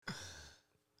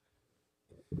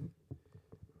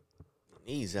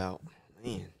Knees out.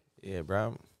 Man. Yeah,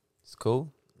 bro. It's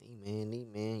cool. Knee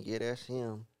man. Yeah, that's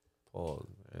him. Pause,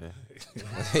 man.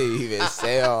 He even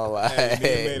sound like.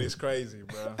 Hey, man, it's crazy,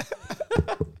 bro.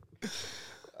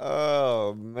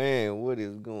 Oh, man. What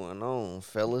is going on,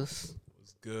 fellas?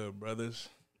 What's good, brothers?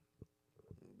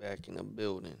 Back in the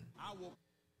building.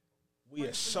 We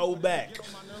are so back.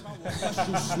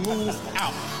 Smooth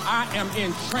out. I am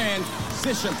in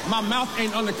transition. My mouth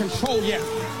ain't under control yet.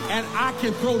 And I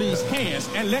can throw these hands.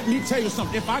 And let me tell you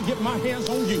something. If I get my hands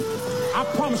on you, I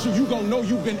promise you, you're going to know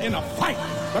you've been in a fight.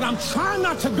 But I'm trying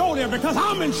not to go there because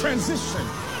I'm in transition.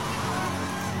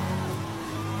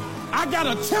 I got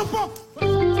a temper.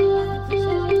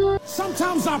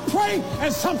 Sometimes I pray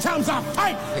and sometimes I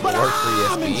fight. But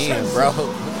I'm in transition. Bro.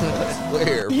 That's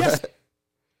weird, bro. Yes.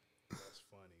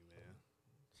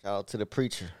 Shout out to the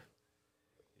preacher.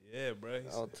 Yeah, bro.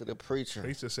 Shout out to the preacher.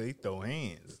 Preacher say he throw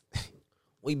hands.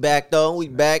 We back though. We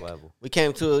back. level. We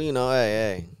came to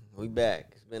hey, we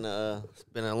back. It's been a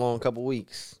long couple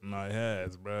weeks. No, it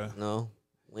has, bro. No,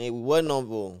 we wasn't on.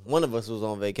 Well, one of us was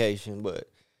on vacation, but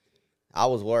I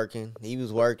was working. He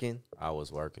was working. I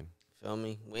was working. Feel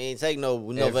me? We ain't take no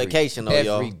vacation though,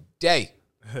 y'all. Every day.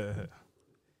 Hey,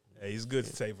 it's good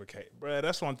to take vacation, bro.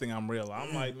 That's one thing I'm realizing.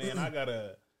 I'm like, man, I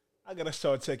gotta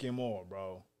start taking more,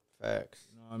 bro. Facts.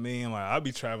 You know what I mean? Like, I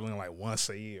be traveling like once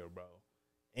a year, bro.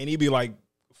 And he be like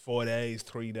 4 days,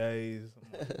 3 days.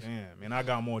 I'm like, damn, man, I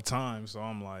got more time. So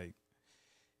I'm like,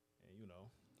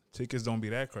 tickets don't be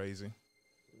that crazy.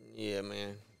 Yeah,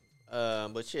 man.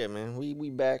 But yeah, man,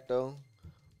 we back though.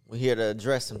 We here to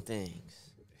address some things.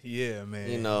 Yeah,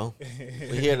 man.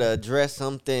 We here to address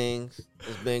some things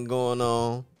that's been going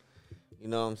on. You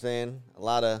know what I'm saying? A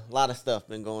lot of stuff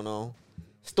been going on.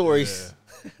 Stories.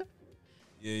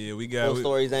 Yeah, we got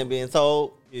stories ain't being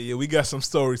told. Yeah, we got some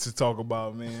stories to talk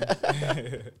about, man.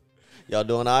 Y'all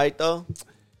doing all right though?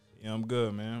 Yeah, I'm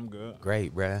good, man. I'm good.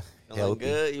 Great, bro. Feeling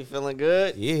good? You feeling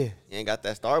good? Yeah. You ain't got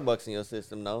that Starbucks in your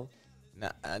system, though.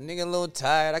 Nah, nigga a little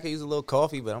tired. I could use a little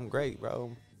coffee, but I'm great,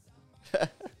 bro.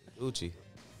 Gucci.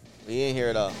 We in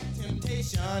here though.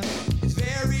 Temptation is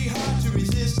very hard to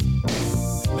resist.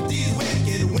 But these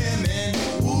wicked women,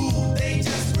 ooh, they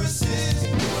just persist.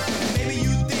 Maybe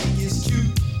you think it's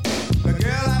cute, but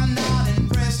girl, I'm not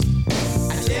impressed.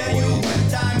 I tell you one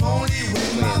time only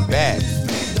with my business,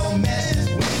 please don't mess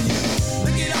with you.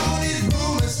 Look at all these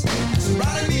rumors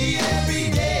surrounding me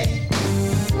every day.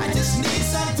 I just need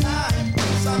some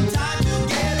time to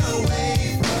get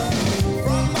away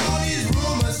from all these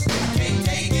rumors. I can't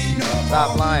take it no more.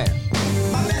 Stop lying.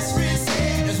 My best friend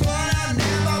said there's one I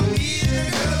never meet, a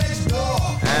girl next door.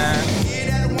 Hear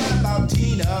that one about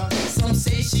Tina? Some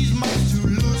say she's much too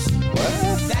loose.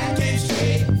 That came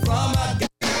straight from a guy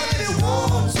that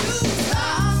wants to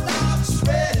stop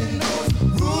spreading those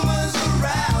rumors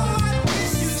around.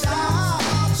 You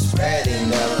stop spreading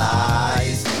the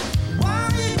lies. Why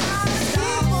you gotta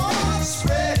stop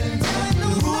spreading the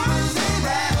rumors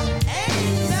around?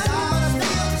 Ain't stop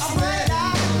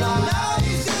spreading the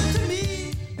lies to me.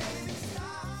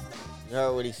 You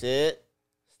heard what he said?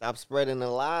 Stop spreading the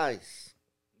lies.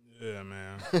 Yeah,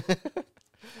 man.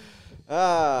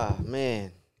 Ah,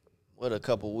 man. What a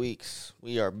couple weeks.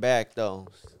 We are back, though.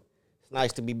 It's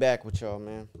nice to be back with y'all,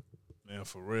 man. Man,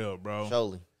 for real, bro.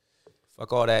 Surely.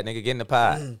 Fuck all that, nigga. Get in the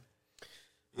pot.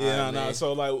 Yeah, nah.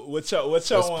 So like, what y'all What's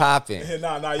want? popping?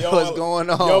 Nah, y'all What's want, going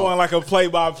on? Y'all want like a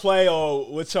play-by-play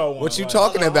or what y'all want? What you like,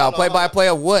 talking about? Play-by-play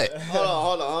of what?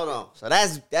 Hold on. So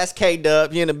that's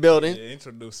K-Dub. He in the building. Yeah,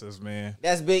 introduce us, man.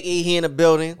 That's Big E. He in the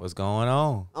building. What's going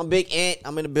on? I'm Big Ant.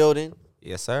 I'm in the building.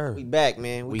 Yes, sir. We back,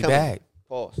 man. We coming. back.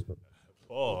 Pause.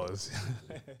 Pause.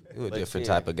 You a But different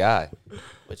yeah. type of guy.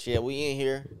 But yeah, we in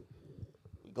here.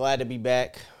 We glad to be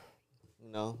back.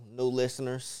 New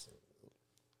listeners,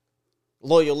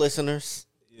 loyal listeners.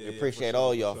 Yeah, We yeah, appreciate for sure,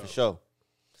 all for y'all sure. for sure.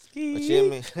 But yeah,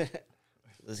 man.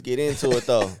 Let's get into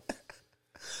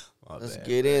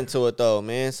it though.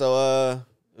 Man. So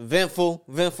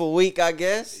eventful week, I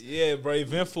guess. Yeah, bro.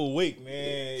 Eventful week,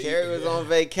 man. Carrie was on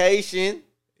vacation.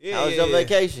 Yeah, How was your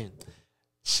vacation?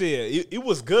 Shit, it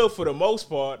was good for the most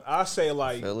part. I say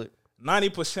like Feel it?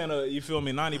 90% of, you feel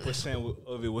me? 90%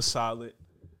 of it was solid.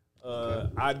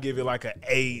 I'd give it like an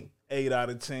 8 out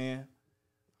of 10.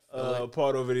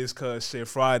 Part of it is because shit,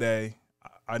 Friday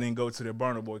I didn't go to the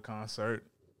Burna Boy concert.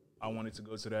 I wanted to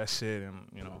go to that shit, and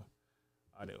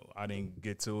I didn't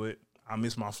get to it. I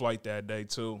missed my flight that day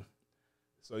too.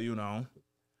 So the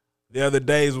other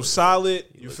days was solid.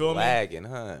 You feel me? Lagging,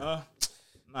 huh?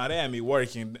 Nah, they had me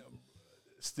working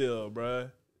still,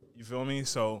 bruh. You feel me?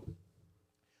 So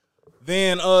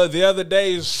then the other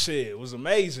days, shit, was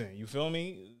amazing. You feel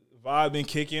me? Vibe been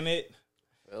kicking it.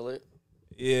 Feel it?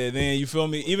 Yeah, then you feel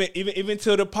me? Even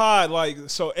to the pod, like,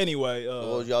 so anyway.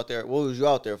 What was you out there? What was you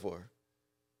out there for?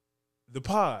 The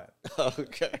pod.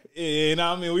 Okay. Yeah, you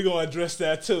know what I mean? We're going to address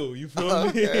that too. You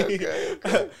feel me?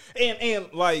 Okay.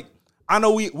 and like, I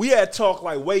know we had talked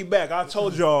like way back. I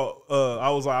told y'all, I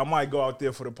was like, I might go out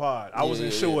there for the pod. I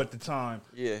wasn't sure at the time.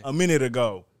 Yeah. A minute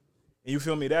ago. And you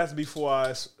feel me? That's before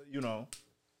I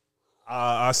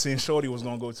seen Shorty was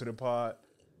going to go to the pod.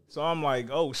 So I'm like,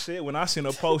 oh shit! When I seen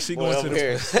her post, she going to the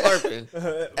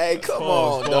slurping. Hey, come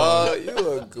on, dog.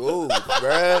 You a goof,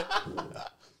 bruh.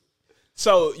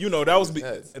 So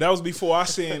that was before I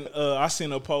seen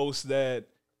a post that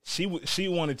she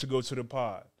wanted to go to the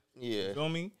pod. Yeah. You feel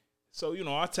me? So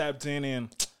I tapped in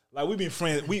and like we been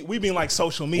friends. We been like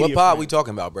social media. What pod friends. we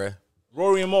talking about, bruh?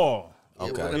 Rory and Maul.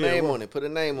 Okay. Put a name on it. Put a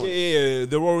name on it. Yeah,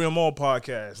 the Rory and Maul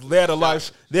podcast. They had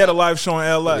a live show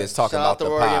in LA. We just talking Shout out about to the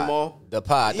Rory and pod. Maul. The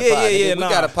pod. Yeah, Nigga, nah.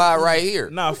 We got a pod right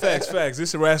here. Nah, facts. This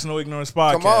is Rational Ignorance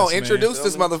podcast. Come on, man. introduce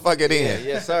this motherfucker then.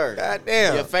 Yes, sir. God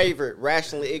damn. Your favorite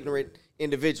rationally ignorant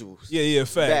individuals. Yeah,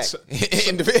 facts.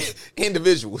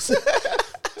 Individuals.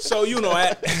 So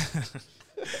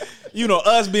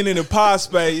us being in the pod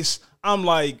space, I'm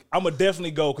like, I'm gonna definitely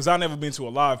go because I never been to a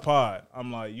live pod.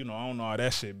 I'm like, I don't know how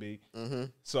that shit be. Mm-hmm.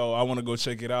 So I want to go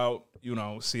check it out.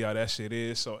 See how that shit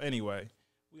is. So anyway,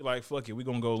 we like, fuck it, we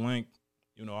gonna go link.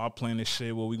 I'll plan this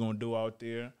shit. What we gonna do out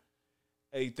there?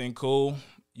 Everything cool.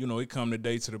 It come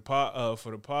today to the pod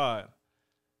for the pod.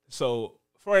 So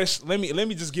first, let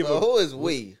me just give. Who is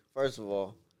we? First of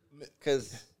all,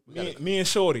 because me and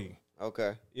Shorty.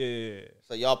 Okay. Yeah.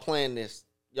 So y'all playing this.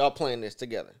 Y'all playing this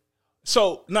together.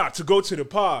 So not to go to the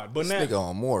pod, but This now nigga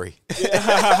on Maury. So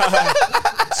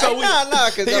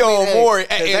because He on Maury.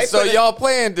 And so y'all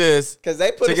playing this because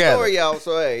they put together. a story out.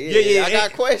 So I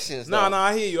got questions. Nah,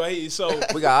 I hear you. So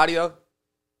we got audio.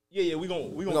 Yeah, we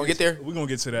gonna get there. We gonna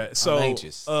get to that. So I'm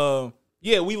anxious. We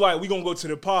gonna go to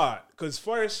the pod because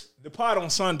first the pod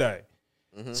on Sunday.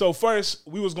 Mm-hmm. So first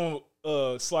we was gonna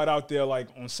slide out there like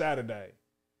on Saturday,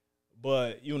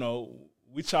 but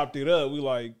we chopped it up. We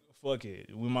like, fuck it.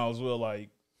 We might as well like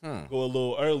go a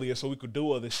little earlier so we could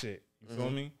do other shit. You feel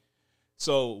me?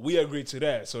 So we agreed to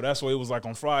that. So that's why it was like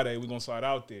on Friday we gonna slide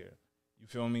out there. You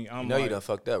feel me? You know you done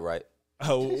fucked up, right?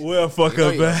 Oh, well, fuck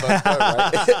up, man.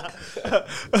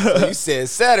 So you said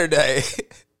Saturday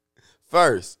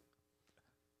first.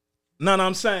 No,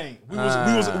 I'm saying we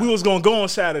was gonna go on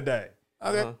Saturday.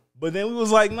 Okay. But then we was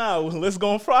like, nah, let's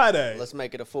go on Friday. Let's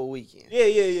make it a full weekend. Yeah.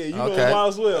 You know, might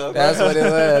as well. That's what it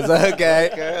was. Okay.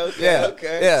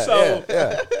 Yeah. So,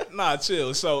 nah,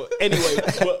 chill. So anyway,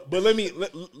 but let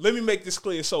me make this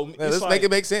clear. So let's make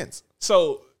it make sense.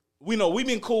 So we've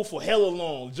been cool for hella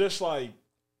long, just like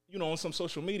on some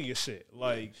social media shit.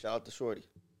 Like shout out to Shorty.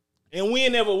 And we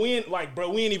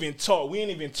ain't even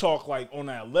talk like on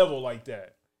that level like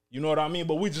that. You know what I mean?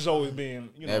 But we just always been,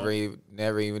 never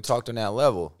even talked on that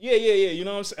level. Yeah. You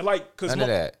know what I'm saying? Like, cause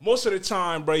most of the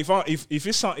time, bro, if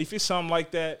it's something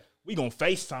like that, we gonna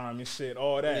FaceTime and shit,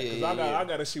 all that. Cause I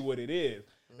gotta see what it is.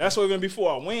 That's why even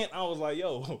before I went, I was like,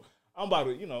 yo, I'm about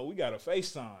to, we gotta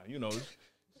FaceTime.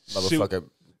 Motherfucker.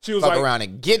 She was fuck like, around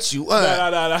and get you. Boy.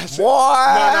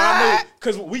 I knew,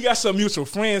 cause we got some mutual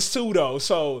friends too, though.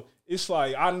 So it's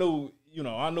like I knew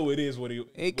it is what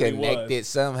it connected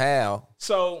somehow.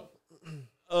 So,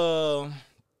 where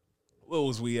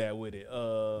was we at with it?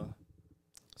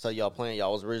 So y'all playing?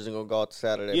 Y'all was originally gonna go out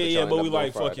Saturday. But we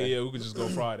like fuck it. Yeah, we could just go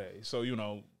Friday. So we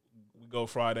go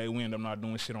Friday. We end up not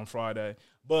doing shit on Friday.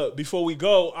 But before we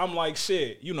go, I'm like,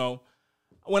 shit.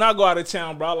 When I go out of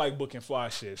town, bro, I like booking fly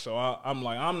shit. So I'm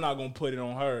like, I'm not gonna put it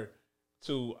on her.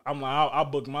 I'm like, I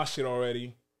booked my shit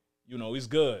already. It's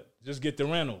good. Just get the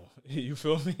rental. You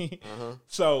feel me? Uh-huh.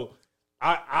 So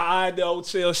I had the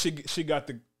hotel. She got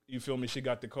the. You feel me? She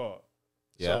got the car.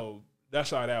 Yeah. So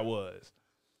that's how that was.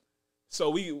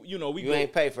 So we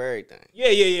ain't pay for everything.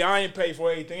 Yeah. I ain't pay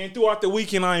for everything. And throughout the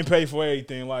weekend, I ain't pay for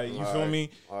everything. Like you feel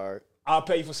me? All right. I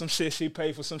pay for some shit. She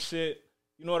pay for some shit.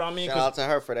 You know what I mean? Shout out to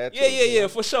her for that. Yeah,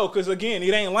 for sure. Because again,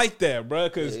 it ain't like that, bro.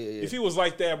 Because if it was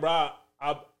like that, bro,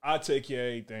 I take care of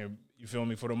everything. You feel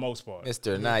me? For the most part,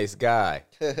 Mr. Nice Guy.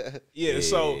 Yeah.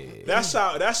 So that's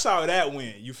how that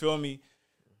went. You feel me?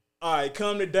 All right,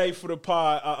 come today for the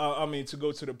pod. To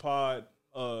go to the pod.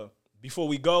 Before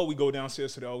we go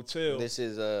downstairs to the hotel. This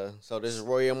is this is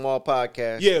Royal Mall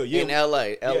podcast. Yeah. In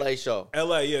LA show.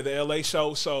 The LA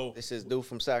show. So this is dude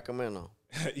from Sacramento.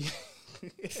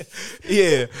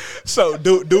 Yeah. So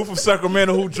dude from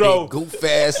Sacramento who drove big goof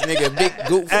ass nigga, big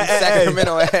goof from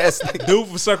Sacramento ass nigga. Dude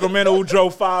from Sacramento who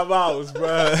drove 5 hours,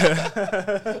 bro.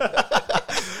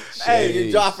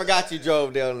 Hey, I forgot you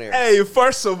drove down there. Hey,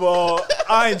 first of all,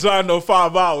 I ain't driving no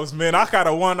 5 hours, man. I got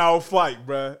a 1 hour flight,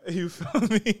 bruh. You feel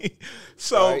me?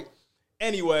 So,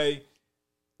 anyway,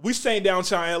 we staying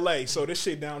downtown LA. So this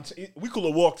shit downtown, we could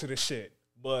have walked to this shit.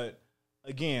 But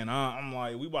again, I'm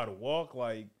like, we about to walk.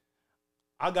 Like,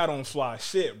 I got on fly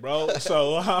shit, bro.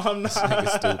 So I'm not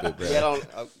stupid, bro.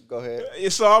 Yeah, go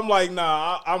ahead. So I'm like,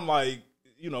 nah. I'm like,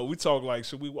 we talk like,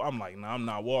 should we? I'm like, nah, I'm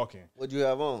not walking. What'd you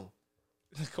have on?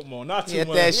 Come on, not too Get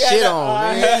much. that shit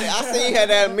on, man. I seen you had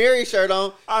that Mary shirt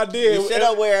on. I did. You should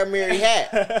have wear a Mary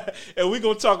hat. And we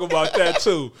gonna talk about that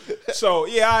too. So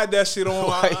yeah, I had that shit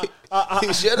on.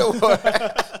 You should have worn.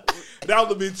 That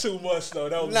would be too much though.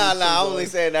 That would Nah, I much. only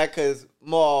said that because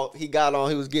Maul, he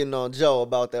was getting on Joe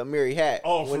about the Mary hat.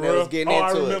 Oh, for when real? they was getting into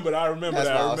I remember That's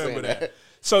that. why I was remember saying that.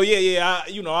 So yeah,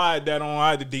 I had that on.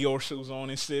 I had the Dior shoes on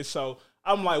and shit. So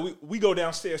I'm like, we go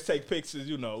downstairs, take pictures.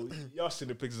 Y'all see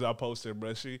the pictures I posted,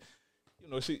 bro. She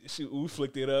we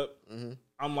flicked it up. Mm-hmm.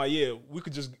 I'm like, yeah, we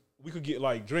could get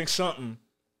like drink something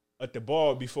at the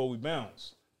bar before we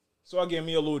bounce. So I get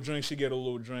me a little drink. She get a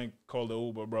little drink. Call the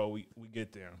Uber, bro. We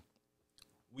get there.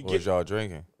 What was y'all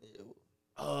drinking?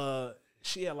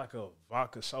 She had like a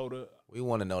vodka soda. We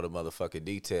want to know the motherfucking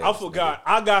details. I forgot.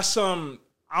 Nigga. I got some.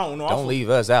 I don't know. Don't leave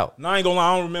us out. No, I ain't gonna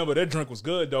lie. I don't remember. That drink was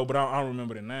good though, but I don't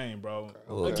remember the name, bro.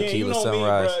 Again, tequila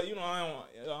sunrise. me, bro.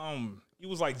 I don't. It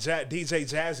was like DJ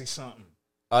Jazzy something.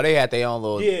 Oh, they had their own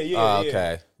little. Yeah.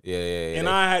 Okay. Yeah. And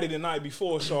I had it the night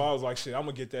before, so I was like, shit, I'm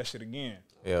gonna get that shit again.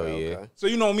 Hell yeah. Okay.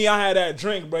 So me, I had that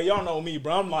drink, bro. Y'all know me,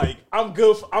 bro. I'm like, I'm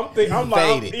good. I'm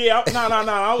like, Faded.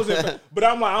 no. I was in, but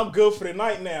I'm like, I'm good for the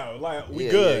night now. Like, we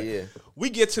good. Yeah. We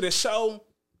get to the show,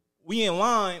 we in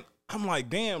line. I'm like,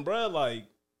 damn, bro. Like,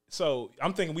 so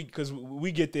I'm thinking because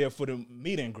we get there for the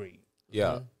meet and greet.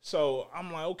 Yeah. So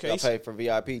I'm like, okay. Y'all pay for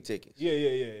VIP tickets.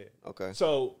 Yeah. Okay.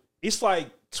 So it's like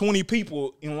 20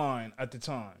 people in line at the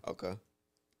time. Okay.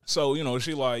 So,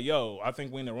 she like, yo, I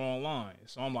think we're in the wrong line.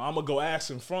 So I'm like, I'm going to go ask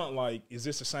in front, like, is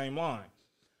this the same line?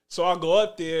 So I go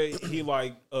up there. He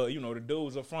like, the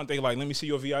dudes up front, they like, let me see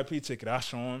your VIP ticket. I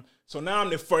show him. So now I'm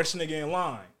the first nigga in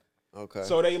line. Okay.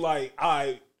 So they like, all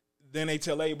right. Then they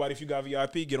tell everybody, if you got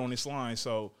VIP, get on this line.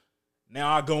 So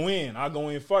now I go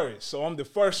in first. So I'm the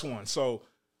first one. So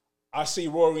I see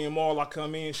Rory and Maul. I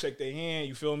come in, shake their hand.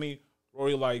 You feel me?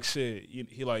 Rory like, shit.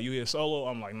 He like, you here solo?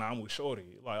 I'm like, nah, I'm with Shorty.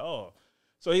 He like, oh.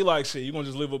 So he like, shit, you gonna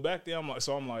just live up back there? I'm like,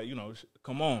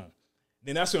 come on.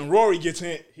 Then that's when Rory gets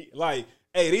in. He like,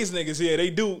 hey, these niggas here, they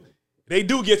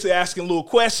do get to asking little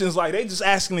questions. Like, they just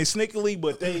asking it sneakily,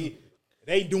 but they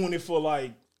doing it for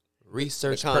like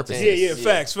Research content. purposes.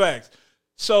 Yeah, facts.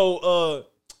 So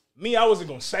me, I wasn't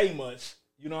gonna say much.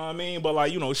 You know what I mean? But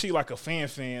like, she like a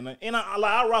fan. And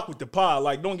I rock with the pod.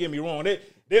 Like, don't get me wrong.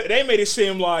 They made it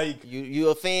seem like you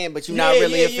a fan, but you're not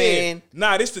really a fan.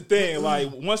 Nah, this the thing.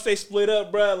 Like, once they split up,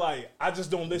 bro, like, I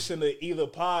just don't listen to either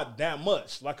pod that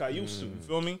much like I used to. You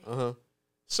feel me? Uh-huh.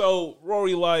 So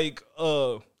Rory like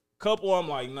couple. I'm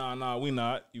like, nah, we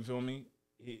not. You feel me?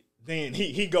 Then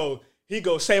he go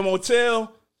same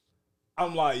hotel.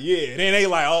 I'm like, yeah. Then they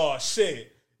like, oh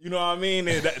shit. You know what I mean?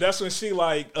 And that's when she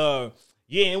like,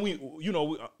 yeah. And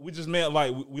we just met,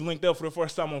 like, we linked up for the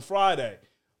first time on Friday.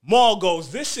 Maul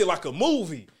goes, this shit like a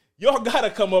movie. Y'all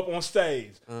gotta come up on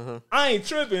stage. Uh-huh. I ain't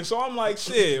tripping, so I'm like,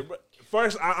 shit.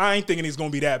 First, I ain't thinking it's gonna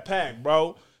be that packed,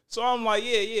 bro. So I'm like,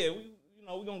 yeah,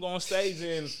 we gonna go on stage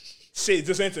and shit,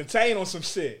 just entertain on some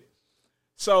shit.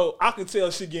 So I could tell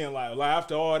she getting like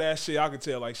after all that shit, I could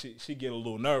tell like she get a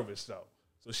little nervous though.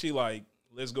 So she like,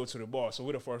 let's go to the bar. So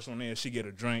we're the first one there. She get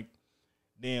a drink.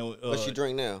 Then What she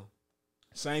drink now?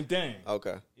 Same thing.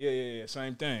 Okay. Yeah,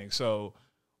 same thing. So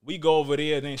we go over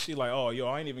there, then she like, oh, yo,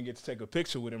 I ain't even get to take a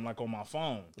picture with him, like, on my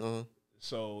phone. Uh-huh.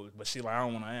 So, but she like, I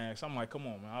don't want to ask. I'm like, come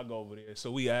on, man, I'll go over there. So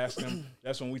we ask him.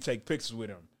 That's when we take pictures with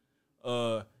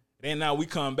him. Then now we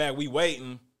come back, we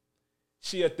waiting.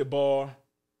 She at the bar.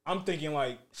 I'm thinking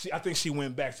like, I think she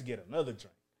went back to get another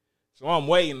drink. So I'm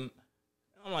waiting.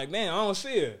 I'm like, damn, I don't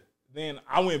see her. Then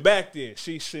I went back there.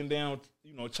 She sitting down,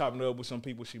 chopping it up with some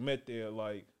people she met there.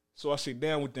 Like, so I sit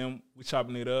down with them. We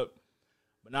chopping it up.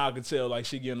 But now I can tell, like,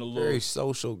 she getting a little... Very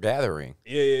social gathering.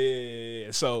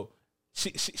 Yeah. So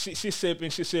she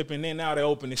sipping. Then now they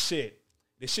open the shit.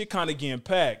 The shit kind of getting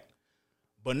packed.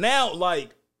 But now, like,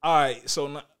 all right, so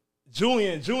now,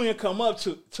 Julian come up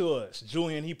to us.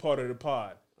 Julian, he part of the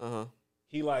pod. Uh-huh.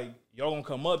 He like, y'all gonna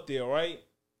come up there, right?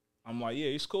 I'm like, yeah,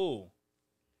 it's cool.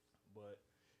 But,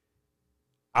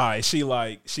 all right,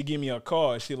 she give me a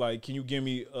card. She like, can you give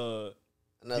me a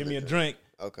drink?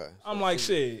 Okay. I'm like,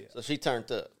 shit. So she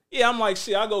turned up. Yeah, I'm like,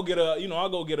 shit, I go get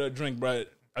a drink, bro.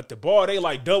 at the bar, they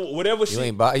like double whatever You she.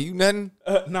 ain't buy you nothing?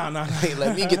 Nah. Hey,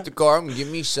 let me get the car. I'm gonna give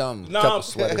me some. Couple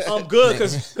sweaters. I'm good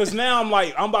because now I'm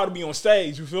like I'm about to be on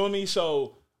stage. You feel me?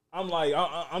 So I'm like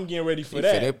I'm getting ready for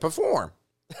that. Finna perform.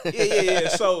 Yeah.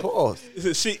 So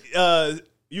Pause. she,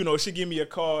 she give me a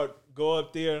card. Go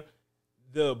up there.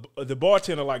 The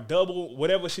bartender like double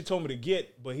whatever she told me to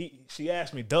get, but she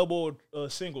asked me double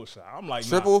single shot. I'm like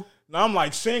triple. No, I'm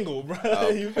like single, bro. Oh,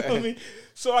 You feel me?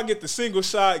 So I get the single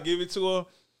shot, give it to her.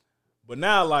 But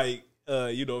now like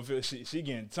she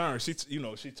getting turned. She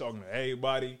talking to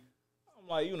everybody. I'm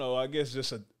like I guess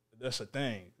that's a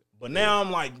thing. But now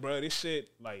I'm like, bro, this shit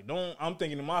like I'm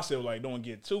thinking to myself like don't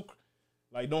get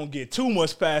too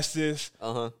much past this.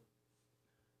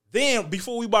 Then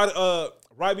before we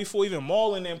right before even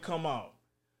Maul and them come out,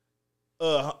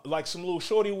 like some little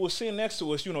shorty was sitting next to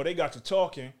us. They got to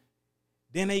talking.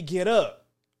 Then they get up.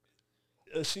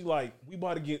 She like, we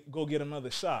about to go get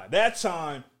another shot. That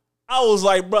time, I was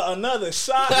like, bro, another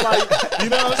shot? Like, you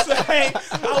know what I'm saying?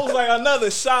 I was like,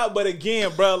 another shot. But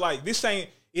again, bro, like, it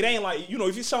ain't like,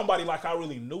 if you're somebody like I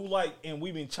really knew, like, and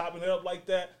we been chopping it up like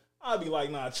that, I'd be like,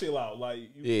 nah, chill out.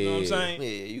 Like, you know what I'm saying?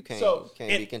 Yeah, you can't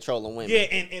be controlling women. Yeah,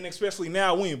 and especially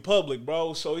now we in public,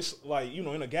 bro. So it's like,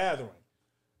 in a gathering.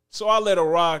 So I let her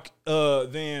rock.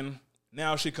 Then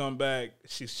now she come back.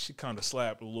 She kind of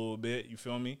slapped a little bit. You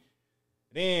feel me?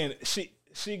 Then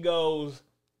she goes,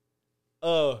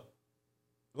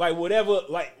 like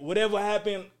whatever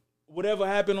happened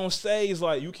on stage,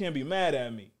 like you can't be mad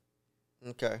at me.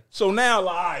 Okay. So now,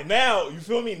 like, you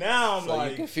feel me? Now I'm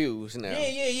like, you confused now.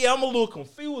 Yeah. I'm a little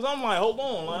confused. I'm like, hold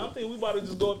on, like, I think we about to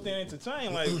just go up there and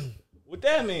entertain. Like, what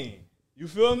that mean? You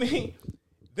feel me?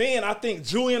 Then I think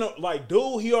Julian, like,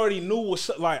 dude, he already knew what's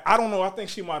up. Like, I don't know. I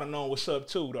think she might have known what's up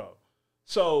too, though.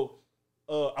 So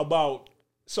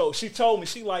so she told me,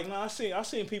 she like, nah, I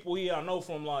seen people here I know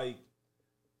from like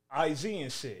IZ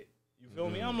and shit. You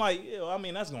feel me? I'm like, yeah, I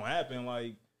mean, that's gonna happen.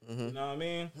 Like, you know what I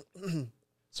mean?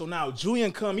 So now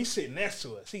Julian come, he sitting next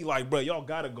to us. He like, bro, y'all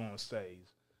gotta go on stage.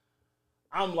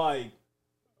 I'm like,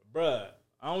 bruh,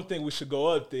 I don't think we should go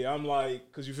up there. I'm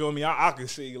like, cause you feel me? I can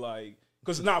see like,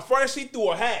 cause now first he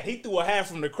threw a hat. He threw a hat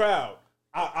from the crowd.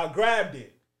 I grabbed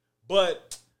it,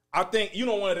 but I think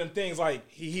one of them things like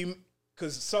he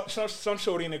cause some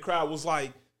shorty in the crowd was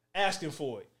like asking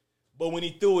for it, but when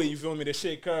he threw it, you feel me? The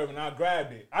shit curved and I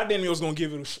grabbed it. I didn't think he was gonna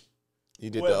give it. You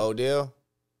did the Odell?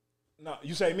 No,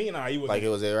 you say me? Nah, he was like it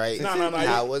was it right? No.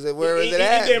 How was it? Where was it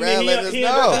at? He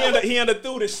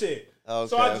underthrew the shit. Okay,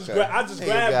 so I just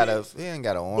grabbed it. He ain't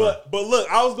got a warrant. But look,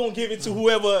 I was gonna give it to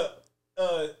whoever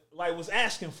like was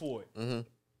asking for it. Mm-hmm.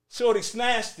 Shorty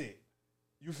snatched it.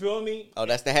 You feel me? Oh,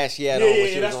 that's the hat she had on when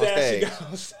she was on stage. She got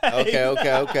on stage.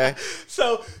 Okay.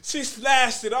 So she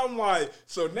snatched it. I'm like,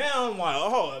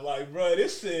 oh, like, bro,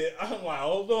 this shit. I'm like,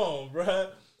 hold on, bro.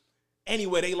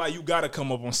 Anyway, they like, you gotta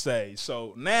come up on stage.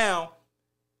 So now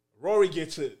Rory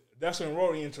gets it. That's when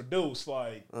Rory introduced.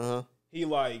 Like, he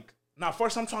like,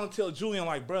 first I'm trying to tell Julian,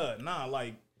 like, bruh,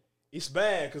 like, it's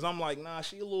bad. Cause I'm like,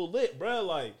 she a little lit, bruh.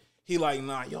 Like, he like,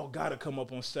 y'all gotta come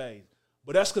up on stage.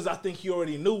 But that's cause I think he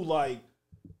already knew, like,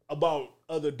 about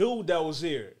other dude that was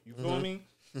here. You feel me?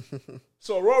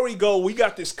 So Rory go, we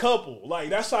got this couple. Like,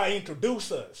 that's how he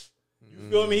introduced us. You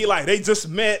feel me? He like, they just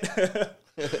met.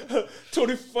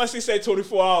 First he said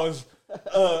 24 hours.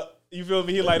 You feel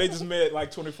me? He like, they just met like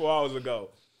 24 hours ago.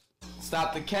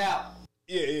 Stop the cap.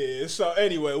 Yeah. So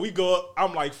anyway, we go up.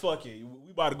 I'm like, fuck it.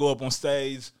 We about to go up on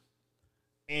stage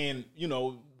and,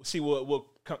 see what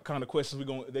kind of questions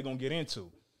they're going to get into.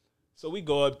 So we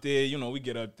go up there, we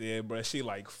get up there, bro. She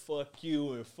like, fuck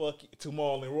you and fuck you to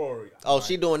Maul and Rory.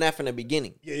 She doing that from the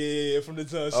beginning. Yeah, from the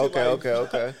time.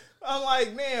 Okay. I'm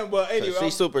like, man, but anyway. So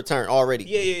she's super turned already.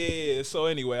 Yeah. So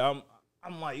anyway,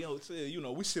 I'm like, yo,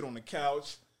 we sit on the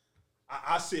couch.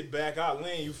 I sit back, I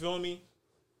lean, you feel me?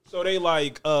 So they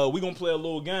like, we gonna play a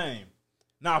little game.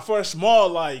 Now, first Maul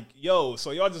like, yo, so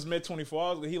y'all just met 24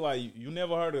 hours ago. He like, you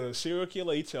never heard of a serial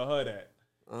killer? He tell her that.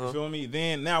 You feel me?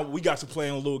 Then now we got to play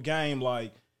a little game.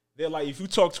 Like, they're like, if you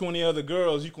talk to any other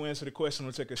girls, you can answer the question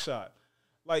or take a shot.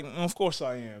 Like, of course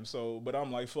I am. So, but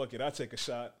I'm like, fuck it, I take a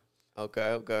shot.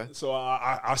 Okay. So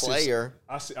I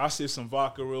sip some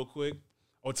vodka real quick,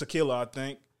 or tequila, I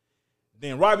think.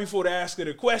 Then right before they ask her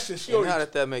the question, she already. How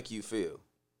did that make you feel?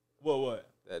 What?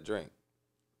 That drink.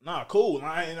 Nah, cool.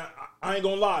 I ain't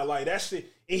gonna lie. Like, that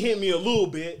shit, it hit me a little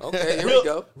bit. Okay, here we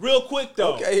go. Real quick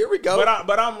though. Okay, here we go.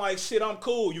 But I'm like, shit, I'm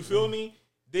cool. You feel me?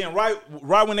 Then right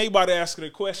when they about to ask her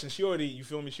the question, she already, you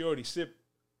feel me? She already sipped,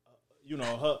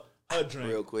 her drink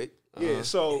real quick. Yeah.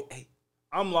 So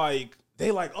I'm like, they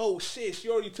like, oh shit, she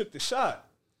already took the shot.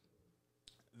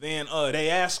 Then they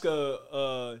ask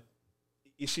her,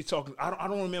 is she talking? I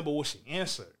don't remember what she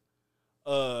answered.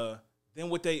 Then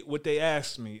what they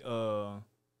asked me,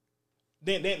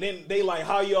 then they like,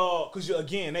 how y'all, because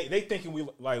again, they thinking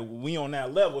we on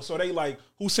that level. So they like,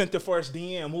 who sent the first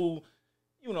DM, who,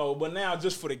 you know, but now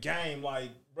just for the game,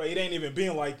 like, bro, it ain't even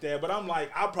been like that. But I'm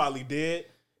like, I probably did.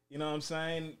 You know what I'm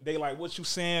saying? They like, what you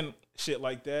saying? Shit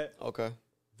like that. Okay.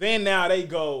 Then now they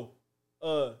go,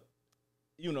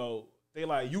 you know, they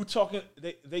like, you talking,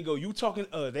 they go, you talking,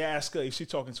 they ask her if she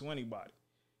talking to anybody.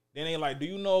 Then they like, do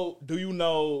you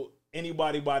know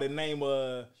anybody by the name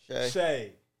of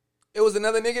Shay? It was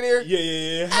another nigga there?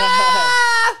 Yeah.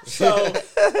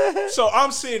 So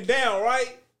I'm sitting down,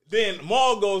 right? Then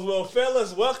Maul goes, well,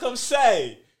 fellas, welcome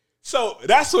Shay. So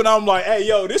that's when I'm like, hey,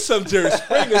 yo, this some Jerry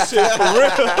Springer shit for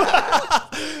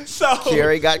real. So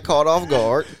Jerry got caught off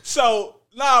guard. So,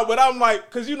 nah, but I'm like,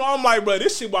 because, you know, I'm like, bro,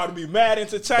 this shit about to be mad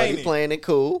But entertaining. he playing it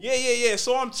cool. Yeah.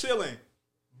 So I'm chilling.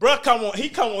 Bruh, he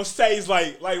come on stage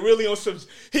like really on some,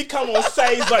 he come on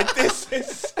stage like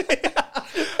this.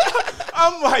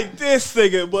 I'm like, this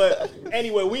nigga. But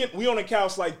anyway, we on the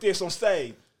couch like this on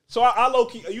stage. So I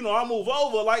low-key, you know, I move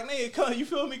over like, nigga, come, you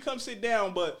feel me? Come sit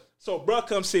down. But, so bruh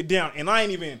come sit down. And I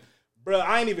ain't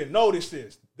even noticed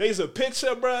this. There's a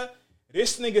picture, bruh.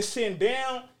 This nigga sitting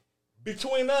down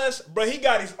between us, bruh. He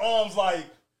got his arms like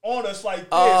on us like this,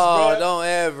 bruh. Oh, don't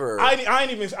ever. I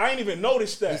ain't even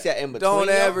noticed that. He said in between. Don't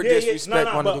y'all? ever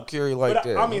disrespect one of the carry like but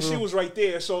that. I mean, she was right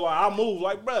there, so like I moved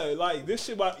like, bruh, like this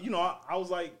shit about, you know, I was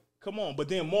like, come on. But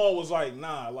then Maul was like,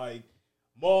 nah, like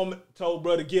Maul told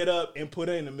bruh to get up and put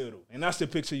her in the middle. And that's the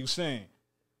picture you seen.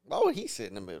 Why would he sit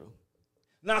in the middle?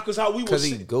 Nah, cause how we was Because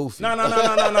he goofy. Nah.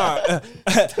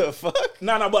 The fuck?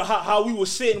 Nah, but how we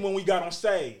was sitting when we got on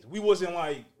stage. We wasn't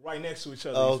like right next to each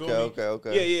other. You feel me?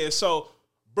 Okay. Yeah. So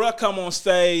bruh come on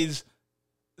stage.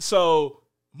 So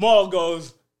Maul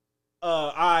goes,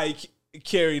 I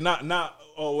carry not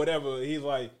or whatever. He's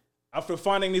like, after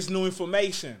finding this new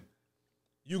information,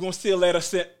 you gonna still let us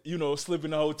slip in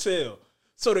the hotel.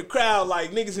 So the crowd, like,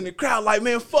 niggas in the crowd, like,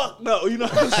 man, fuck no. You know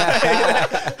what I'm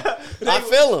saying? I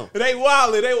feel him. They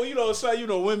wildin'. They, you know, say, you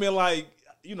know, women, like,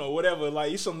 you know, whatever,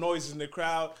 like, some noises in the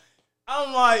crowd.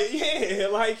 I'm like, yeah,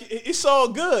 like, it's all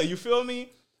good. You feel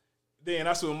me? Then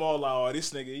that's when Maul like, oh,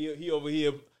 this nigga, he over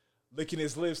here licking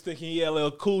his lips thinking he LL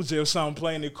Cool J or something,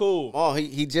 playing it cool. Oh,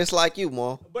 he just like you,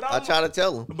 Ma. But I try to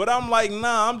tell him. But I'm like,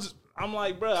 nah, I'm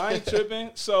like, bro, I ain't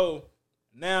tripping. So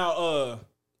now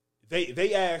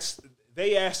they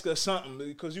ask us something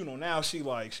because, you know, now she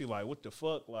like what the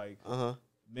fuck, like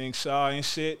being shy and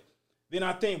shit. Then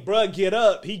I think bruh get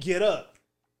up.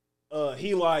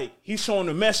 He's showing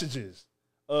the messages.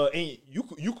 And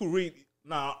you could read.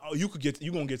 Nah, you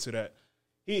gonna get to that.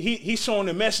 He's showing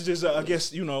the messages. I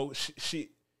guess, you know,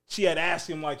 she had asked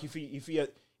him like if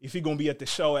he gonna be at the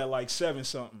show at like 7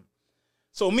 something.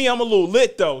 So me, I'm a little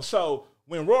lit though. So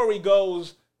when Rory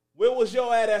goes, where was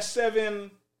y'all at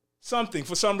 7 something?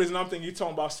 For some reason, I'm thinking you're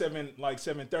talking about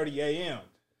 7:30 a.m.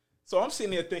 So I'm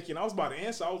sitting there thinking, I was about to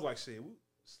answer. I was like, shit, we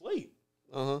sleep.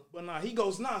 But nah, he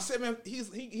goes, nah, 7.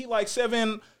 He like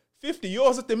 7:50.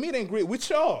 Yours at the meet and greet with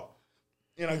y'all.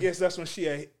 And I guess that's when she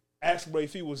had asked bro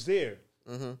if he was there.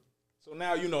 So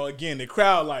now, you know, again, the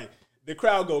crowd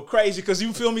go crazy because,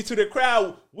 you feel me, to the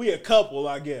crowd, we a couple,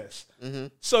 I guess.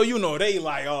 So, you know, they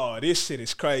like, oh, this shit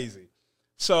is crazy.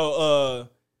 So,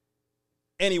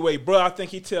 anyway, bro, I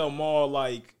think he tell Maul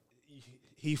like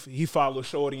he followed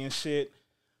Shorty and shit.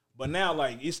 But now,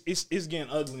 like, it's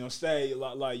getting ugly on stage.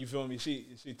 Like, you feel me? She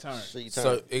turned.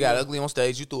 So it got ugly on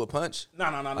stage. You threw a punch? Nah,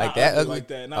 like that ugly? like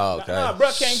that. Nah, okay. Nah, bro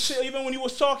can't chill even when he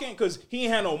was talking because he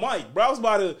ain't had no mic. Bro, I was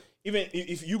about to, even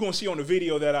if you gonna see on the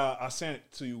video that I sent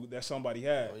to you that somebody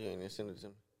had. Oh, you ain't send it to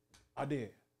me. I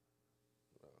did.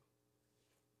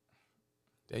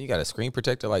 Damn, you got a screen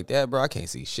protector like that, bro? I can't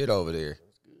see shit over there.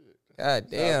 God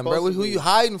damn, supposed bro. to Who be. you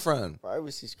hiding from?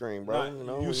 Privacy screen, bro. Nah, You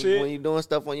know, you when, see it? when you doing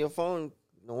stuff on your phone,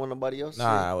 don't want nobody else.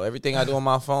 Nah, everything I do on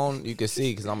my phone, you can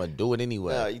see because I'm going to do it See.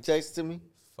 anyway. Nah, you text to me.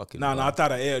 Fucking Nah, bro. I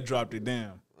thought I airdropped it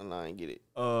down. Oh, no, I ain't get it.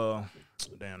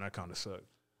 Damn, that kind of sucked.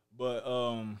 But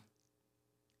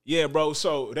yeah, bro.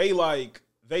 So they like.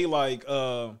 Anyway,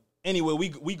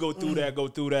 we go through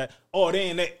that. Oh,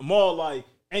 then Maul like.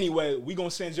 Anyway, we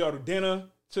gonna send y'all to dinner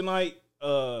tonight.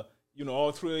 You know,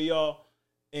 all 3 of y'all.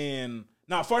 And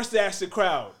now, first they ask the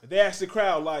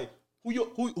crowd. Like,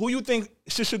 who you think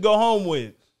she should go home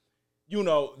with? You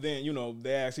know, then you know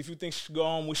they ask if you think she should go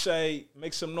home with Shay,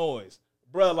 make some noise,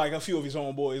 bruh. Like a few of his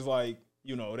homeboys, like,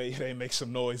 you know, they make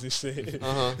some noise and shit.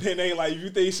 Then they like, if you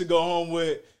think you should go home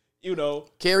with, you know.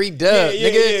 Carrie Dub, Yeah,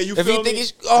 nigga. you if feel you think me?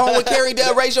 it's home with Carrie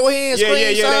Dub, raise your hands,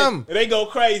 scream something. They go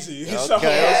crazy.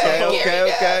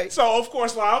 Okay. So of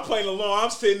course, like I'm playing along. I'm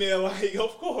sitting there like,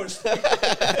 of course.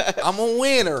 I'm a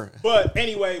winner. But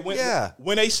anyway,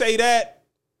 when they say that,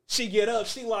 she get up.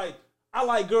 She like, I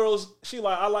like girls. She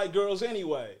like, I like girls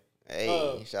anyway.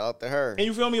 Hey, shout out to her. And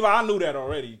you feel me? Like I knew that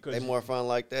already. Cause they more fun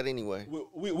like that anyway.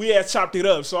 We had chopped it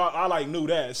up, so I like knew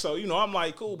that. So you know, I'm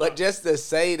like, cool. But just to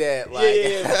say that,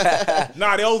 like,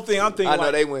 nah, the only thing I'm thinking, I know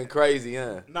they went crazy,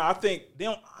 huh? Nah, I think they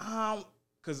don't,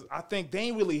 because I think they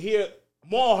ain't really hear.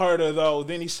 Maul heard her though.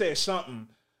 Then he said something.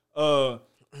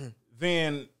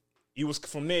 Then he was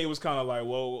from there. It was kind of like,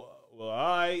 well, all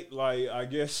right, like I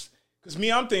guess. Cause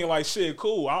me, I'm thinking like, shit,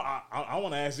 cool. I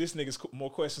want to ask this niggas more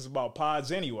questions about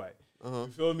pods anyway. You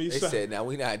feel me? They said, now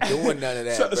we not doing none of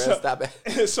that, bro. Stop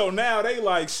it. So now they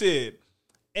like, shit.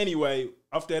 Anyway,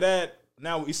 after that,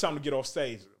 now it's time to get off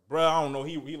stage. Bro, I don't know.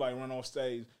 He like run off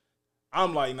stage.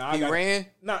 I'm like, nah. He ran?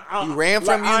 Nah, he ran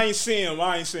from you? I ain't see him.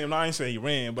 I ain't saying he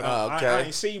ran, but I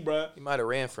ain't see, bro. He might have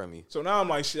ran from you. So now I'm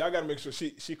like, shit, I got to make sure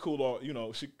she cool off, you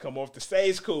know, she come off the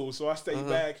stage cool. So I stay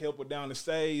back, help her down the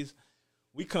stage.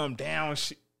 We come down.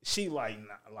 She like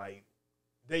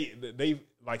they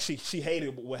like she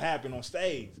hated what happened on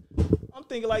stage. I'm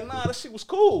thinking like, nah, that shit was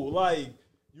cool. Like,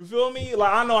 you feel me?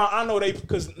 Like I know they,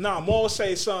 because Maul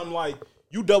say something like,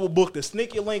 you double booked the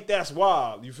sneaky link. That's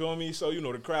wild. You feel me? So you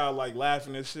know the crowd like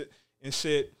laughing and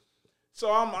shit.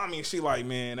 So I mean, she like,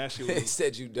 man, that shit was. They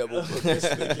said you double booked the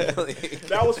sneaky link.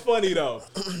 That was funny though.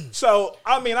 So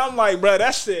I mean, I'm like, bro,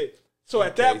 that shit. So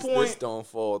at that point, this don't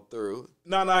fall through.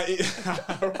 Nah,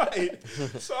 right.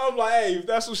 So I'm like, hey, if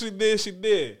that's what she did, she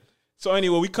did. So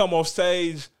anyway, we come off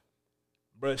stage,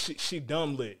 bro. She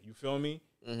dumb lit. You feel me?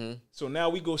 Mm-hmm. So now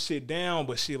we go sit down,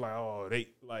 but she like, oh,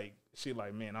 she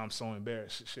like, man, I'm so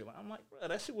embarrassed. She like, I'm like, bro,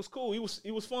 that shit was cool.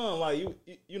 It was fun. Like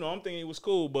you know, I'm thinking it was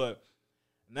cool, but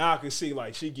now I can see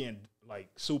like she getting like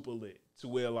super lit to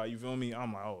where like, you feel me?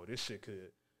 I'm like, oh, this shit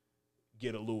could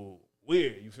get a little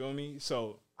weird. You feel me?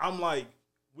 So I'm like,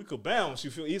 we could bounce.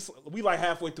 You feel? We like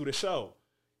halfway through the show,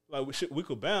 like we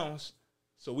could bounce.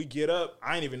 So we get up.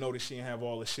 I ain't even notice she didn't have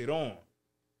all the shit on.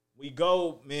 We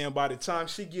go, man. By the time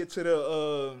she get to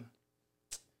the,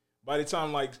 by the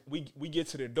time like we get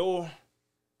to the door,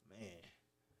 man,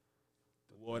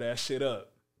 wore that shit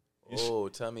up.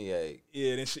 And tummy ache.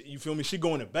 Yeah, then you feel me? She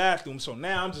go in the bathroom. So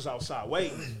now I'm just outside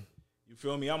waiting. You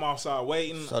feel me? I'm outside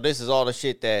waiting. So this is all the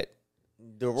shit that.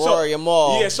 The Rory and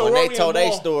Maul, so when Rory they told and their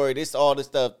Maul, story, this all the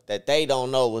stuff that they don't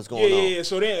know what's going on. Yeah,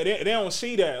 so they don't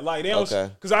see that. Like, they don't,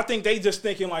 because I think they just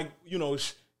thinking, like, you know,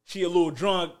 she a little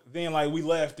drunk, then, like, we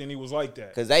left and he was like that.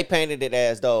 Because they painted it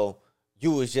as though you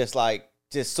was just, like,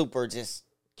 just super just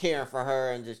caring for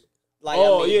her and just, like,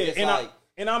 oh, I mean, yeah, just and, like,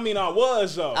 I mean, I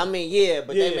was, though. I mean, yeah,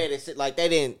 but they made it, like, they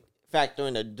didn't factor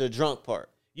in the drunk part.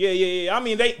 Yeah. I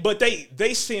mean,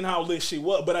 they seen how lit she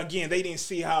was, but again, they didn't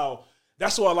see how.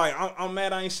 That's why, like, I'm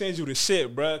mad I ain't send you the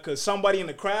shit, bro. Because somebody in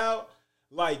the crowd,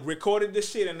 like, recorded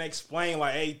this shit and explained,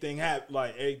 like, everything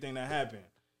that happened.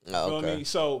 You feel me?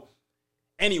 So,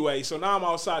 anyway, so now I'm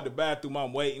outside the bathroom.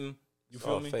 I'm waiting. You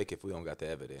feel me? It's all fake if we don't got the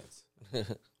evidence.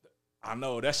 I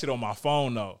know. That shit on my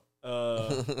phone, though.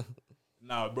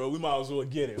 Nah, bro, we might as well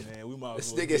get it, man. We might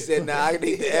as well This nigga said, nah, I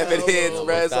need the evidence,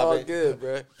 bro. It's all good,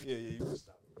 bro. Yeah, you can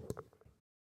stop.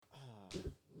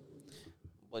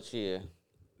 But, yeah.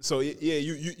 So yeah,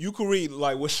 you could read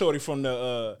like what shorty from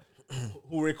the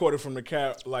who recorded from the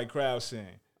crowd scene.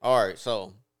 All right,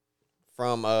 so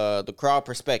from the crowd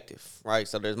perspective, right?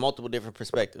 So there's multiple different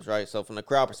perspectives, right? So from the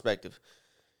crowd perspective,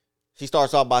 she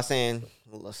starts off by saying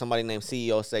somebody named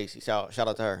CEO Stacey. Shout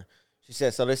out to her. She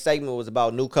said, so this segment was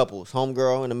about new couples.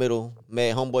 Homegirl in the middle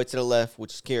met homeboy to the left,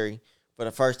 which is Carrie, for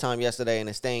the first time yesterday and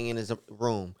is staying in his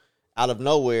room. Out of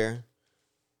nowhere,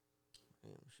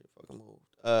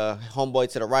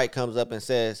 homeboy to the right comes up and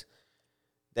says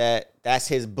that that's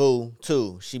his boo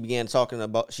too. She's been talking to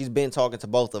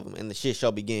both of them, and the shit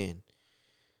show began.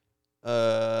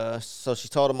 So she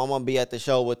told him, I'm gonna be at the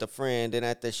show with a friend. And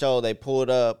at the show, they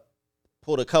pulled a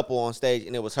couple on stage,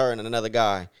 and it was her and another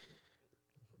guy.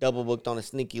 Double booked on a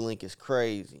sneaky link is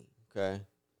crazy. Okay,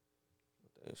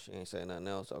 she ain't saying nothing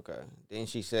else. Okay, then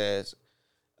she says,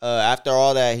 after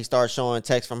all that, he starts showing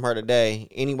texts from her today.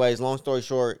 Anyways, long story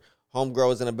short. Homegirl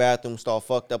was in the bathroom stall,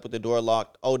 fucked up with the door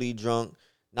locked, OD drunk,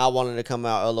 not wanting to come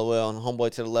out, LOL. And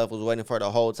homeboy to the left was waiting for her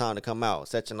the whole time to come out.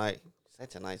 Such a nice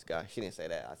guy. She didn't say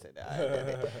that. I said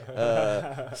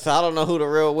that. So I don't know who the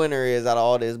real winner is out of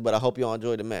all this, but I hope y'all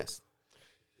enjoy the mess.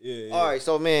 Yeah. All right,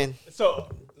 so man. So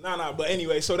but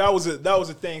anyway, so that was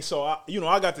a thing. So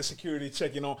I got the security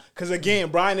checking on, because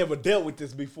again, Brian never dealt with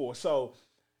this before. So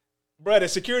bro, the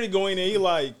security going in, he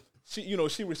like,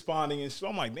 she responding, and so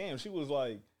I'm like, damn, she was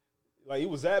like it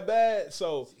was that bad.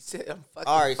 So He said, I'm fucking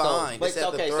All right, fine. so Just have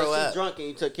to okay, throw so she's up. drunk and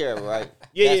you took care of her, right?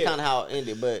 Yeah, That's yeah. kind of how it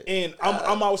ended. But and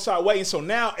I'm outside waiting. So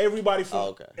now everybody from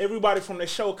okay. the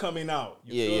show coming out.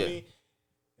 You feel Yeah. me?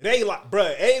 They like,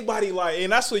 bruh, everybody like,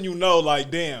 and that's when you know,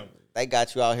 like, damn. they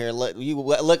got you out here. You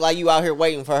look like you out here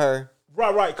waiting for her,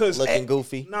 Right, because looking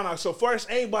goofy. No. So first,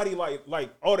 everybody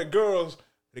like all the girls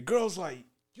like,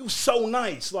 you so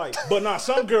nice, like, but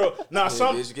some girl,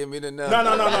 some. Bitch, give me the number.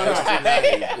 No.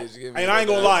 Bitch, give me And the I ain't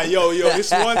gonna number. lie, yo,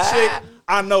 this one chick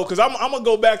I know, cause I'm gonna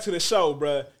go back to the show,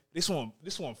 bruh. This one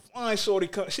fine shorty,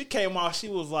 she came out, she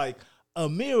was like a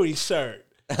Miri shirt.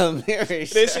 Mary,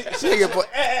 Then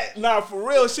nah, for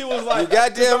real, she was like, You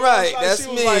goddamn right, that's she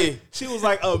was me. Like, she was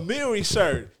like a Miri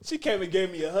shirt. She came and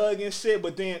gave me a hug and shit,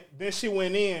 but then she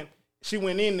went in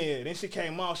there. Then she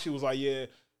came out, she was like, yeah,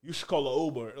 you should call an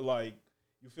Uber, like,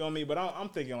 you feel me? But I'm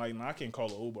thinking like, nah, I can't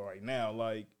call an Uber right now,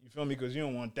 like, you feel me? Because you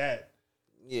don't want that.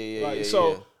 yeah.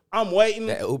 So I'm waiting.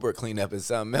 That Uber cleanup is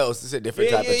something else. It's a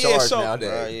different Yeah, type of yeah, charge so-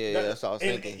 nowadays. That's all I was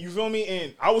And thinking. you feel me?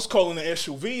 And I was calling the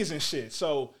SUVs and shit.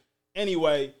 So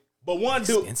anyway, but one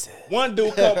dude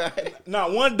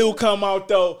come out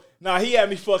though. Nah, he had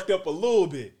me fucked up a little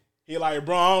bit. He like,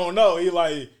 bro, I don't know. He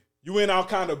like, you went out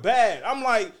kind of bad. I'm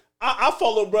like, I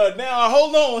follow bro now.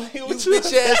 Hold on. He was You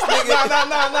bitch ass nigga.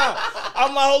 Nah.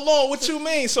 I'm like, hold on. What you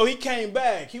mean? So he came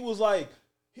back. He was like,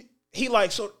 he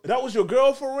like, so that was your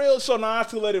girl for real? So now I have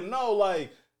to let him know,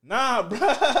 like, nah, bro.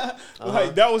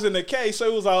 Like, that wasn't the case. So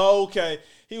he was like, oh, okay.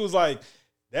 He was like,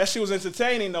 that shit was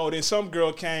entertaining though. Then some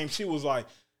girl came. She was like,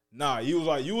 nah. You was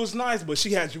like, you was nice, but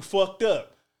she had you fucked up.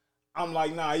 I'm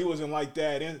like, nah, he wasn't like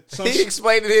that. And some He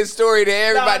explained his story to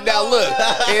everybody. Nah, Now look,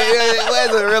 it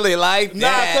wasn't really like nah,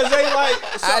 that. because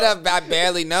they like, I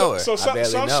barely know her. So I barely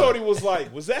some know shorty her. was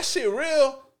like, was that shit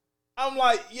real? I'm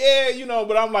like, yeah,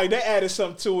 but I'm like, they added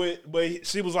something to it. But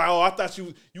she was like, oh, I thought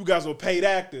you guys were paid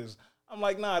actors. I'm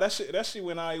like, nah, that shit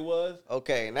when I was.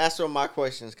 Okay, and that's where my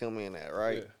questions come in at,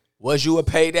 right? Yeah. Was you a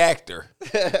paid actor?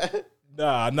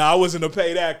 Nah, I wasn't a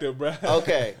paid actor, bro.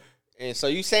 Okay, and so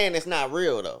you saying it's not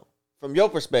real though, from your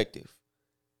perspective.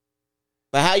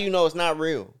 But how you know it's not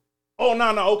real? Oh,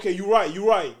 no, okay, you're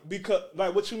right. Because,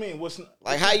 like, what you mean?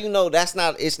 Like, how you know it's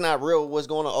not real? What's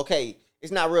going on? Okay,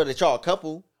 it's not real that y'all a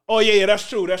couple. Oh, yeah, that's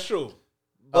true.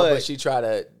 But she tried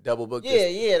to double book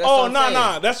this. Yeah. That's Oh, what I'm saying.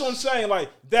 nah. That's what I'm saying. Like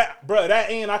that, bro. That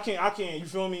end, I can't. You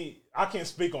feel me? I can't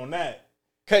speak on that.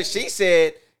 Cause she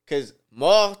said, cause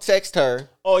Maul text her.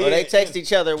 Oh, yeah. Or they text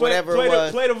each other, whatever it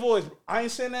was. Play the voice. I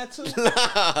ain't saying that too,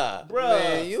 Nah, bro.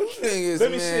 Man, you niggas,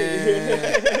 Let me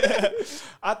man. see.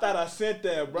 I thought I sent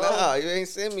that, bro. nah, you ain't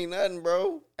send me nothing,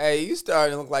 bro. Hey, you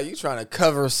starting to look like you trying to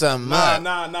cover something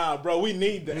Nah, up. bro. We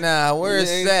need that. Nah, where's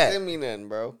you ain't that? send me nothing,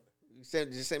 bro. You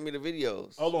just sent me the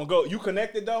videos. Hold on, go. You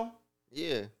connected though?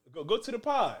 Yeah. Go to the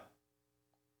pod.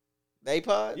 They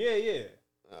pod? Yeah.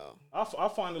 Oh. I'll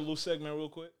find a little segment real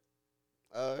quick.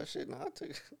 Shit, no, I took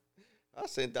a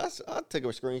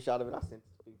screenshot of it. I sent it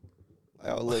to people.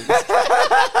 Like, oh, look.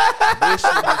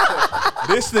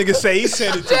 This nigga say he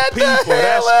sent it to Shut the people.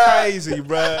 hell That's up. crazy,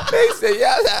 bro. They said,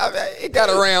 yeah, it got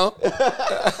around.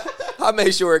 I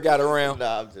made sure it got around.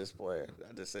 Nah, I'm just playing.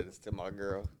 I just sent this to my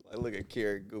girl. Like, look at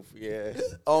Carrie, goofy ass.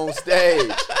 On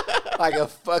stage. Like a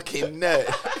fucking nut.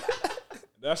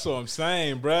 That's what I'm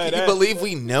saying, bro. Can you believe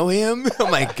we know him? Oh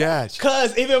my gosh.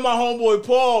 Cause even my homeboy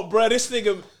Paul, bro, this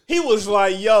nigga, he was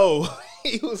like, yo,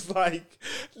 he was like,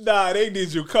 nah, they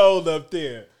did you cold up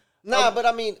there. Nah, but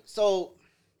I mean, so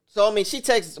I mean, she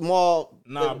texts Maul.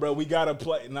 Nah, bro, we gotta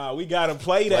play. Nah, we gotta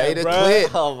play Play that, the bro.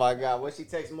 clip. Oh my God, what she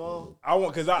text Maul? I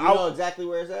want, cause You know exactly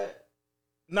where it's at.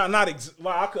 like I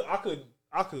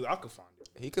could find it.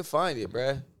 He could find it,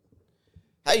 bruh.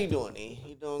 How you doing, E?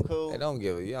 You doing cool? Hey,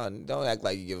 don't act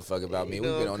like you give a fuck about me. You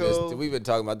We've been doing on cool? this. We've been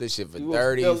talking about this shit for You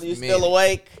 30 still, minutes. still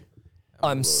awake?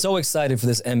 I'm so excited for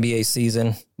this NBA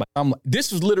season.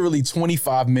 This was literally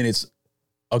 25 minutes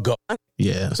ago.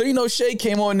 Yeah. So, Shay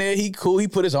came on there. He cool. He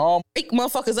put his arm. Break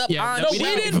motherfuckers up. Yeah, on No, we we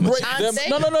didn't didn't break them.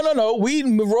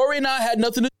 No. Rory and I had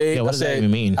nothing to say. Yeah, what I does that said,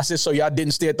 even mean? I said, so y'all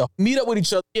didn't stay at the meet up with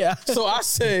each other. Yeah. So I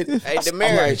said, Hey, the I'm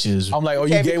marriage. like, oh,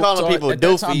 you can't be gave calling so people at that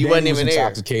doofy. time, You Danny wasn't was even there.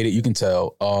 intoxicated. You can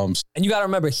tell. And you got to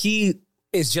remember, he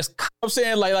is just I'm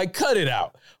saying like cut it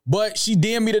out. But she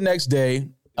DM'd me the next day,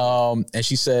 and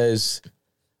she says,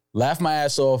 laugh my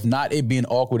ass off, not it being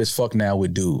awkward as fuck now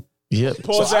with dude. Yep.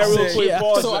 Pause So that I real said, quick. yeah.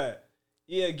 Pause So that.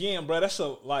 Yeah, again, bro.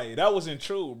 That wasn't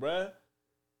true, bro.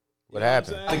 What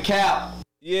happened? The cap.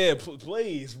 Yeah,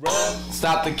 please, bro.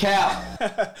 Stop the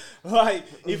cap. Like,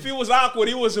 if he was awkward,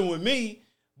 he wasn't with me.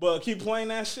 But keep playing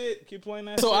that shit. Keep playing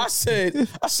that So shit.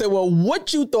 I said, well,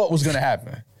 what you thought was gonna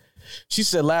happen? She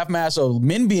said, laugh my ass off.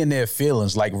 Men be in their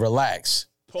feelings, like relax.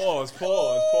 Pause.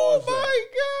 Oh my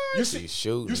God. You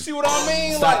see what I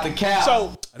mean? Stop like, the cap.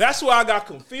 So that's why I got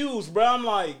confused, bro. I'm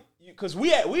like, because we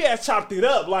had chopped it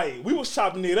up. Like, we was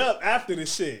chopping it up after the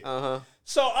shit.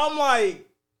 So I'm like,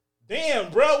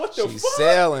 damn, bro, what the fuck? She's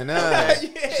selling, huh?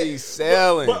 Yeah. She's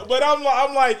selling. But I'm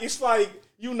like, it's like,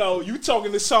 you know, you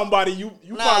talking to somebody, you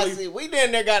probably. See, we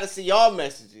then there got to see y'all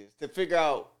messages to figure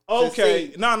out.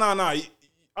 Okay, no.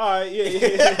 All right,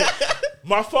 yeah.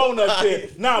 My phone up there.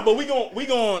 Nah, but we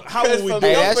gon' how will we do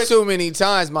Hey, it? that's too many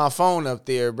times my phone up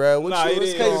there, bro. What's going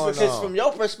on? Because from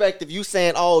your perspective, you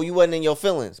saying, "Oh, you wasn't in your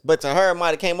feelings," but to her, it might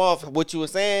have came off what you were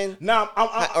saying, Nah,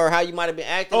 or how you might have been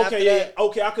acting. okay, after yeah, that.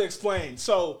 okay, I could explain.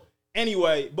 So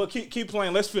anyway, but keep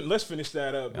playing. Let's finish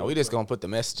that up. Now, we just gonna put the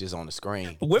messages on the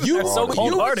screen. Women You are so were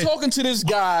cold-hearted. talking to this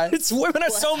guy. It's women are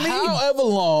so mean. However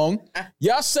long,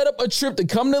 y'all set up a trip to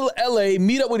come to LA,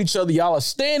 meet up with each other. Y'all are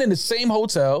staying in the same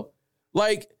hotel.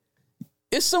 Like,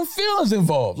 it's some feelings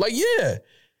involved. Like, yeah.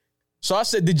 So I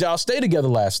said, did y'all stay together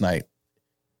last night?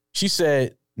 She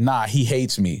said, nah, he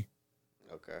hates me.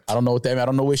 Okay. I don't know what that means. I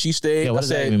don't know where she stayed. Yeah, what does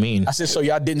that even mean? I said, so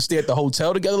y'all didn't stay at the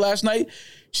hotel together last night?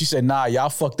 She said, nah, y'all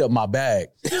fucked up my bag.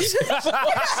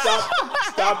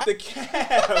 Stop the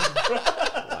cab, bro.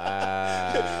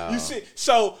 Wow. You see,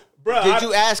 so, bro, Did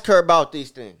you ask her about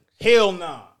these things? Hell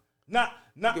nah. Not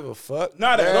Give a fuck.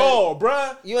 Not at all,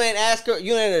 bruh. You ain't ask her.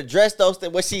 You ain't address those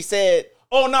things. What she said.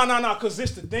 Oh no, cause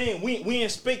this the thing. We in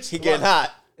speaks. He getting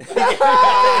hot. He getting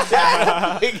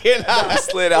hot.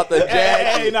 Slid out the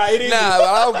jacket. Hey, nah, it is. Nah,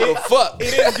 I don't give a fuck.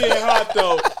 It is getting hot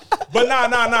though. But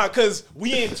nah, cause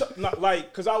we ain't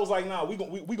cause I was like, nah, we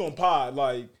gonna pod.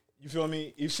 Like, you feel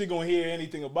me? If she gonna hear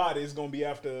anything about it, it's gonna be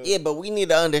after. Yeah, but we need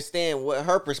to understand what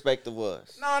her perspective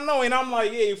was. No, and I'm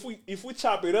like, yeah, if we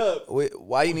chop it up. Wait,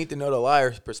 why you need to know the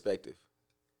liar's perspective?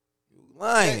 You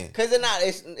lying. Because it's not.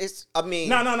 It's. I mean.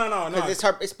 No. Because it's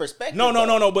her. It's perspective.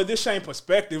 No. But this ain't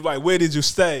perspective. Like, where did you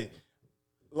stay?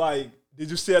 Like,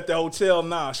 did you stay at the hotel?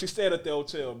 Nah, she stayed at the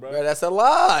hotel, bro. Bro, that's a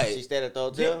lie. She stayed at the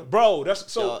hotel. Yeah, bro,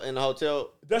 that's so. In the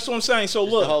hotel. That's what I'm saying. So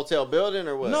Just look, the hotel building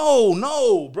or what?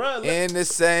 no, bro. In the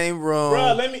same room.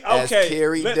 Bro, let me. as Okay,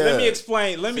 Carrie let does. me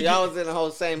explain. Let me. So y'all was in the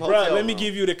whole same hotel. Bro, let me room.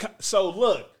 give you the. So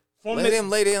look, from Let them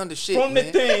lay down the shit, from man.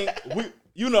 the thing,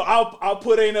 I'll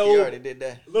put in the You Uber. already did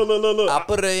that. Look. I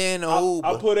put her in the Uber.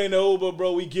 I put in the Uber,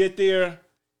 bro. We get there,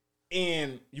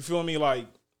 and you feel me? Like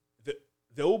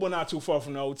the Uber not too far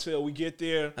from the hotel. We get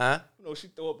there. Huh? You know, she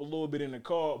throw up a little bit in the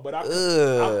car, but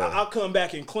Ugh. I'll come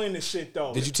back and clean this shit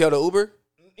though. Did you tell the Uber?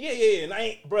 Yeah, and I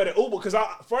ain't, bro, the Uber, because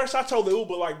I told the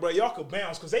Uber, like, bro, y'all could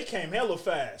bounce, because they came hella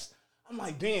fast. I'm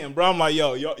like, damn, bro. I'm like,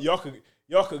 yo, y'all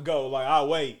could go. Like, I'll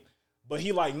wait. But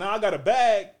he like, nah, I got a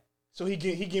bag. So he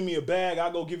give me a bag.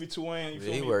 I'll go give it to him. You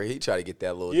feel me? He tried to get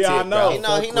that little Yeah, tip. I know.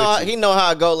 Bro. He know how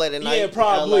I go late at night. Yeah, in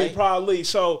probably. LA.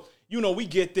 So, you know, we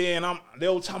get there, and the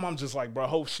whole time I'm just like, bro,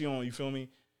 hope she on, you feel me?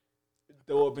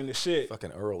 Throw up in the shit.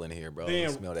 Fucking Earl in here, bro.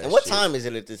 Damn. Smell that And what shit. time is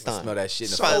it at this time? Smell that shit. In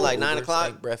It's the probably phone. like 9 Uber, o'clock.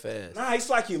 stank breath ass. Nah, it's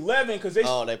like 11, because they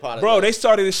probably bro, late. they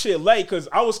started this shit late, because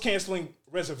I was canceling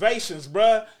reservations,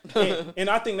 bruh. And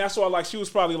I think that's why, like, she was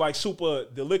probably like super,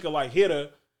 the liquor like hit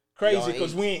her crazy, Y'all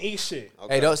because eat. we ain't eat shit.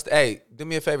 Okay. Hey, do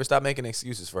me a favor. Stop making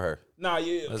excuses for her. Nah,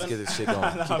 yeah. Let's get this shit going.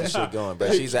 Nah, Keep this nah. shit going,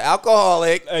 bro. She's an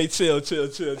alcoholic. Hey, chill. Give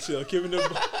me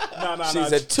the. Nah.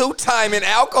 She's a two-timing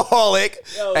alcoholic.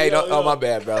 Yo, hey, yo, don't, yo. oh my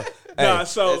bad, bro. Hey. Nah,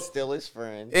 so That's still his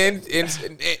friend. And I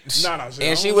she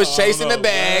don't was know, chasing I the don't know,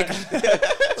 bag. man.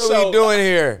 What So, we doing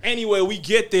here? Anyway, we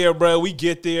get there, bro. We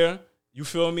get there. You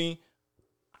feel me?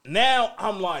 Now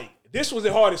I'm like, this was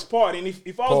the hardest part. And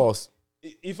if I was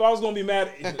if I was gonna be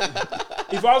mad,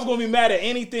 if I was gonna be mad at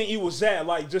anything, it was that,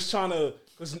 like, just trying to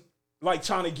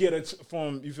get it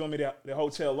from, you feel me, the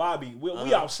hotel lobby.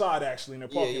 We outside actually in the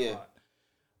parking lot.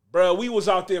 Bro, we was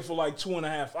out there for like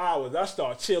 2.5 hours. I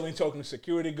started chilling, talking to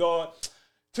security guard,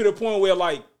 to the point where,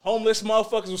 like, homeless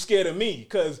motherfuckers were scared of me,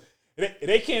 because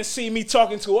they can't see me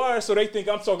talking to her, so they think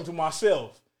I'm talking to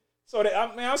myself. So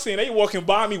I'm seeing they walking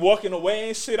by me, walking away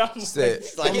and shit. I'm Like, I'm he's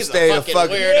gonna a stay the fucking fuck.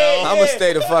 weirdo. I'm gonna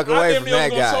stay the fuck away I from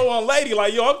that guy. So on lady,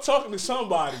 like, yo, I'm talking to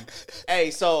somebody.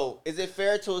 Hey, so is it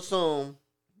fair to assume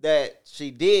that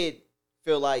she did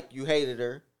feel like you hated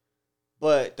her,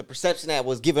 but the perception that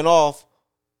was given off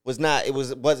was not? It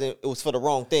was for the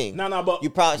wrong thing. No, but You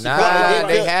probably she Nah, probably did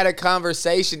they feel, had a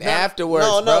conversation afterwards,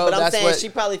 no, bro. but I'm That's saying what, she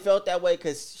probably felt that way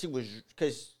because she was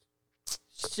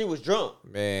drunk.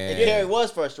 man. And Carrie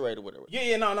was frustrated with her.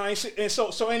 yeah, no, and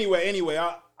so anyway,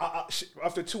 I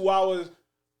after 2 hours,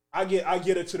 I get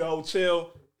her to the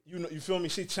hotel. you feel me?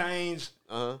 She changed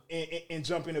and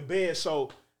jump into bed. So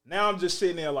now I'm just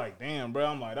sitting there like, damn, bro.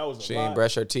 I'm like, that was a She lot. ain't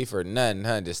brush her teeth or nothing,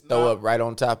 huh? Just throw up right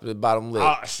on top of the bottom lip.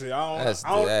 Shit, That's I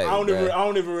don't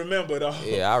bruh. even remember though.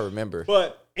 Yeah, I remember.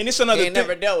 But and it's another He thing. ain't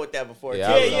never dealt with that before. Yeah,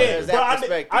 too. I Yeah, remember. yeah. There's Bro, that I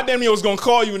perspective. damn near was gonna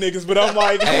call you niggas, but I'm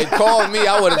like, Hey, call me.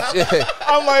 I would have.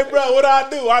 I'm like, bro, what I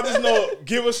do? I just know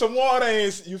give her some water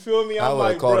and you feel me? I I'm would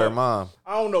have like, called bro, her mom.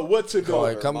 I don't know what to do. Call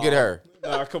her, come get her.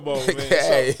 Nah, come on, man.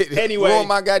 Hey, So, anyway, ruin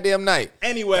my goddamn night.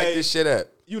 Anyway, Back this shit up.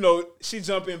 you know, she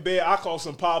jump in bed. I call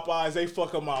some Popeyes. They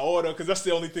fuck up my order because that's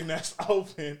the only thing that's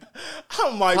open.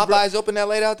 I'm like, Popeyes open that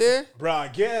late out there? bro, I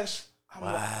guess. I'm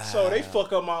like, so they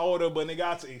fuck up my order, but they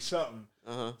got to eat something.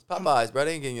 Popeyes, bro.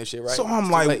 They ain't getting your shit right. So It's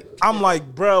too late. I'm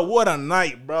like, bro, what a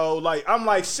night, bro. Like, I'm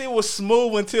like, she was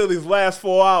smooth until these last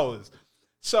 4 hours.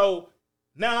 So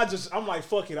now I'm like,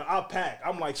 fuck it, I pack.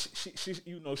 I'm like, she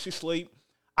she sleep.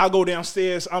 I go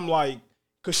downstairs. I'm like,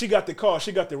 cause she got the car,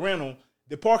 she got the rental.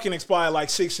 The parking expired like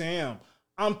 6 a.m.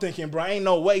 I'm thinking, bro, ain't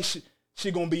no way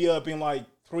she gonna be up in like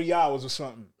 3 hours or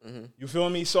something. You feel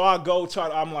me? So I go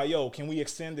I'm like, yo, can we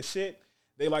extend the shit?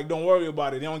 They like, don't worry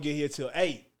about it. They don't get here till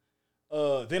 8.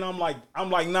 Then I'm like,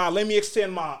 nah, let me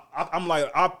extend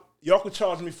y'all could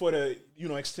charge me for the,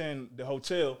 extend the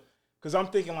hotel. Cause I'm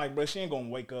thinking like, bro, she ain't gonna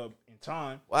wake up in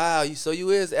time. Wow, you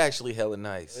is actually hella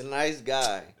nice. A nice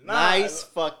guy. Nah, nice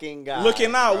fucking guy.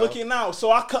 Looking out, bro. looking out.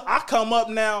 So I come up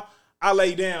now, I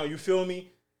lay down, you feel me?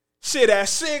 Shit, at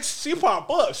 6, she pop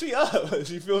up. She up.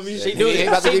 You feel me? She He do ain't this.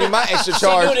 about to give me my extra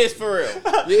charge. She do this for real.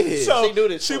 Yeah. So She do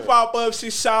this she for real. pop up, she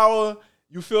shower,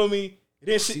 you feel me?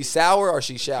 Then She sour or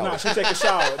she shower? Nah, she take a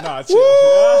shower. Nah, chill.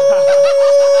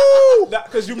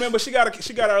 Because you remember she got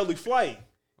an early flight.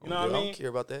 You know what I I mean? don't care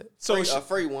about that. So A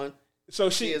free one. She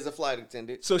she is a flight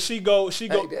attendant. so she go. Hey,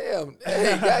 damn.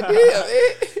 Hey,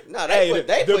 goddamn. No, they Hey, put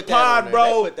that the on pod, there.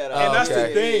 bro, They put that on and that's there.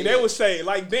 the thing. They would say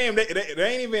like, damn, they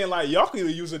ain't even like y'all could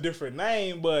use a different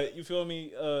name, but you feel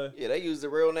me? Yeah, they use the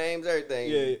real names, everything.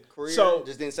 Yeah. Career. So-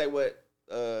 just didn't say what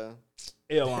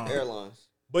Airline. airlines.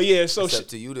 But yeah, so It's she, up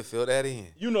to you to fill that in.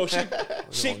 you know, she gonna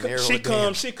narrow it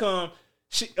down.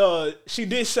 she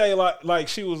did say like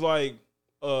she was like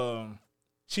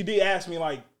she did ask me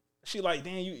like she like,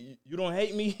 damn, you don't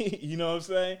hate me. You know what I'm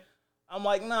saying? I'm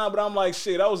like, nah, but I'm like,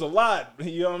 shit, that was a lot.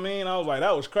 You know what I mean? I was like,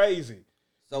 that was crazy.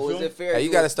 So was feel it fair? Hey,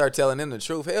 you got to start telling them the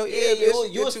truth. Hell yeah, Yeah, bitch. you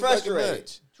was You're too fucking frustrated.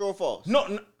 much. True or false?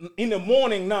 No, in the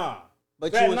morning, nah.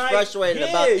 But That you was night, frustrated yeah,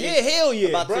 about the, yeah, hell yeah,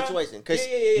 about the bruh. situation. Cause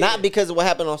Yeah. not because of what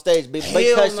happened on stage, but Hell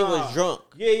because she nah. was drunk.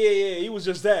 Yeah. He was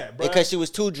just that, bro. Because she was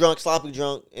too drunk, sloppy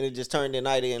drunk, and it just turned the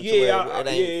night into where it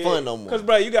ain't fun no more. Because,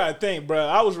 bro, you gotta think, bro.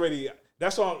 I was ready.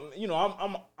 That's all.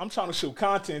 I'm trying to shoot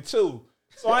content too.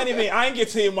 So I ain't get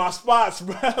to hit my spots,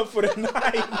 bro, for the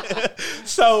night.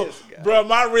 So, bro,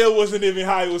 my reel wasn't even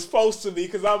how it was supposed to be.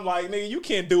 Because I'm like, nigga, you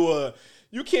can't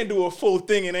do a full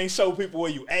thing and ain't show people where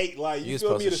you ate. Like, You feel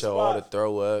supposed me? to show all the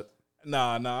throw up,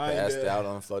 Nah, I ain't passed that. out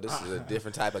on the floor. This is a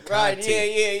different type of Right?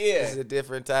 content. Yeah. This is a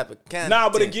different type of content. Nah,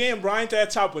 but again, bro, I ain't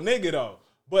that type of nigga though.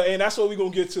 And that's what we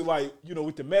gonna get to, like,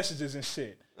 with the messages and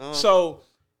shit. So,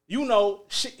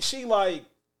 she like,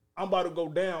 I'm about to go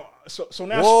down. So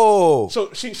now, Whoa.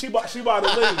 so she about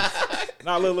to leave.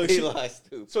 Nah, look, He lies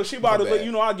stupid. so she about to My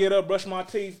leave. bad. I get up, brush my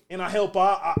teeth, and I help her.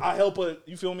 I help her.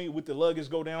 You feel me? With the luggage,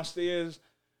 go downstairs,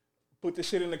 put the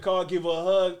shit in the car, give her a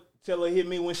hug, tell her hit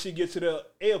me when she get to the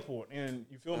airport, and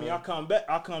you feel me? I come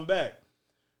back.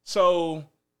 So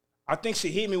I think she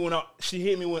hit me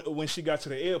when she got to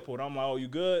the airport. I'm like, oh, you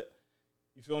good?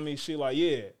 You feel me? She like,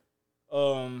 yeah.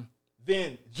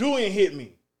 Then Julian hit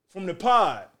me from the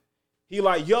pod. He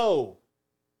like, yo,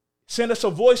 send us a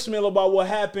voicemail about what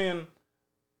happened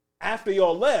after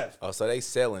y'all left. Oh, so they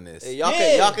selling this. Hey,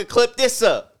 Yeah. y'all can clip this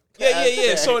up.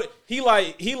 Yeah. So he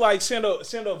like send a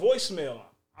voicemail.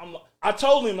 I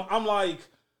told him, I'm like,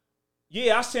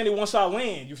 yeah, I send it once I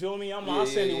land. You feel me? I'm like, I'll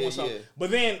send it once I.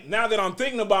 But then now that I'm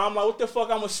thinking about it, I'm like, what the fuck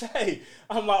I'm gonna say?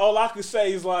 I'm like, all I could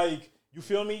say is like, you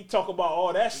feel me? Talk about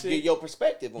all that shit. Get your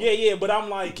perspective on it. Yeah. But I'm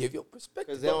like, Give your perspective.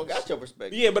 Because they don't got your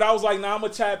perspective. yeah. But I was like, nah, I'm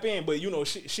gonna tap in. But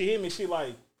she hit me. She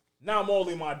like, now I'm all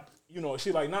in my,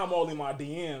 she like, now I'm all in my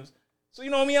DMs. So you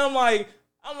know what I mean? I'm like,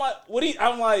 what he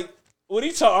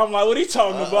talking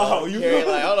about? You Carrie, feel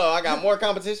me? like, hold on, I got more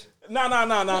competition. Nah. I'm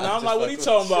just like, what he fucking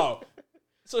talking with about?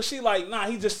 So she like, nah,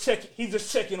 he just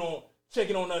checking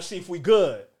on us, see if we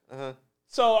good.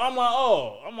 So I'm like,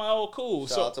 oh, cool.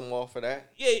 Shout out to them all for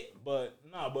that. Yeah,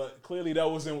 but clearly that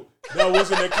wasn't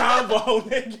a combo,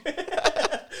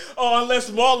 nigga. Oh, unless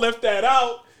Maul left that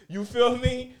out, you feel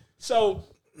me? So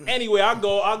anyway, I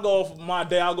go off my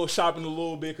day. I'll go shopping a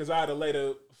little bit because I had a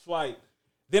later flight.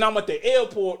 Then I'm at the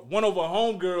airport. One of our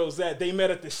homegirls that they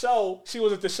met at the show, she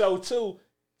was at the show too.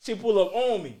 She pulled up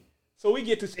on me. So we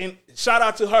get this, and shout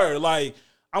out to her. Like,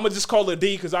 I'm going to just call her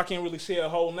D because I can't really say her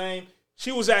whole name.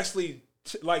 She was actually,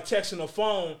 texting her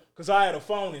phone because I had a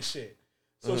phone and shit.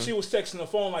 So she was texting her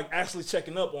phone, like, actually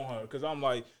checking up on her because I'm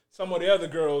like, some of the other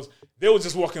girls, they were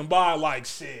just walking by like,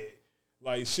 shit.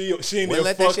 Like, she ain't Well,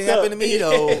 let that fucked shit up. happen to me,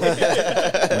 though.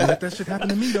 Let that shit happen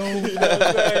to me, though. You know what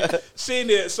I'm saying? Seeing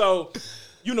it, so,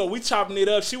 we chopping it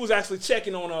up. She was actually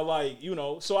checking on her, like,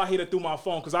 so I hit her through my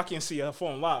phone because I can't see her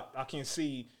phone locked. I can't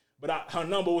see, but her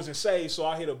number wasn't saved, so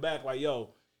I hit her back like, yo,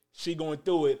 she going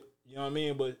through it, you know what I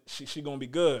mean? But she going to be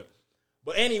good.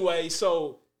 But anyway,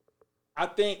 so I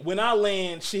think when I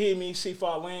land, she hit me, see if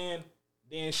I land,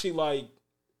 then she like,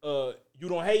 you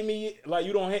don't hate me? Like,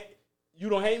 you don't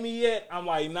hate me yet? I'm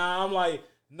like, nah. I'm like,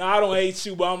 nah, I don't hate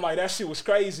you, but I'm like, that shit was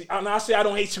crazy. I say I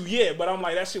don't hate you yet, but I'm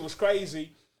like, that shit was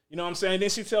crazy. You know what I'm saying? Then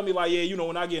she tell me like, yeah,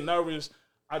 when I get nervous,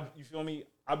 you feel me?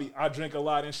 I drink a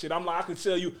lot and shit. I'm like, I could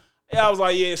tell you. Yeah, I was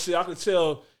like, yeah, shit, I could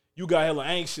tell you got hella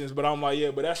anxious, but I'm like,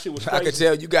 yeah, but that shit was crazy. I could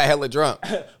tell you got hella drunk.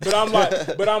 but I'm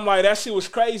like, that shit was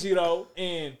crazy though.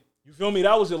 And you feel me?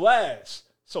 That was the last.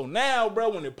 So now, bro,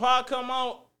 when the pod come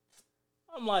out,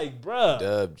 I'm like, bruh.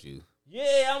 Dubbed you.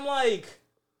 Yeah, I'm like,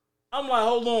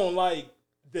 hold on, like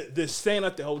the staying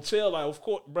at the hotel, like, of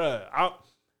course, bruh.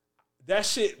 That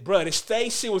shit, bruh, the stay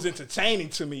shit was entertaining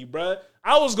to me, bruh.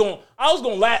 I was gonna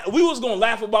laugh. We was gonna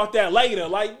laugh about that later,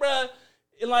 like, bruh,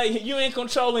 like you ain't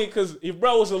controlling because if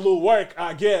bro was a little work,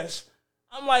 I guess.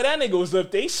 I'm like, that nigga was up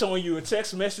there showing you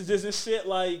text messages and shit,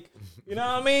 like, you know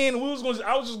what I mean?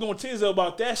 I was just gonna tease her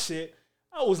about that shit.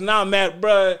 I was not mad,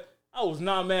 bruh. I was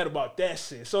not mad about that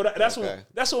shit. So that's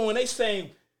when they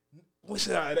saying,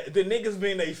 the niggas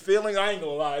being they feeling, I ain't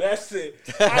gonna lie, that's it.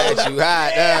 Got you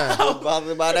hot, I was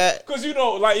bothered by that. Because,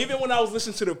 like, even when I was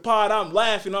listening to the pod, I'm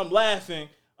laughing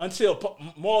until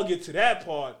Maul get to that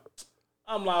part.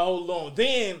 I'm like, hold on.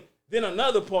 Then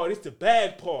another part, it's the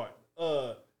bag part.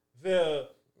 Yeah,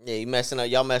 you messing up.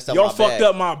 Y'all messed up y'all my fucked bag.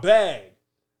 up my bag.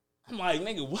 I'm like,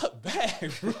 nigga, what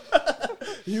bag, bro?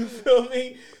 You feel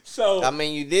me? So, I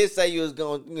mean, you did say you was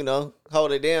gonna,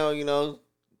 hold it down,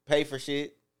 pay for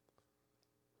shit.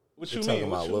 what you He's mean? talking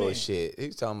What about you little mean? shit.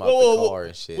 He's talking about Whoa, the car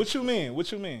and shit. What you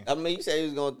mean? I mean, you said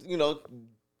you was gonna,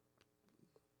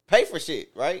 pay for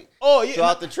shit, right? Oh, yeah.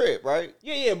 Throughout the trip, right?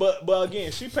 Yeah, but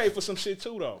again, she paid for some shit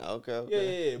too, though.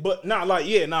 Okay. Yeah. But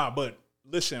but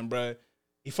listen, bro.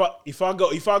 If I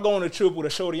go on a trip with a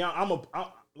shorty, I'm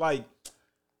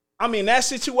in that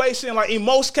situation, like in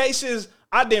most cases,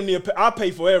 I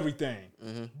pay for everything.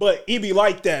 Mm-hmm. But it be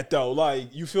like that though,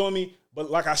 like, you feel me?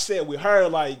 But like I said with her,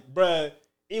 like, bruh,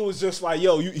 it was just like,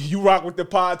 yo, you rock with the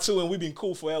pod too, and we been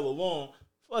cool for hella long.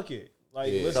 Fuck it,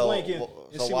 like, let's link and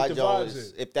see what the vibes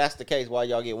is. If that's the case, why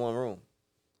y'all get one room?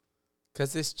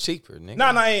 Cause it's cheaper, nigga.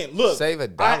 Nah, ain't. Look, save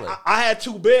 $1. I had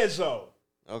 2 beds though.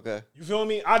 Okay. You feel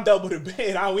me? I doubled the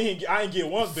bed. I ain't get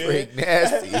one bed. Freak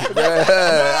nasty, bruh.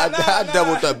 I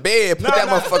doubled the bed. Put that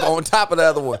motherfucker on top of the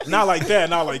other one. Not like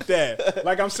that.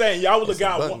 Like I'm saying, y'all would have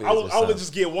got bunk one. niggas I or would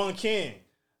just get one king.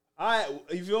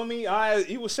 You feel me?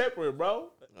 He was separate, bro.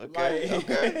 Okay.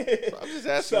 I'm just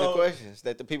asking the questions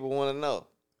that the people want to know.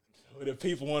 The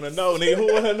people want to know, nigga.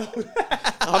 Who want to know?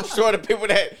 I'm sure the people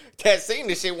that seen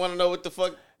this shit want to know what the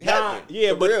fuck happened.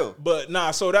 Yeah, real. but nah.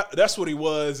 So that's what he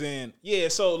was, and yeah.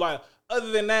 So like,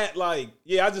 other than that, like,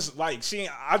 yeah, I just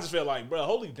felt like, bro,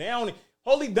 hold it down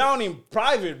in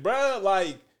private, bro.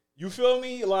 Like, you feel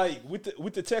me? Like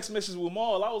with the text message with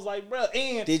Maul, I was like, bro.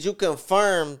 And did you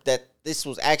confirm that this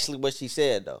was actually what she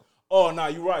said though? Oh, nah,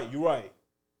 you right.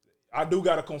 I do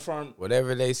gotta confirm.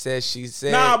 Whatever they said, she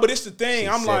said. Nah, but it's the thing.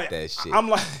 I'm like,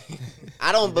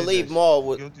 I don't believe Maul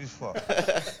would. Guilty as fuck.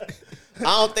 I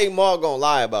don't think Maul gonna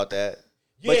lie about that.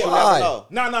 Yeah, but you never know.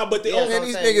 Nah, but Yeah, Man,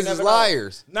 these saying, you niggas is never know.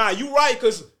 liars. Nah, you right,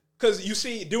 cause you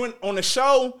see, doing on the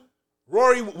show,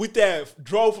 Rory with that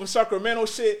drove from Sacramento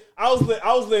shit, I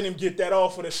was letting him get that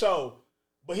off for the show,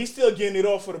 but he's still getting it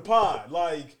off for the pod,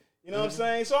 like, you know what I'm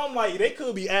saying? So I'm like, they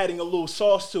could be adding a little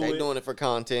sauce to it. They doing it for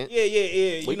content.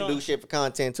 Yeah. We can do shit for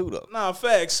content too, though. Nah,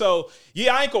 facts. So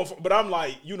yeah, I ain't gonna. But I'm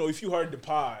like, if you heard the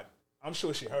pod, I'm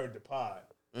sure she heard the pod.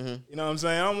 Mm-hmm. You know what I'm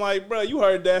saying? I'm like, bro, you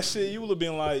heard that shit. You would have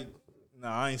been like,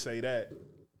 nah, I ain't say that.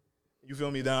 You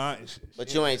feel me?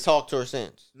 But you ain't talked to her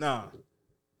since. Nah.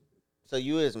 So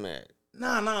you is mad.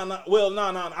 Nah. Well,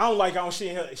 nah. I don't like how she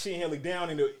ain't held it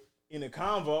down in the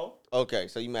convo. Okay,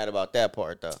 so you mad about that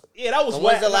part though? Yeah, that was When's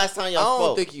whack. the last time I y'all don't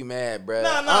spoke? think you mad, bro.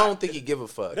 Nah. I don't think you give a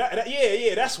fuck.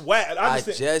 Yeah, that's whack. I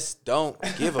just don't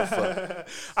give a fuck.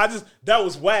 that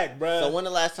was whack, bro. So when the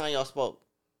last time y'all spoke?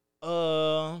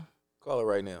 Call her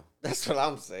right now. That's what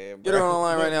I'm saying, Get her bro. on the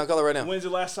line right now. Call her right now. When's the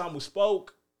last time we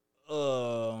spoke?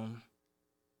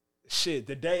 Shit,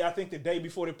 I think the day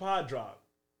before the pod dropped.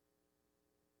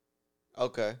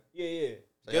 Okay. Yeah.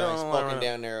 So Get y'all on ain't the line spoken right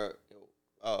down there.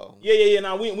 Oh. Yeah.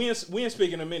 Now we ain't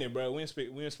speaking in a minute, bro. We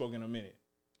ain't spoken in a minute.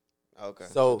 Okay.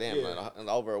 So- damn, Yeah. like, in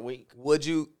over a week. Would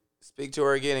you speak to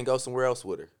her again and go somewhere else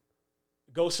with her?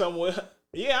 Go somewhere.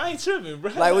 Yeah, I ain't tripping,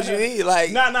 bro. Like, what you mean?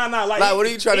 Like, Nah. like, what are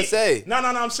you trying to say? No.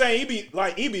 I'm saying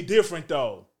he be different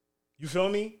though. You feel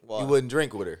me? What? You wouldn't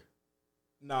drink with her.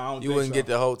 Nah, I don't You think wouldn't so. get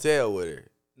the hotel with her.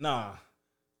 Nah.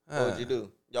 What would you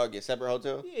do? Y'all get separate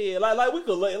hotel? Yeah, like we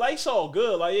could like it's all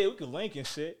good. Like we could link and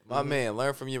shit. My man,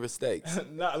 learn from your mistakes.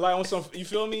 Not like on some, you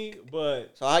feel me?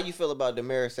 But So how you feel about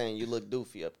Damaris saying you look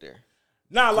doofy up there?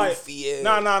 nah, like Goofy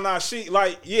ass. nah. She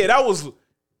like that was.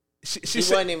 She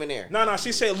said, wasn't even there. Nah.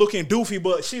 She said looking doofy,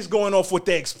 but she's going off what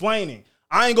they explaining.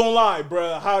 I ain't gonna lie,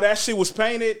 bro. How that shit was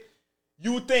painted,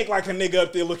 you would think like a nigga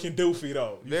up there looking doofy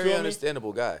though. You Very feel me?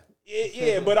 understandable guy.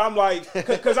 Yeah, but I'm like,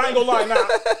 cause I ain't gonna lie.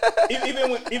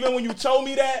 Nah, even when you told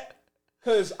me that,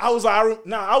 cause I was like,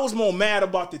 I was more mad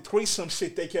about the threesome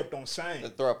shit they kept on saying. The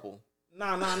throuple.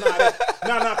 Nah,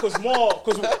 cause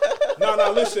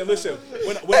listen. When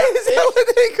Is that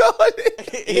what they call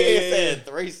it? He said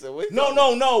threesome. What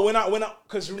no,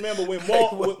 cause remember when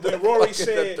Rory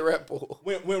said, Throuple.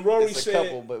 when Rory It's a said,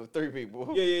 couple, but with 3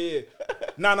 people. yeah.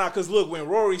 Nah, cause look, when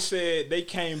Rory said they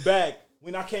came back,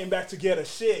 when I came back to get a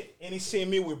shit, and he seen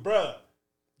me with bruh.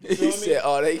 You feel He me? said,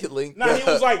 "Oh, they linked Nah, he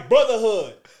was like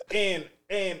brotherhood,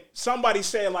 and somebody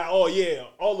said like, oh yeah,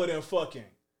 all of them fucking,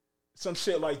 some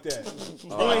shit like that.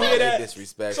 You ain't hear that?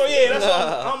 Disrespectful. So yeah, that's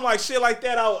what I'm like shit like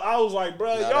that. I was like,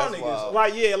 bro, Nah, y'all that's niggas,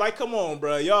 wild. like come on,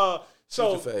 bro, y'all.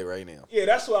 So Shoot your fade right now. yeah,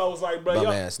 that's why I was like, bro, Bum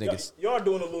y'all, ass niggas. y'all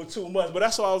doing a little too much. But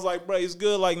that's why I was like, bro, it's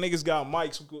good. Like niggas got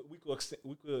mics.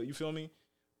 We could, you feel me?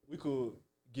 We could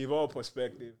give our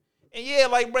perspective. And yeah,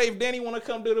 like, bro, if Danny want to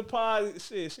come do the pod,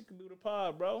 shit, she can do the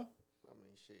pod, bro. I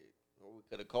mean, shit. Or we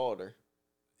could have called her.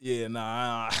 Yeah,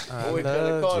 nah. Or we could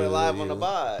have called her live on the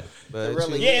pod. But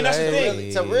really, Yeah, and that's the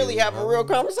thing. To really have a real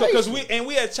conversation. Because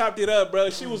we had chopped it up, bro.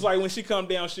 She was like, when she come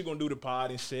down, she gonna do the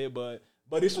pod and shit. But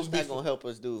this was That's not before. gonna help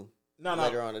us do No.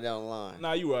 later on down the line.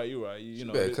 Nah, you right. You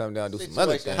know, better come down and do some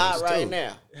other Situation things hot right too.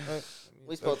 now.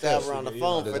 We supposed to have her on the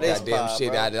phone This for this goddamn pod,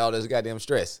 shit, bro. all this goddamn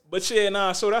stress. But yeah,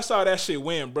 nah. So that's how that shit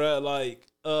went, bro. Like,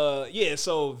 yeah.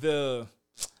 So other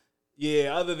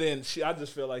than I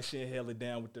just feel like she held it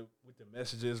down with the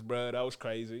messages, bro. That was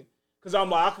crazy. Cause I'm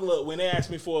like, I could look when they asked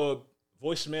me for a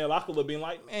voicemail, I could have been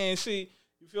like, man, you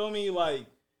feel me? Like,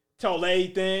 told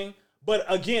everything. But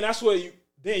again, that's where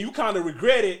you kind of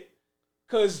regret it,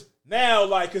 cause now,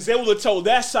 like, cause they would have told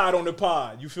that side on the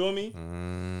pod. You feel me?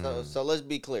 So let's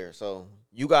be clear. So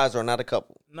you guys are not a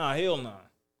couple. Nah, hell nah.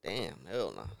 Damn,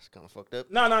 hell no. It's kind of fucked up.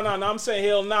 No. I'm saying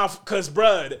hell nah, cause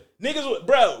when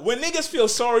niggas feel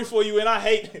sorry for you, and I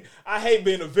hate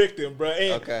being a victim, bro.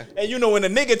 And, Okay. And you know when a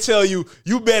nigga tell you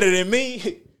better than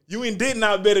me, you ain't did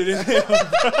not better than him.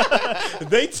 Bro.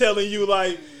 They telling you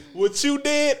like what you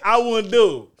did, I wouldn't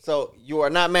do. So you are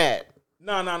not mad,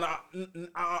 No,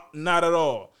 not at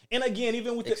all. And again,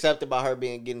 even with except about her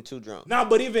getting too drunk.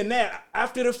 but even that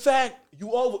after the fact,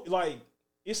 you over like.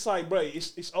 It's like, bro,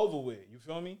 it's over with. You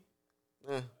feel me?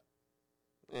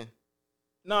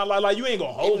 Nah, like you ain't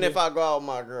gonna hold Even it. if I go out with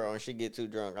my girl and she get too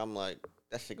drunk, I'm like,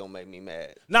 that shit gonna make me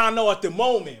mad. Nah, I know at the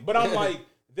moment, but I'm like,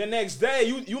 the next day,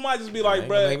 you might just be like, Ain't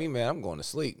bro. gonna make me mad. I'm going to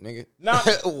sleep, nigga. Nah,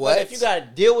 But if you gotta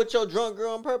deal with your drunk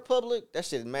girl in public, that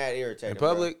shit's mad irritating. In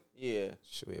public? bro. Yeah.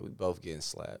 Shit, we both getting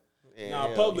slapped. Nah,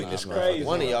 hell public nah, is bro. crazy.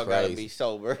 One of y'all gotta Crazy. be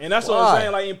sober. and that's what Why? I'm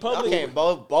saying. Like in Y'all public, can't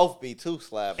both be too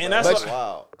slapped. And bro. that's That's what-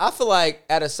 wild. I feel like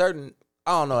at a certain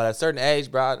age,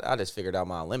 bro, I just figured out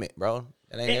my limit, bro.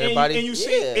 It ain't everybody. and you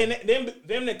see, Yeah. and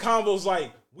them the convos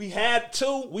like we had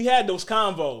those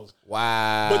convos,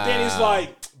 wow. but then it's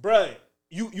like, bruh,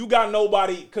 you got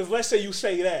nobody. Because let's say you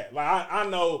say that, like I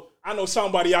know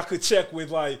somebody I could check with,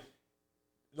 like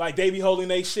they be holding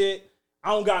they shit. I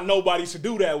don't got nobody to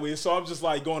do that with, so I'm just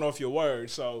like going off your word.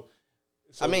 So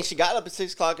I mean, she got up at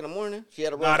 6 o'clock in the morning. She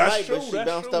had a rough that's night, true, but she that's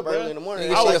bounced true, up bro. early in the morning.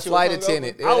 Nigga, It's she like a she flight was hungover.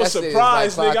 attendant. I was That shit is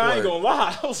surprised, like nigga. I ain't clockwork. gonna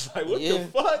lie. I was like, what Yeah. the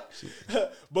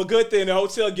fuck? But good thing the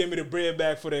hotel gave me the bread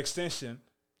back for the extension.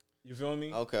 You feel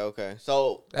me? Okay.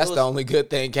 So That's it the was- only good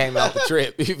thing came out the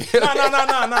trip. You feel me?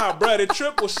 Nah, bro. The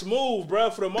trip was smooth,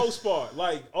 bro, for the most part.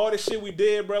 Like, all the shit we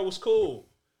did, bro, was cool.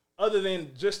 Other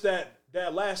than just that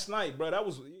last night, bro. That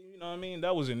was, you know what I mean?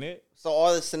 That wasn't it. So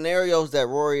are the scenarios that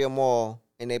Rory and Maul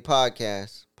in their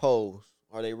podcast pose,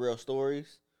 are they real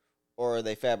stories or are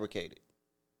they fabricated?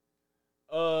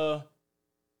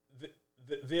 The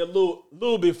they're a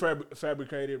little bit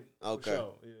fabricated. Okay. For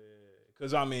sure. Yeah.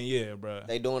 Cause I mean, yeah, bro.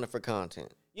 They doing it for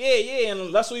content. Yeah,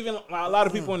 and that's what even a lot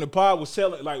of people in the pod was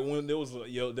telling. Like when there was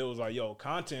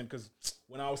content. Cause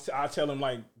when I tell them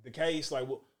like the case, like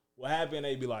what happened,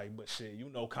 they be like, but shit,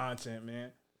 content,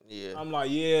 man. Yeah. I'm like,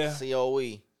 yeah. COE.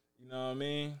 You know what I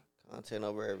mean? Content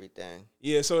over everything.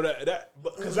 Yeah, so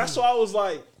because that's why I was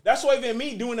like, that's why even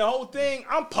me doing the whole thing,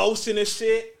 I'm posting this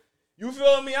shit. You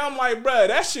feel me? I'm like, bruh,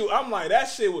 that shit. I'm like, that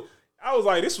shit. I was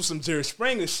like, this was some Jerry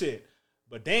Springer shit.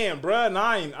 But damn, bruh,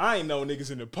 nah, I ain't know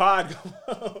niggas in the pod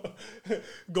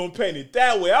gonna paint it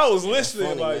that way. I was listening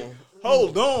funny, like, man.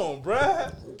 hold on,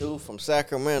 bruh. Dude from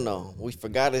Sacramento. We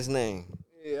forgot his name.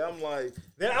 Yeah, I'm like,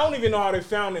 then I don't even know how they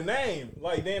found the name.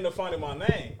 Like, they ended up finding my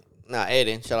name. Nah,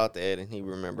 Eden. Shout out to Eden. He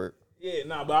remembered. Yeah,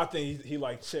 nah, but I think he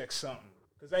like checked something.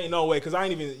 Cause there ain't no way. Cause I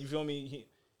ain't even. You feel me?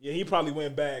 He probably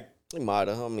went back. He might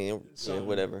have. I mean, yeah,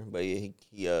 whatever. But yeah,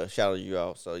 he shouted you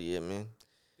out. So yeah, man.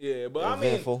 Yeah, but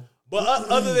Eventful. I mean, but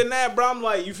other than that, bro, I'm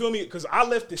like, you feel me? Cause I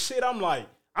left the shit. I'm like,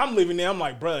 I'm living there. I'm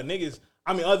like, bruh, niggas.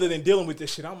 I mean, other than dealing with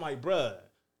this shit, I'm like, bruh,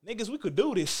 niggas, we could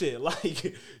do this shit.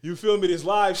 Like, you feel me? This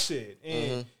live shit.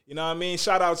 And you know what I mean?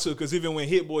 Shout out to, cause even when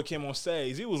Hit Boy came on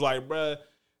stage, he was like, bruh,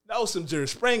 that was some Jerry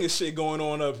Springer shit going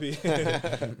on up here.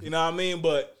 You know what I mean?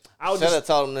 But I was Should have just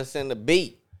told him to send a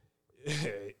beat.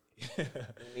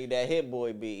 Need that Hit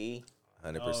Boy beat.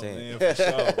 100%. Oh, man, for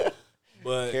sure.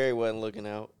 But Kerry wasn't looking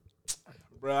out.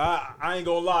 bro, I ain't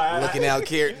gonna lie. Looking out,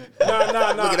 Kieran.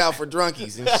 Nah. Looking out for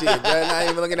drunkies and shit, bro. Not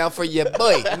even looking out for your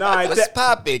boy. Nah, Let's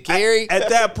pop it, Kerry. At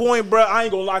that point, bro, I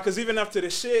ain't gonna lie, cause even after the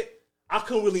shit, I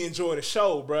couldn't really enjoy the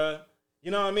show, bro. You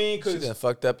know what I mean? She done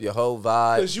fucked up your whole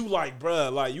vibe. Cause you like, bro,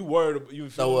 like you worried, you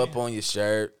feel Throw me? up on your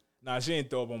shirt. Nah, she ain't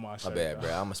throw up on my shirt. My bad,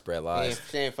 bro. I'm gonna spread lies.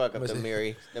 She ain't fuck up the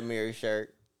Miri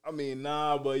shirt. I mean,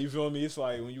 nah, but you feel me? It's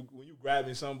like when you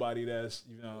grabbing somebody that's,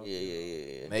 you know.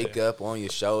 Yeah. Makeup on your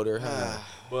shoulder.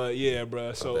 But yeah,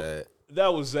 bro. So bad.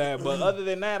 that was that. But other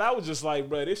than that, I was just like,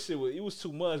 bro, this shit was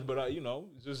too much. But you know,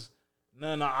 just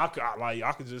I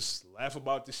could just laugh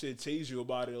about this shit, tease you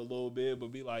about it a little bit,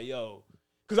 but be like, yo.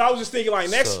 Cause I was just thinking like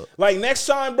next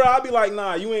time, bro, I'll be like,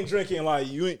 nah, you ain't drinking, like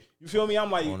you feel me?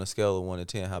 I'm like, On a scale of 1 to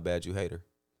 10, how bad you hate her?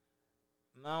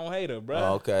 nah, I don't hate her, bro.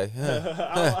 Oh, okay.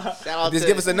 Shout out Just to-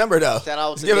 give us a number, though. Shout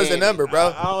out Just to give us a Danny. number,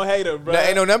 bro. I don't hate her, bro.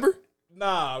 Ain't no number?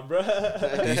 Nah, bro.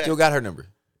 You still got her number.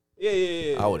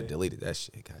 Yeah. I would have deleted that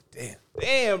shit. God damn.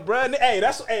 Damn, bro. Hey,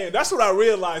 that's what I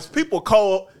realized. People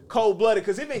cold blooded,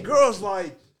 cause even girls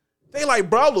like they like,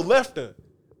 bro, I would've left her.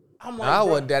 I'm like, I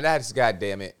bro. wouldn't. That's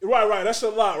goddamn it. Right. That's a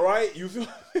lot, right? You feel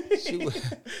me?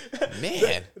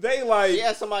 Man. They like, She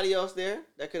had somebody else there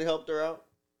that could have helped her out.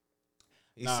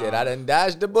 He said, I done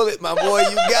dodged the bullet, my boy.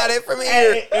 You got it from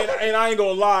here. and I ain't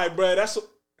gonna lie, bro. That's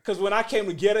because when I came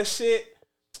to get her shit,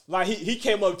 like he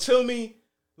came up to me,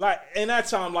 like in that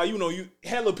time, like you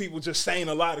hella people just saying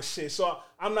a lot of shit, so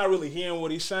I'm not really hearing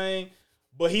what he's saying.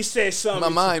 But he said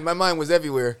something. My mind was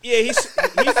everywhere. Yeah, he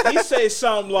said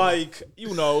something like,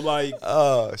 like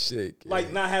Oh, shit.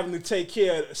 like not having to take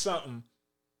care of something.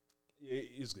 Yeah,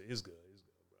 it's good,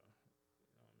 bro.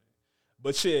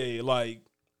 But yeah, like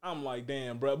I'm like,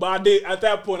 damn, bro. But I did at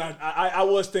that point. I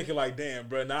was thinking like, damn,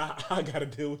 bro. Now I gotta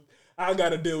deal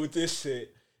with this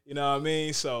shit. You know what I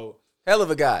mean? So Hell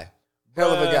of a guy.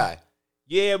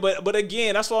 Yeah, but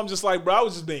again, that's why I'm just like, bro. I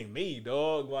was just being me,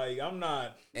 dog. Like I'm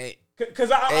not. Cause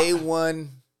A1.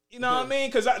 You know what I mean?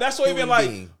 Because that's what even Human like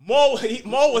being.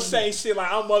 Mo was saying shit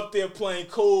like I'm up there playing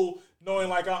cool, knowing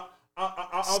like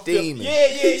I'm Steaming. Yeah.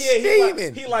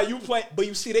 Steaming. He like you playing, but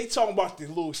you see they talking about this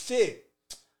little shit.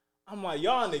 I'm like,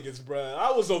 y'all niggas, bro.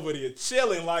 I was over there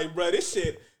chilling, like, bro. This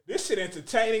shit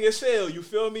entertaining as hell. You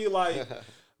feel me? Like,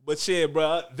 but yeah,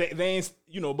 bro. They ain't,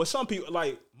 But some people,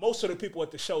 like most of the people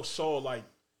at the show, saw like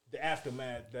the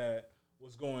aftermath that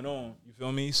was going on. You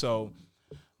feel me? So.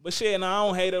 But shit, I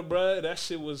don't hate her, bro. That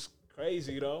shit was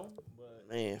crazy, though. But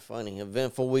Man, funny.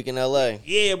 Eventful week in L.A.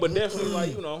 yeah, but definitely,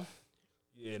 like,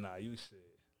 Yeah, nah, you said.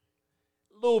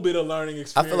 A little bit of learning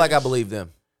experience. I feel like I believe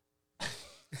them.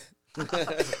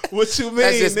 What you mean,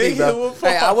 That's just me, nigga? bro. What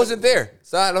Hey, I wasn't there,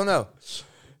 so I don't know.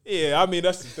 Yeah, I mean,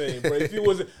 that's the thing, bro. If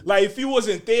you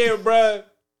wasn't there, bro,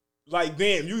 like,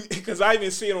 damn, because I even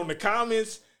see it on the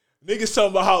comments, niggas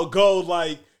talking about how gold,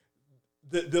 like,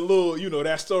 the little,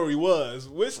 that story was.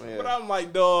 But I'm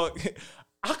like, dog,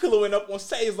 I could have went up on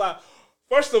stage like,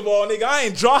 first of all, nigga, I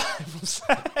ain't driving from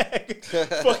SAG,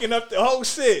 fucking up the whole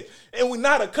shit. And we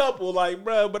not a couple, like,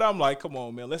 bro, but I'm like, come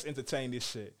on, man, let's entertain this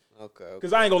shit. Okay.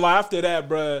 Because I ain't gonna lie, after that,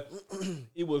 bro,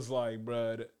 it was like,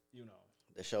 bro,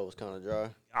 The show was kind of dry.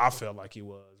 I felt like he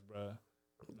was, bro.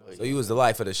 So you was the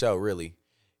life of the show, really.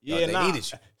 Yeah, they nah.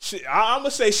 needed you. I'm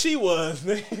gonna say she was.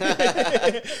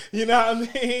 You know what I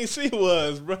mean? She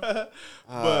was, bruh.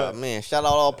 But Man, shout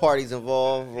out all parties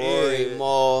involved. Rory, Yeah.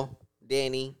 Maul,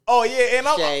 Danny. oh yeah, and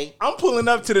Shay. I'm pulling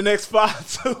up to the next spot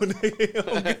too, nigga.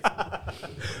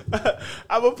 Oh, God.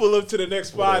 I'm gonna pull up to the next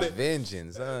spot. With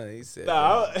vengeance, huh? He said.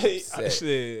 Nah, Set.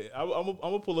 shit. I'm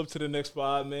gonna pull up to the next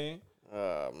spot, man.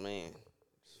 Oh, man.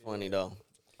 It's funny, though.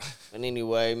 But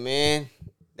anyway, man,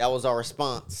 that was our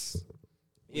response.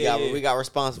 Yeah, We got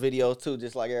response videos, too,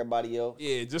 just like everybody else.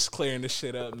 Yeah, just clearing this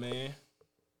shit up, man.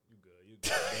 You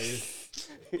good, man.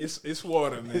 It's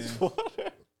water, man.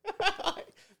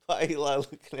 Why you like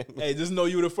looking at me? Hey, just know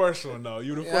you the first one, though.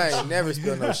 You the I first ain't never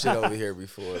spilled no shit over here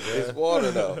before, bro. It's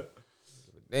water, though.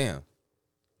 Damn.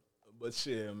 But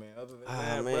shit, man. Other than Ah,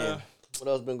 that, man. bruh. What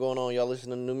else been going on? Y'all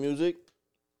listening to new music?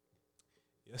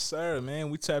 Yes, sir, man.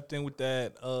 We tapped in with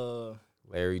that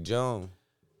Larry Jones,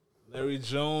 Larry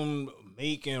June,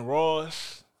 Meek, and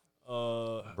Ross.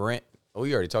 Brent. Oh,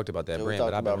 we already talked about that Yeah, we Brent,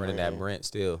 talked but I've been about running Brent, that yeah. Brent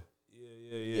still.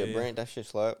 Yeah, Brent, that shit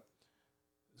slap.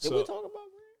 Did So, we talk about Brent?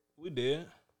 we did.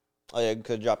 Oh, yeah,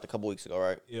 because it dropped a couple weeks ago,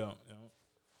 right? Yeah.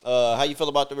 How you feel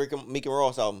about the Meek and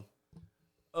Ross album?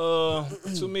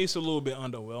 To me, it's a little bit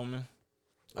underwhelming.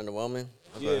 Underwhelming?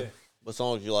 Yeah. What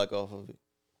songs you like off of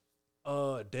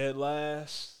it? Dead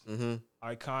Last, Mm-hmm.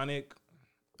 Iconic.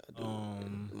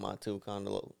 My two, kind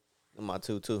of low. My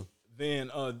two, too. Then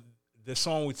the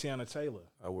song with Tiana Taylor.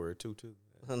 I word too.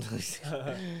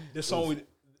 The song with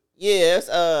Yes,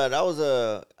 that was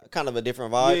a kind of a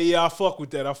different vibe. yeah, I fuck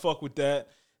with that.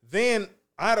 Then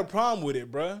I had a problem with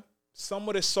it, bruh. Some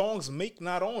of the songs Meek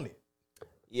not on it.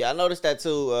 Yeah, I noticed that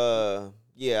too.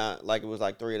 Yeah, like it was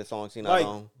like 3 of the songs he not Like,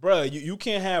 on. bruh, you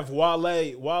can't have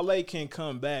Wale. Wale can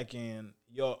come back and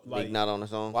like Meek not on the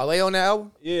song. Wale on the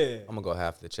album? yeah, I'm gonna go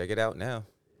have to check it out now.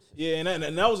 yeah,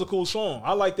 and that was a cool song.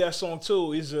 I like that song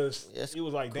too. It's just Yes, it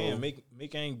was like, cool. damn,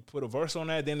 Meek ain't put a verse on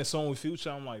that. Then the song with Future,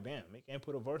 I'm like, damn, Meek ain't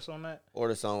put a verse on that. Or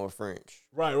the song with French.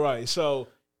 Right. So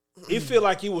it feel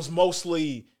like it was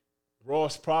mostly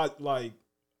Ross like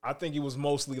I think it was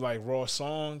mostly like Ross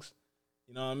songs.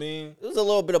 You know what I mean? It was a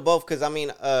little bit of both because, I mean,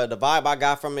 the vibe I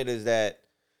got from it is that,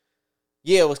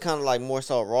 yeah, it was kind of like more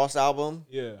so a Ross album.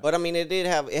 Yeah. But, I mean, it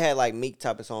had like Meek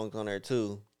type of songs on there,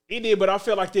 too. It did, but I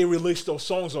feel like they released those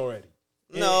songs already.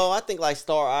 No, I think like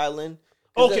Star Island.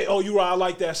 'Cause Okay. Oh, you right. I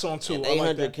like that song too. and I like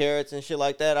 800 that. Carats and shit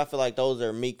like that. I feel like those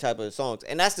are Meek type of songs.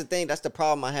 And that's the thing. That's the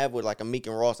problem I have with like a Meek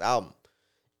and Ross album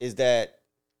is that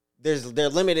they're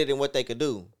limited in what they could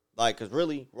do. Like, because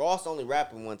really, Ross only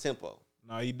rapping one tempo.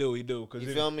 Nah, he do. Cause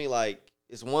You feel me? Like,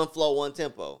 it's one flow, one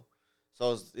tempo.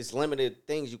 So it's limited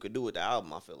things you could do with the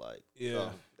album, I feel like. Yeah.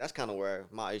 So that's kind of where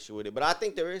my issue with it. But I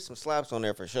think there is some slaps on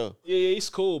there for sure. Yeah, it's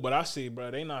cool, but I see, bro,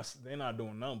 they not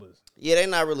doing numbers. Yeah, they're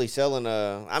not really selling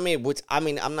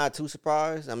I'm not too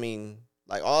surprised. I mean,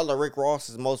 like all the Rick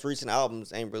Ross's most recent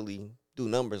albums ain't really do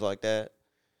numbers like that.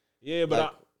 Yeah, but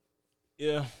Like-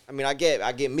 yeah. I mean, I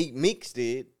get Meek's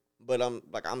did, but I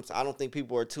don't think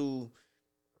people are too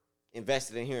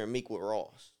invested in hearing Meek with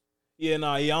Ross. Yeah,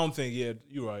 nah, yeah, I don't think, yeah,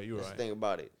 you're right. That's the thing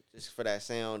about it. Just for that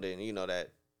sound and,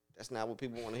 that's not what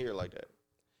people want to hear like that.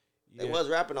 They Yeah. was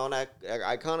rapping on that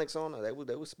Iconic song. They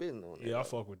was spitting on it. Yeah, I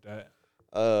fuck with that.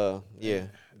 Yeah.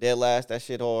 Dead Last, that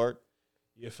shit hard.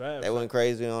 Yeah, Fab. They went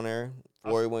crazy on there.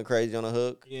 Rory went crazy on the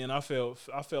hook. Yeah, and I felt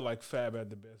like Fab had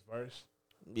the best verse.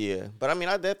 Yeah. But I mean,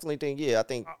 I definitely think, I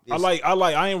think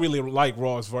I ain't really like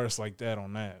Raw's verse like that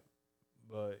on that.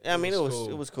 But I mean, cool.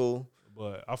 it was cool.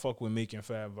 But I fuck with Meek and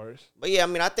Fab verse. But yeah, I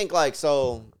mean, I think like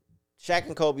so Shaq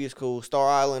and Kobe is cool. Star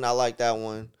Island, I like that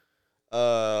one.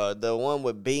 The one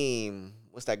with Beam,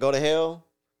 what's that? Go to Hell?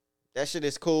 That shit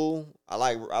is cool. I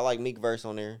like Meek verse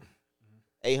on there.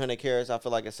 800 Carats, I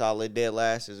feel like it's solid. Dead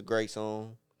Last is a great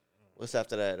song. What's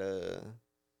after that?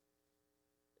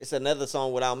 It's another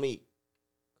song without Meek.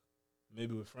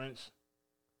 Maybe with French.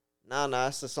 Nah,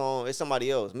 it's a song. It's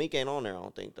somebody else. Meek ain't on there, I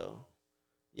don't think though.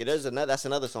 Yeah, that's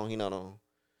another song he not on.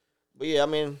 But yeah, I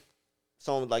mean,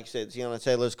 song like you said, Tiana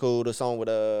Taylor's cool. The song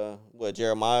with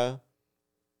Jeremiah,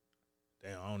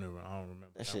 Damn, I don't remember.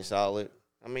 that shit solid.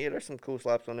 I mean, yeah, there's some cool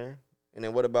slaps on there. And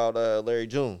then what about Larry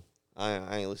June?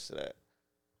 I ain't listen to that.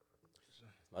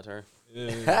 My turn.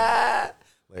 Yeah.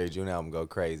 Larry June album go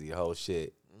crazy. The whole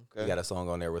shit. Okay. He got a song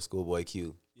on there with Schoolboy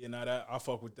Q. Yeah, nah, that I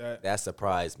fuck with that. That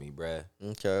surprised me, bruh.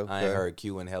 Okay. I ain't heard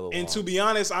Q in hella long. And to be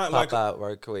honest, I Pop like out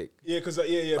right quick. yeah, cause Pop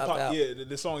out.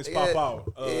 the song is Pop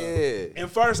Out. Yeah. And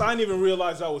first, I didn't even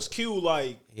realize that was Q.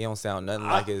 Like, He don't sound nothing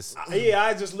like his.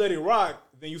 I just let it rock.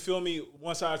 Then you feel me?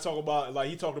 Once I talk about like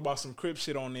he talked about some Crip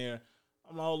shit on there.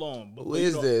 I'm like, hold on. But, Who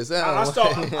is this? I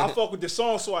fuck with the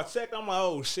song, so I checked. I'm like,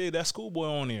 oh shit, that's Schoolboy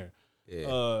on there.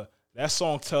 Yeah. That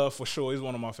song Tough for sure is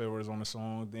one of my favorites on the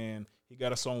song. Then he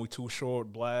got a song with Too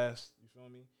Short, Blast. You feel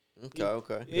me?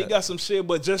 Okay. He got some shit,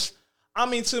 but just I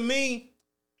mean to me,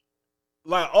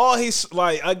 like all his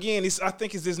like again, I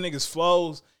think it's this nigga's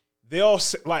flows. They all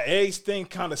like everything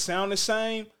kind of sound the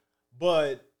same,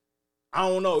 but I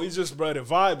don't know. It's just bro, the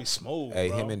vibe is smooth. Hey,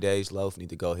 bro. him and Dej Loaf need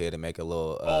to go ahead and make a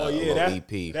little,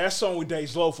 EP. That song with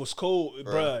Dej Loaf was cool,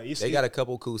 bro. They got a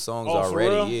couple cool songs Oh, for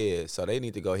already, real? yeah. So they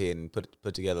need to go ahead and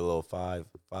put together a little five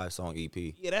song EP.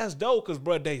 Yeah, that's dope because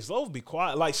bro, Dej Loaf be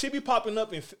quiet. Like she be popping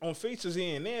up on features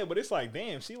here and there, but it's like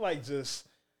damn, she like just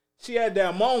she had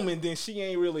that moment, then she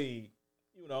ain't really,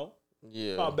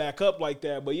 pop back up like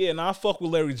that. But yeah, I fuck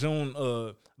with Larry June.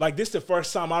 Like this the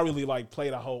first time I really like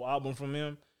played a whole album from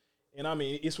him. And I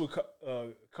mean, it's with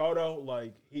Cardo.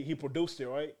 Like he produced it,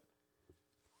 right?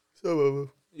 Some of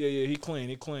them. Yeah, he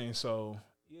clean. So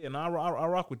yeah, I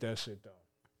rock with that shit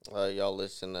though. Y'all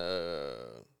listen to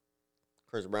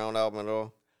Chris Brown album at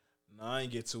all? No, I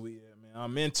ain't get to it yet, man.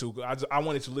 I'm into. I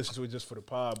wanted to listen to it just for the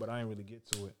pod, but I ain't really get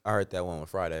to it. I heard that one on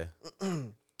Friday.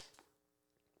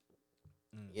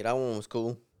 Yeah, that one was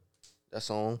cool. That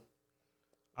song.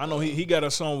 I know he got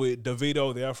a song with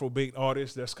Davido, the Afrobeat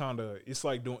artist. That's kind of it's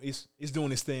like doing it's doing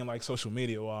this thing like social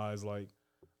media wise. Like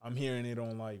I'm hearing it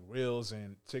on like Reels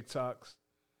and TikToks.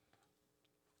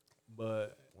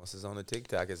 But Once it's on the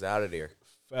TikTok, it's out of there.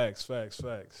 facts.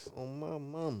 On my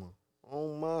mama.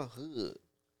 On my hood.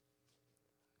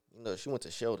 You know, she went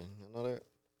to Sheldon. You know that?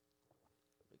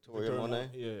 Victoria Monet.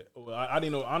 Yeah. Well, I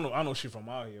didn't know. I know she from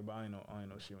out here, but I didn't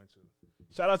know she went to.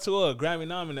 Shout out to her, Grammy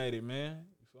nominated, man.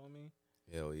 You feel me?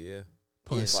 Hell yeah.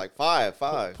 Yeah, it's like five.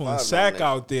 Pulling sack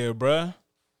out there, bruh.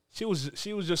 She was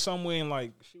just somewhere in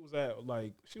like she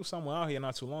was somewhere out here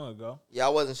not too long ago. Yeah, I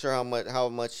wasn't sure how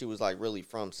much she was like really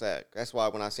from Sac. That's why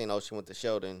when I seen she went to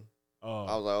Sheldon,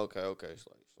 I was like, okay.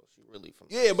 So she really from.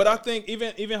 Yeah, but I think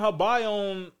even her bio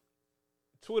on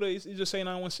Twitter, it's just say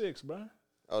 916, bruh.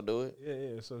 I'll do it.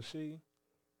 Yeah. So She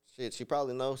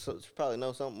probably knows. She probably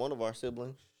knows something. One of our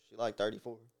siblings. She like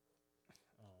 34.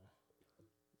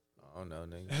 I don't know,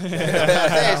 nigga.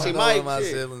 Yeah, she might. My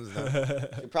Shit. siblings know.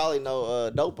 She probably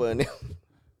know Dopa and them.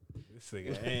 this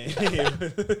nigga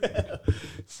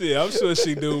ain't. See, I'm sure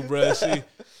she do, bruh.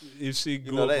 If she You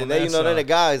grew know, up on they that you know they're the side.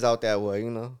 guys out that way.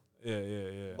 You know.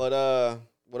 Yeah. But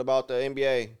what about the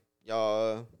NBA?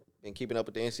 Y'all been keeping up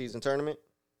with the in-season tournament?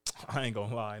 I ain't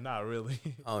gonna lie, not really.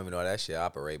 I don't even know how that shit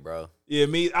operate, bro. Yeah,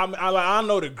 me. I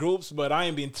know the groups, but I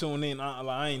ain't been tuned in.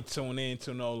 I ain't tuned in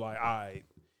to know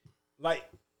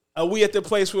are we at the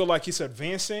place where like it's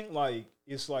advancing? Like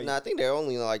it's like No, I think they're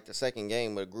only like the second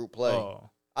game of group play. oh,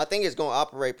 I think it's gonna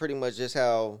operate pretty much just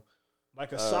how.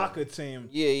 like a soccer team.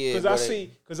 Yeah.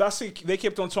 Because I see they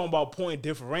kept on talking about point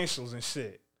differentials and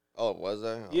shit. Oh, was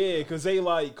there? Yeah, because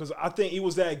because I think it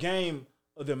was that game.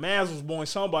 The Mavs was blowing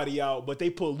somebody out, but they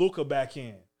put Luka back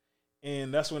in,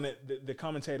 and that's when the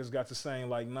commentators got to saying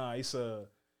like, nah, it's something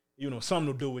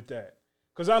to do with that.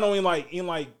 Because I know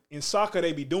in soccer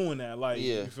they be doing that, like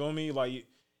you feel me? Like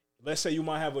let's say you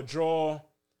might have a draw,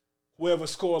 whoever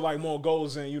scored like more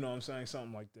goals than you know what I'm saying,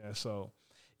 something like that. So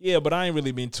yeah, but I ain't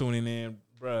really been tuning in,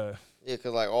 bruh. Yeah,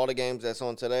 because like all the games that's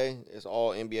on today, it's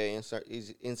all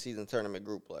NBA in-season tournament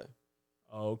group play.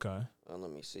 Oh, okay.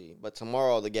 Let me see. But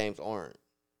tomorrow the games aren't.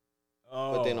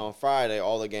 Oh, But then on Friday,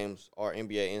 all the games are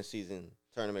NBA in-season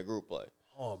tournament group play.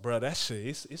 oh, bruh, that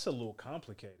shit it's a little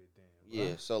complicated then. Bruh.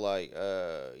 Yeah, so like,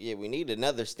 we need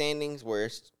another standings where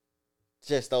it's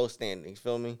just those standings.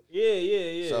 Feel me?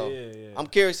 Yeah. So, yeah. I'm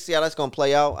curious to see how that's gonna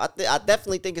play out. I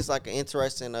definitely think it's like an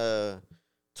interesting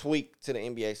tweak to the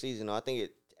NBA season. I think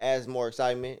it adds more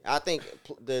excitement. I think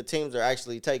the teams are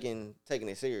actually taking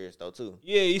it serious though too.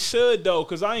 Yeah, he should though,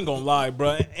 cause I ain't gonna lie,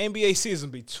 bro. NBA season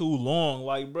be too long,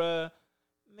 like, bro.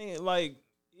 Man, like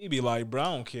he be like, bro, I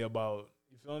don't care about.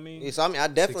 You feel me? Yeah, so I mean, I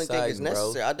definitely think it's exciting, bro.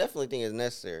 necessary. I definitely think it's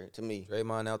necessary to me.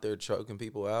 Draymond out there choking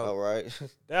people out. All right,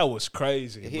 That was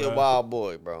crazy, he bro. a wild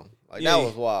boy, bro. Like Yeah. that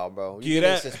was wild, bro. You Yeah,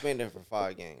 get that- suspended for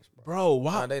 5 games, bro. Bro,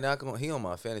 why? Nah, they not gonna. He on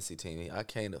my fantasy team. I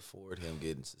can't afford him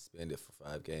getting suspended for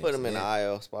 5 games. Put him in the And-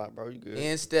 IL spot, bro. You good?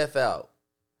 And Steph out.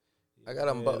 I got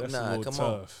him. Yeah, both. that's a Nah, little come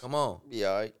tough. on. Be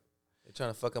all right. They're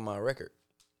trying to fuck up my record.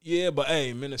 Yeah, but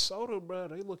hey, Minnesota, bro,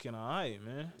 they looking alright,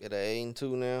 man. Get an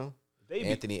 8-2 now. They be,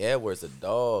 Anthony Edwards, a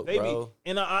dog, they bro. be,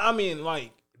 and I mean,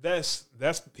 like that's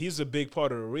he's a big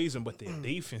part of the reason, but their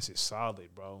defense is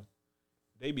solid, bro.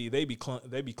 They be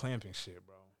clamping shit,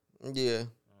 bro. Yeah,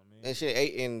 and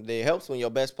shit. And it helps when your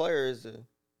best player is a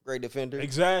great defender.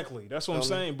 Exactly. That's what I'm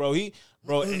saying, bro.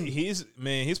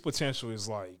 His potential is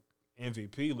like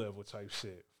MVP level type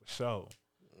shit for sure.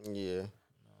 Yeah. You know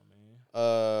what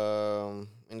I mean?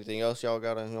 Anything else y'all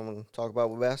got to talk about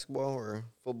with basketball or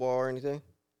football or anything?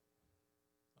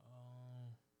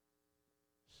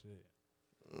 Shit.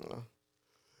 No.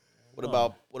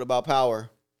 What about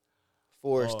Power?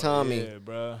 Forrest, Tommy. Yeah,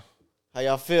 bro. How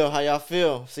y'all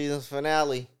feel? Season's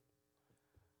finale.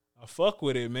 I fuck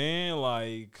with it, man.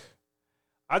 Like,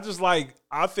 I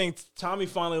think Tommy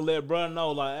finally let bruh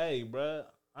know, like, hey, bruh,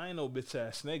 I ain't no bitch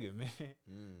ass nigga, man.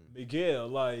 Miguel,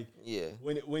 like, Yeah.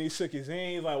 When he shook his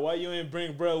hand, he's like, why you ain't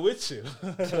bring bruh with you?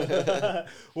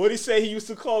 What'd he say? He used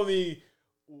to call me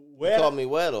He called me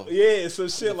Weddle. Yeah, some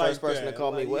shit the like first person that. to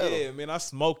call me like, Weddle. Yeah, man, I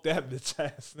smoked that bitch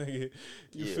ass nigga.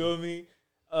 You Yeah. feel me?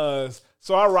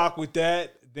 So I rock with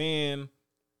that. Then,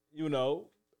 you know,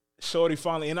 Shorty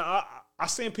finally, and I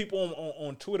seen people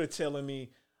on Twitter telling me,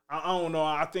 I don't know,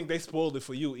 I think they spoiled it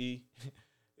for you, E.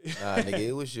 Nah, nigga,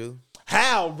 it was you.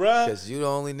 How, bruh? Because you the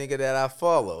only nigga that I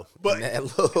follow. But- And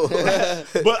that little,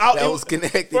 That was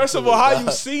connected. First to of all, it, how dog.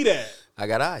 you see that? I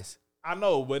got eyes. I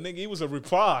know, but nigga, it was a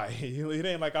reply. It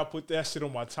ain't like I put that shit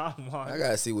on my timeline. I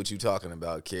gotta see what you talking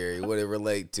about, Kerry. What it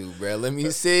relate to, bro? Let me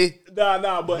see.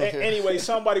 Nah, but anyway,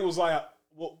 somebody was like,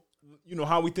 well, you know,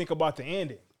 how we think about the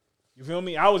ending. You feel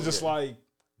me? I was just like,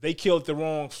 they killed the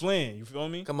wrong Flynn. You feel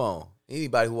me? Come on.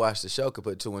 Anybody who watched the show could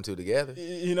put 2 and 2 together.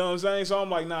 You know what I'm saying? So I'm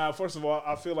like, nah, first of all,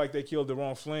 I feel like they killed the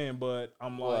wrong Flynn, but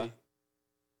I'm like,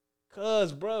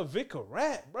 cuz, bro, Vic a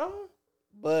rat, bro.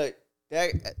 But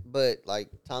like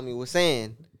Tommy was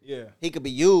saying, Yeah. he could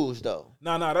be used though.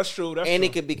 Nah, that's true. That's And true. he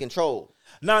could be controlled.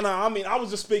 Nah, I mean, I was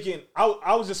just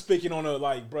speaking on a,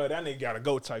 like, bro, that nigga gotta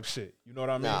go type shit. You know what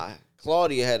I mean? Nah,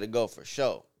 Claudia had to go for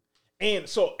sure. And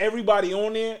so everybody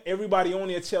on there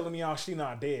telling me how she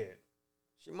not dead.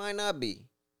 She might not be.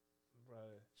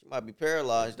 She might be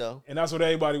paralyzed though. And that's what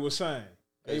everybody was saying.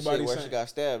 Everybody where saying she got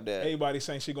stabbed at. everybody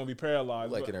saying she gonna be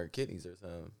paralyzed. Like but- in her kidneys or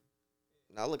something.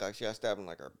 Now look like she got stabbed in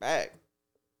like her back.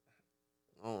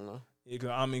 I don't know. Yeah,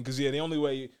 cause the only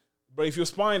way, but if your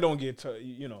spine don't get touched,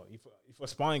 you know, if a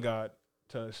spine got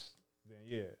touched, then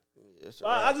yeah. It's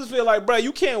I just feel like, bro,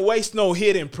 you can't waste no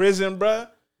hit in prison, bro.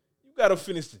 You gotta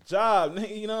finish the job,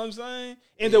 nigga. You know what I'm saying?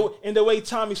 And the way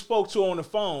Tommy spoke to her on the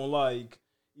phone, like,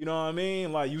 you know what I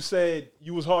mean? Like, you said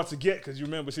you was hard to get because you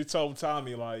remember she told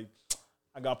Tommy, like,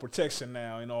 I got protection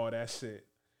now and all that shit.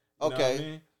 You know what I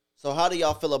mean? So how do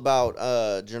y'all feel about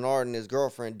Jannard and his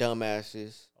girlfriend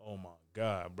dumbasses? Oh my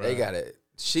God, bro. They got it.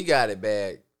 She got it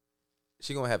bad.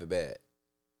 She gonna have it bad.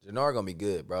 Jannard gonna be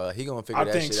good, bro. He gonna figure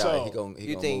that think shit so. out. He gonna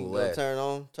You think move gonna left.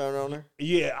 turn on her?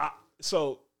 Yeah,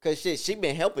 Cause shit, she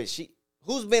been helping.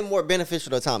 Who's been more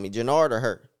beneficial to Tommy, Jannard or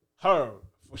her? her,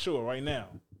 for sure, right now.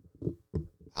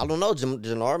 I don't know.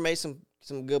 Jannard made some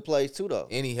good plays too though,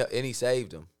 And he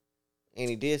saved him. and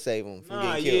he did save him from Nah,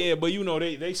 getting killed. yeah, but you know,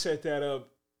 they set that up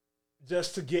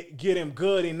just to get him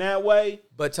good in that way.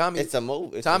 But Tommy, It's a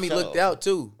move. It's Tommy a show. looked out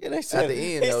too. Yeah, they said at the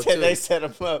end though said too. they set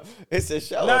him up. It's a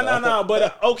show. No, though.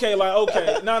 but okay.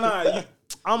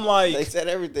 I'm like, They set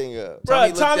everything up. bro,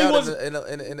 Tommy Tommy looked was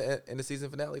out in the season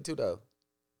finale too though.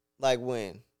 Like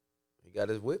when? He got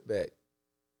his whip back.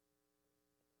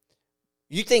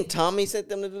 You think Tommy sent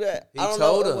them to do that? He I don't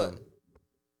told know. him.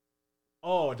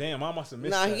 oh damn, I must have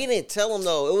missed Nah, that. he didn't tell him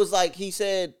though. It was like he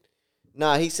said.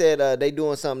 Nah, he said they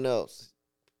doing something else,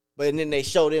 but then they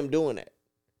showed him doing it,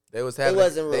 They was having.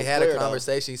 wasn't real They had clear, a though.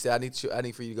 conversation. He said, "I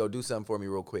need for you to go do something for me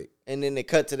real quick." and then they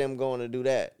cut to them going to do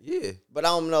that. Yeah. But I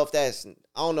don't know if that's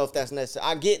necessary.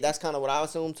 I get that's kind of what I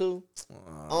assume too.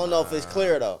 I don't know if it's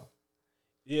clear though.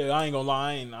 Yeah, I ain't gonna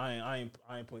lie, I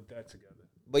ain't put that together.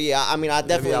 But yeah, I mean, I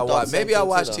definitely thought the same Maybe I thing,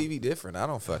 watch too, though. TV different. I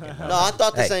don't fucking know. No, I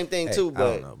thought the Hey, same thing hey, too, I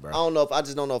but don't know, bro. I don't know if I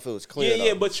just don't know if it was clear.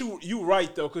 Yeah, though. but you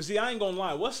right though, cause see, I ain't gonna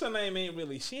lie. What's her name?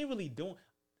 She ain't really doing.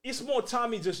 It's more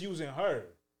Tommy just using her.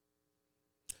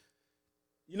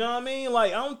 You know what I mean?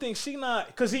 Like, I don't think she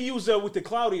not, cause he used her with the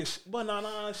Claudia.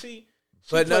 But she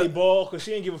But play no- ball, cause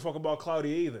she ain't give a fuck about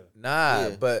Claudia either. Nah,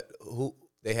 Yeah. but who?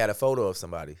 They had a photo of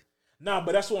somebody. Nah,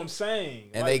 but that's what I'm saying.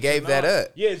 And they gave that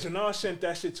up. Yeah, Jannard sent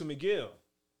that shit to Miguel.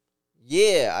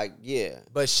 yeah,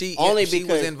 But she Only she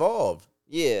because- was involved.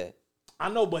 yeah. I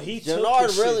know, but he took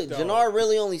his shit, though. Jannard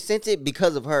really only sent it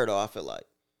because of her though. I feel like.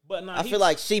 But nah, I feel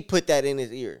like she put that in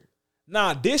his ear.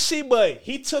 nah, did she? But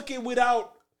he took it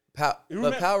without.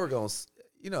 But Power gonna,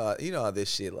 you know how this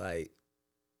shit like.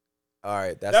 All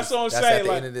right, That's what I'm that's saying, at the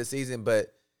like- end of the season.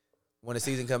 But when the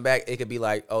season come back, it could be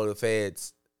like, oh, the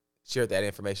feds shared that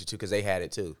information too because they had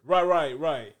it too. Right.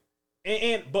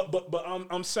 But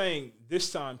I'm saying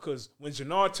this time because when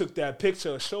Jannard took that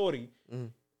picture of Shorty,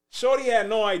 Shorty had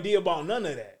no idea about none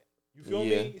of that. You feel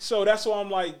Yeah. me? So that's why I'm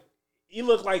like, he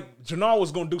looked like Jannard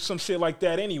was gonna do some shit like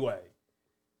that anyway.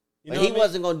 You But know he what I mean?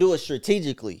 wasn't gonna do it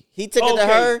strategically. He took it to Okay.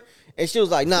 her, And she was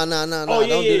like, nah, Oh, yeah,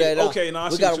 don't yeah, do that. okay, no, I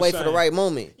we see gotta what wait you're for the saying. right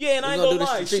moment. Yeah, and I ain't We're gonna do this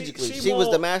lie. strategically. She more, was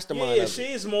the mastermind Yeah, of it.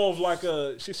 she's more of like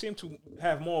a. She seemed to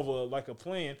have more of a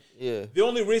plan. Yeah. The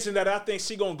only reason that I think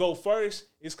she gonna go first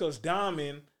is because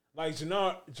Diamond, like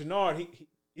Jannard,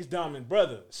 he's Diamond's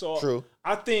brother. So True.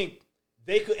 I think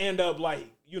they could end up like,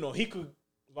 he could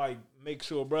like make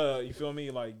sure, bro. You feel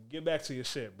me? Like, get back to your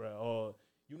shit, bro. Or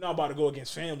you're not about to go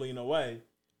against family in a way,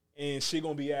 and she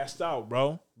gonna be asked out,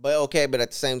 bro. But at the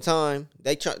same time,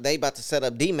 they about to set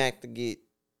up D-Mac to get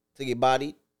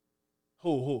bodied.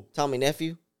 Who? Tommy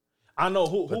nephew. I know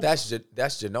who. But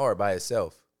that's Jannard by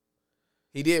itself.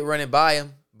 He did run it by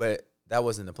him, but that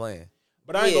wasn't the plan.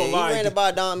 But I ain't gonna he lie. ran it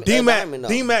by Diamond, though.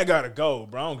 D-Mac gotta go,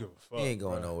 bro. I don't give a fuck. He ain't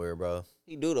going nowhere, bro.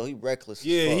 He do though. He reckless.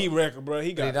 Yeah, as fuck. he reckless, bro.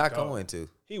 He But he got not go. going to.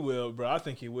 He will, bro. I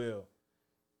think he will.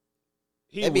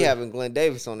 They be having Glenn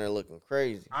Davis on there looking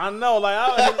crazy. I know, like,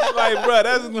 bro,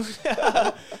 that's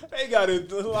they got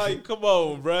it. Like, come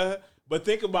on, bro. But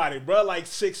think about it, bro. Like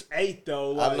 6'8",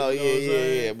 though. Like, I know, you what I'm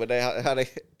saying? yeah. But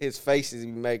his faces he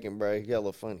be making, bro,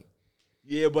 hella funny.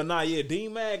 Yeah, but nah, yeah,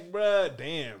 D-Mac, bro.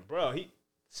 Damn, bro. He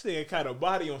still kind of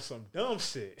body on some dumb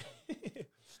shit.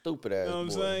 Stupid ass. You know what I'm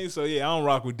boy. saying? So yeah, I don't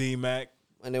rock with D-Mac.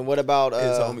 And then what about His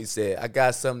homie said, "I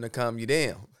got something to calm you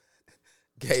down."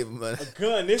 Gave him a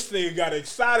Gun, this nigga got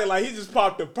excited like he just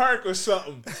popped a perk or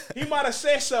something. He might have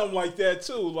said something like that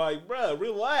too. Like, bro,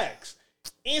 relax.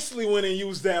 Instantly went and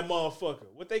used that motherfucker.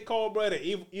 What they call, bro, the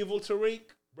evil Tariq,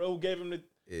 bro, who gave him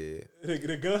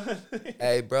the gun.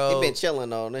 Hey, bro. he been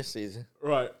chilling on this season.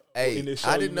 Right. Hey, In this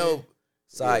I show, didn't you mean? know.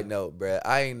 Side note, bro.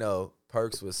 I ain't know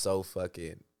Perks was so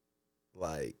fucking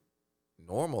like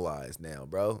normalized now,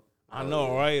 bro. I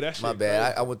know, right? That shit My bad.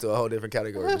 crazy. I went to a whole different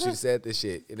category, but you said this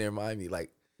shit, and it reminded me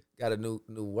like, got a new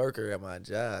worker at my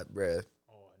job, bruh.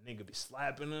 Oh, a nigga be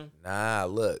slapping him. Nah,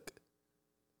 look,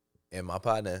 and my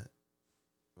partner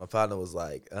was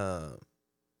like,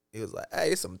 he was like,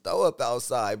 "Hey, it's some throw up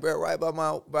outside, bro, right by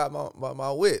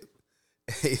my whip."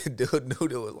 And dude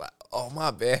was like, "Oh,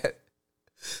 my bad."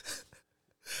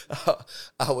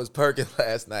 I was perking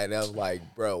last night, and I was like,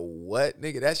 "Bro, what,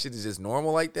 nigga? That shit is just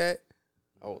normal like that."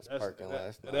 I was parking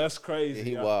last night. That's crazy. Yeah,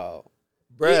 he y'all. wild.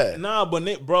 Bruh. Yeah, nah, but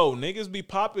niggas be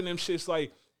popping them shits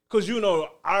like, cause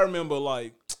I remember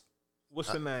like,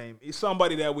 what's the name? It's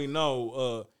somebody that we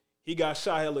know. He got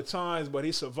shot hella times, but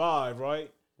he survived,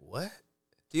 right? What?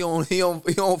 He on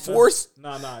force?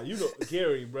 Nah, you know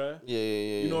Gary, bruh.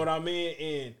 Yeah. You know what I mean?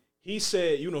 And he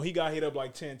said, he got hit up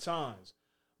like 10 times,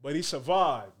 but he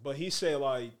survived. But he said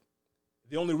like,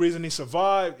 the only reason he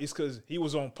survived is because he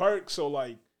was on perks, so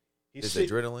like, his It's shit,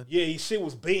 adrenaline? Yeah, his shit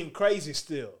was beating crazy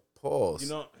still. Pause. You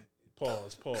know,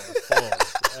 pause.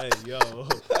 Hey, yo.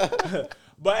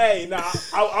 But hey, nah,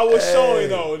 I was showing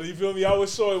though. You feel me? I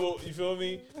was showing. You feel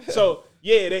me? So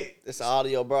yeah, It's an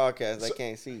audio broadcast. They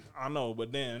can't see. I know,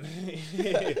 but then.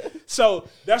 So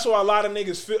that's why a lot of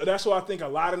niggas feel. That's why I think a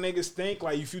lot of niggas think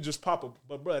like if you just pop a,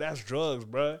 but bro, that's drugs,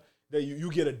 bro. That you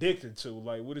get addicted to.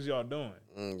 Like, what is y'all doing?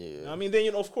 Yeah. I mean,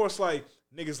 then of course, like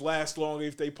niggas last longer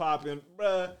if they popping,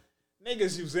 bruh.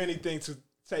 Niggas use anything to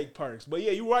take perks. But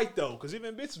yeah, you right though, because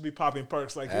even bitches be popping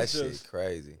perks like That it's shit just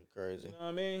crazy. Crazy. You know what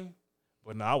I mean?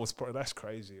 But no, that's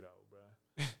crazy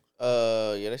though,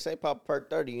 bro. Yeah, they say pop a perk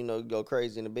 30, you go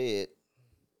crazy in the bed.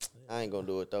 I ain't gonna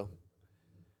do it though.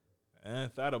 I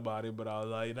ain't thought about it, but I was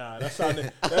like, nah, that's how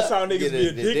niggas be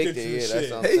addicted to yeah, shit.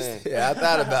 that's what I'm saying. Yeah, I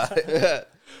thought about it.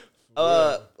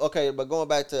 Okay, but going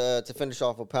back to finish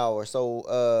off with Power.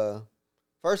 So,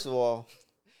 first of all,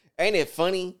 ain't it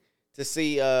funny to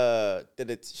see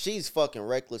that she's fucking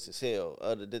reckless as hell.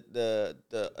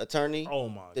 The attorney, Oh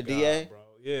my the god, DA, bro.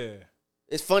 Yeah.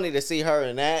 it's funny to see her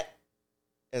in that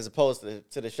as opposed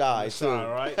to the Shy too.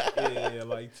 Right? Yeah,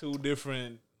 like two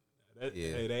different. Yeah.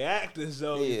 Hey, they actors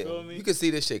though. Yeah. You feel me? You can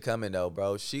see this shit coming though,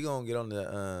 bro. She gonna get on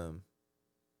the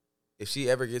if she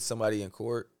ever gets somebody in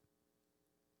court,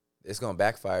 it's gonna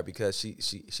backfire because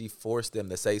she forced them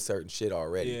to say certain shit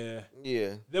already. Yeah.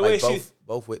 Yeah. The Like way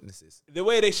both witnesses. the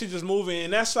way they should just move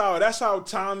in, and that's how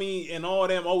Tommy and all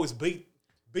them always beat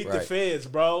the Right. feds,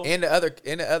 bro. And the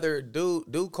other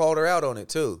dude called her out on it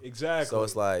too. Exactly. So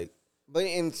it's like But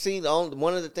and see,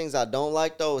 one of the things I don't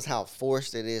like though is how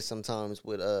forced it is sometimes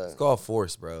with it's called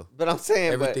force, bro. But I'm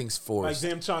saying, Everything's like forced.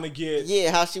 them trying to get yeah,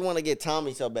 how she want to get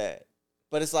Tommy so bad.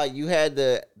 But it's like you had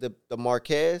the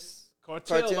Marquez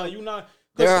cartel. Like you not.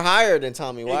 They're higher than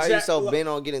Tommy. Why are you so Exactly. bent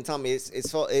on getting Tommy?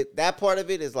 That part of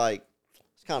it is like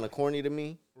it's kind of corny to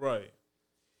me. Right.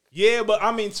 Yeah, but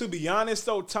I mean, to be honest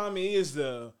though, Tommy is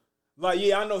the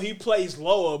I know he plays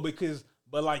lower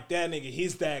but like that nigga,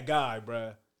 he's that guy,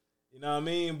 bruh. You know what I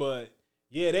mean? But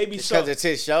yeah, they be Because it's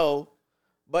his show.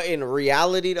 But in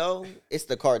reality, though, it's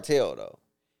the cartel, though.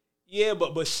 Yeah,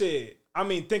 but shit. I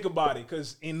mean, think about it,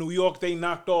 because in New York they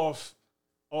knocked off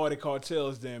all the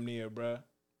cartels damn near, bruh.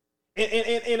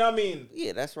 And I mean,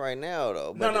 Yeah, that's right now,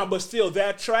 though. but still,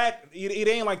 that track, it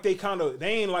ain't like they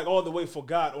ain't like all the way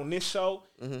forgot on this show.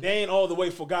 They ain't all the way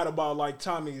forgot about like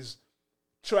Tommy's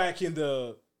track in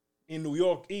New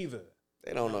York either.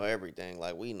 They don't know everything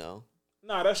like we know.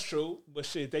 Nah, that's true. But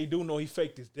shit, they do know he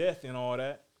faked his death and all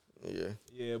that. Yeah.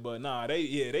 Yeah, but nah,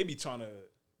 they be trying to,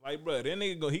 like, bruh,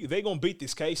 they gonna beat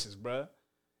these cases, bruh.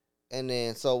 And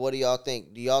then, so what do y'all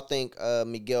think? Do y'all think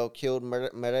Miguel killed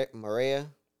Maria?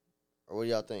 Or what do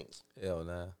y'all think? Hell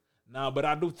nah. Nah, but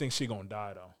I do think she gonna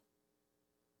die, though.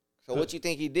 So what you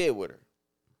think he did with her?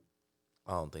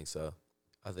 I don't think so.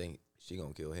 I think she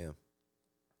gonna kill him.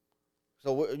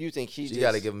 So what you think She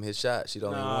got to give him his shot. She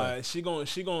don't even want. She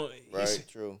gonna. Right,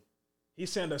 true. He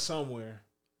sent her somewhere.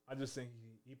 I just think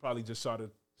he probably just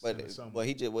started. But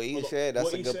he said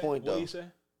that's a good point, though. What he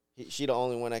said? She the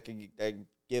only one that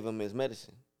give him his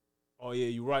medicine. Oh yeah,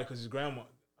 you're right. Cause his grandma.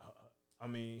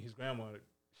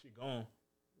 She gone.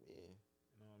 Yeah.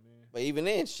 You know what I mean? But even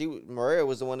then, Maria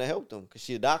was the one that helped him because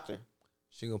she's a doctor.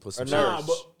 She gonna put some nurse.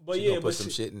 She gonna put some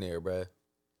shit in there, bruh.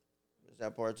 Is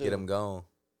that part too? Get him gone,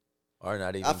 or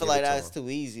not even. I feel like that's too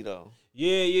easy though.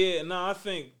 Yeah. No, I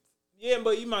think. Yeah,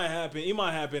 but it might happen. It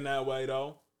might happen that way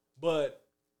though. But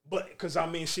because I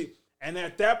mean, and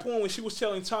at that point when she was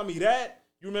telling Tommy that,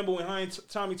 you remember when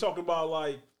Tommy talked about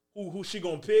like who she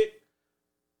gonna pick?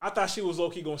 I thought she was low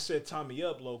key gonna set Tommy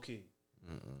up low key.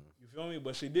 You feel me?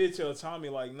 But she did tell Tommy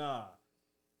like, nah,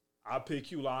 I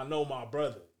pick you. Like I know my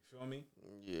brother. You feel me?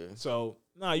 Yeah. So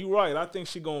nah, you right. I think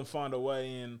she gonna find a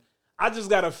way, and I just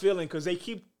got a feeling because they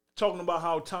keep talking about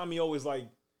how Tommy always like.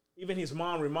 Even his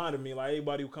mom reminded me like,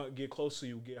 everybody who can't get close to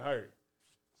you get hurt.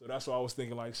 So that's why I was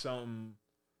thinking like something.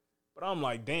 But I'm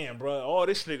like, damn, bro, all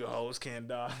this nigga hoes can't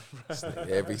die.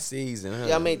 Every season, huh?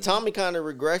 Yeah, I mean, Tommy kind of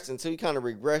regressed until he kind of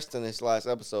regressed in this last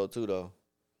episode too, though.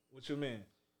 What you mean?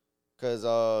 Because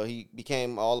he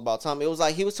became all about Tommy. It was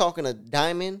like he was talking to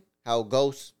Diamond how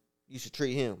Ghost used to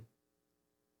treat him.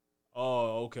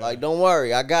 Oh, okay. Like, don't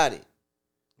worry, I got it.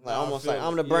 Like almost like it.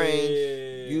 I'm the brains.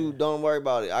 Yeah. You don't worry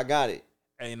about it. I got it.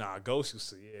 Hey, nah, Ghost used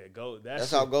to,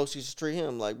 That's how Ghost used to treat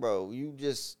him. Like, bro, you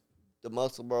just the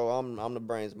muscle, bro. I'm the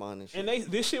brains behind this shit.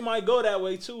 And this shit might go that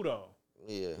way too, though.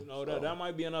 Yeah. You know, that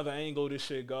might be another angle this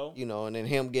shit go. You know, and then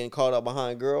him getting caught up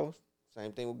behind girls.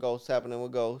 Same thing with Ghost happening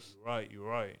with Ghost. You're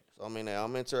right. So I mean,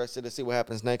 I'm interested to see what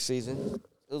happens next season.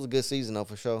 It was a good season though,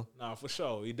 for sure. Nah, for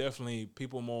sure. He definitely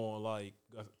people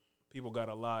got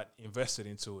a lot invested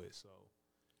into it. So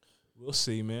we'll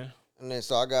see, man. And then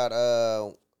so I got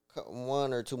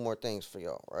one or two more things for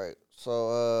y'all, right?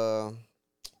 So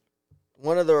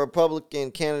one of the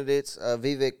Republican candidates,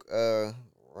 Vivek,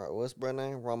 what's brother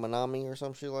name? Ramanami or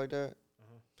some shit like that.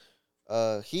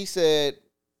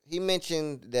 He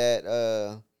mentioned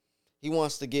that he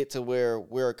wants to get to where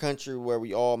we're a country where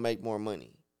we all make more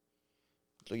money.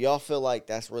 Do y'all feel like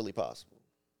that's really possible?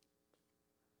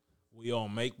 We all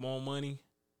make more money.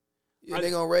 Yeah,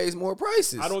 they gonna raise more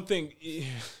prices. I don't think.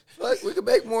 Like we could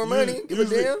make more money. Give a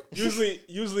damn.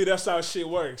 Usually that's how shit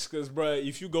works. Cause, bro,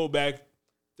 if you go back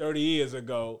 30 years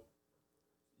ago,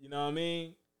 you know what I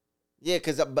mean? Yeah,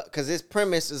 cause his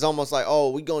premise is almost like,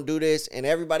 oh, we gonna do this and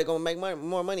everybody gonna make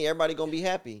more money. Everybody gonna be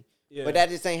happy. Yeah. But that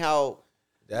just ain't how.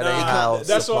 That ain't how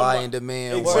that's supply and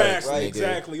demand works. Right,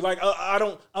 Exactly. Like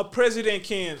a president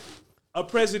can't.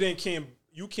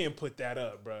 You can't put that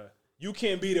up, bro. You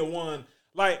can't be the one.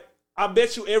 Like, I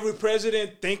bet you every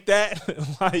president think that.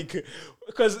 Like,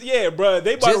 because bro,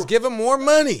 they just give them more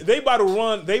money. They about to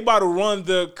run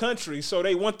the country, so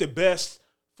they want the best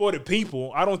for the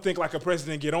people. I don't think like a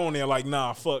president get on there like,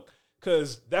 nah, fuck,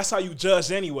 because that's how you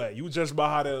judge anyway. You judge by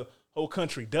how the whole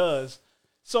country does.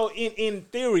 So in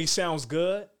theory, sounds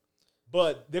good,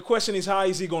 but the question is, how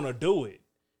is he gonna do it?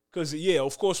 Because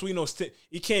of course we know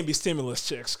it can't be stimulus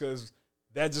checks, because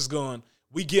that just going.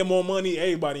 We get more money,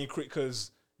 everybody increase,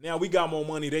 because now we got more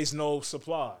money. There's no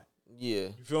supply. Yeah,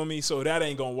 you feel me? So that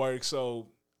ain't gonna work. So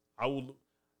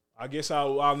I guess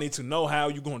I'll need to know how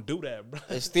you gonna do that, bro.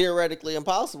 It's theoretically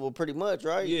impossible, pretty much,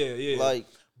 right? Yeah. Like,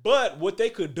 but what they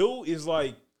could do is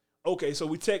like, okay,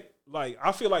 so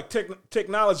I feel like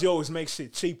technology always makes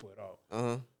shit cheaper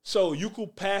though. So you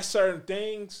could pass certain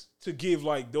things to give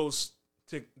like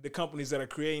the companies that are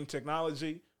creating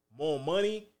technology more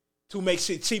money to make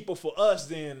shit cheaper for us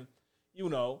than,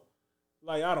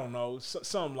 like, I don't know,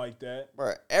 something like that.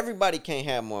 Bro, everybody can't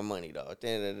have more money though. At the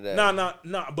end of the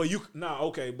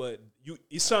day, but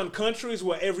it's some countries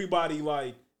where everybody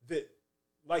like that,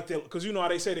 because you know how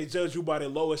they say they judge you by the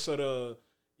lowest of the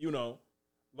you know,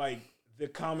 like the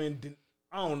common.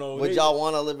 I don't know. Would y'all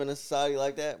want to live in a society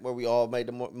like that where we all made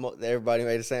everybody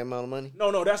made the same amount of money?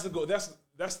 No, that's the goal.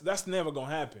 That's never gonna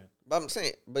happen. But I'm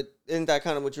saying, but isn't that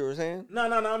kind of what you were saying? No.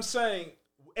 I'm saying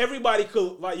everybody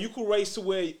could you could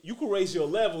raise your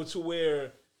level to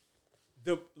where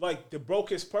the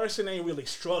brokest person ain't really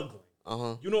struggling.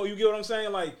 You know, you get what I'm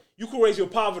saying? Like you could raise your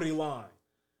poverty line.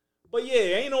 But yeah,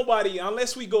 ain't nobody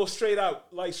unless we go straight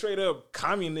up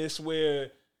communist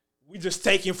where we just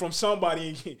taking from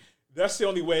somebody and that's the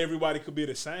only way everybody could be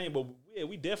the same. But yeah,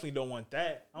 we definitely don't want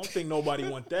that. I don't think nobody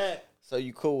want that. So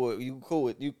you cool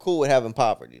with having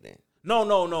poverty then? No,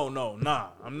 nah.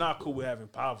 I'm not cool with having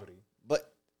poverty.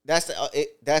 But that's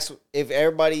if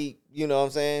everybody, you know what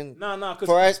I'm saying? Nah.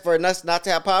 For us not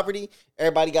to have poverty,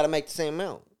 everybody got to make the same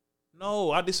amount.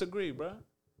 No, I disagree, bro.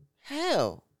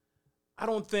 Hell, I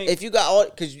don't think if you got all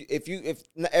because if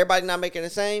everybody not making the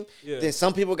same, then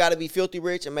some people got to be filthy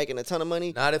rich and making a ton of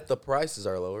money. Not if the prices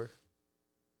are lower.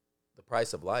 The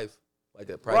price of life. Like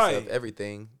the price of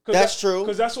everything. That's true.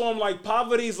 Because that's what I'm like.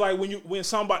 Poverty is like when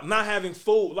somebody not having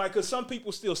food. Like, because some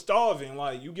people still starving.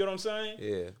 Like, you get what I'm saying?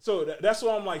 Yeah. So that's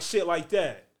why I'm like shit like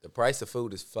that. The price of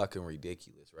food is fucking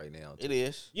ridiculous right now. It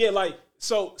is. Yeah, like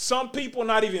so some people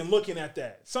not even looking at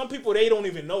that. Some people they don't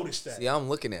even notice that. See, I'm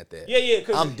looking at that. Yeah.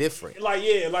 Cause I'm different.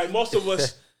 Like most of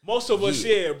us. Most of us,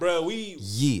 bro.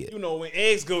 You know, when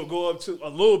eggs go up to a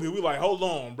little bit, we like, hold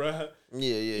on, bro.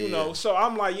 Yeah. You know, so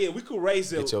I'm like, we could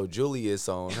raise it. Get your Julius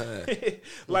on, huh?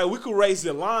 Like, we could raise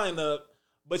the line up,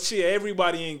 but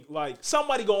everybody ain't like,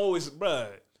 somebody gonna always, bro.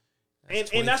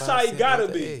 And that's how it gotta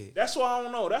be. That's why I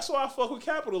don't know. That's why I fuck with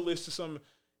capitalists to some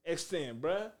extent,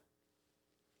 bro.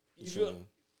 You feel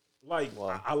like,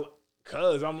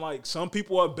 cause I'm like, some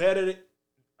people are better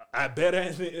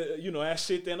at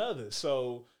shit than others.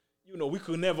 So, you know, we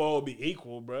could never all be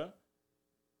equal, bro.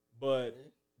 But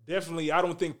definitely, I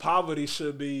don't think poverty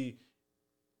should be.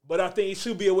 But I think it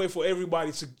should be a way for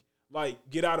everybody to like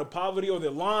get out of poverty, or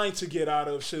the line to get out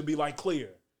of should be like clear.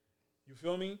 You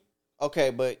feel me? Okay,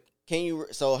 but can you?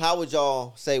 So how would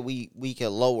y'all say we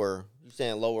can lower? You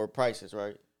saying lower prices,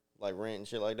 right? Like rent and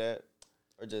shit like that,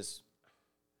 or just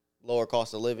lower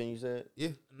cost of living? You said. Yeah.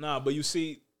 Nah, but you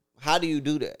see. How do you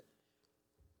do that?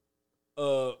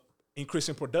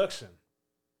 Increasing production.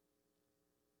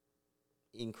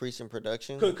 Increasing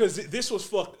production? Because this was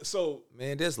fucked. So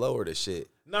man, just lower the shit.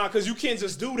 Nah, because you can't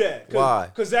just do that. Why?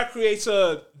 Because that creates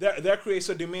a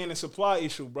demand and supply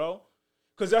issue, bro.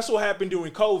 Because that's what happened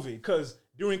during COVID. Because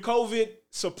during COVID,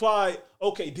 supply.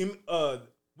 Okay,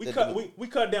 we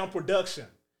cut down production.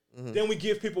 Mm-hmm. Then we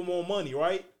give people more money,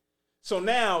 right? So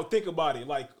now think about it.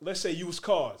 Like, let's say used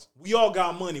cars. We all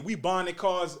got money. We buying the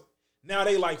cars. Now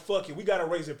they like, fuck it. We got to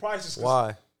raise the prices.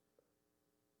 Why?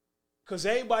 Because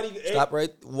everybody... Stop right...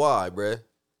 Why, bruh?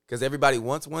 Because everybody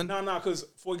wants one? No. Because,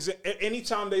 for example,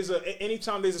 anytime there's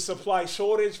a supply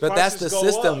shortage, but that's the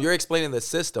system. Up. You're explaining the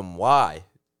system. Why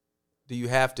do you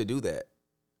have to do that?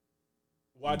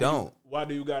 Why do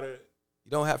you got to...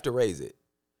 You don't have to raise it.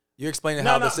 You're explaining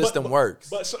how the system works.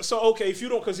 But so okay, if you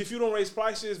don't raise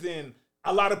prices, then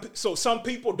some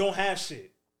people don't have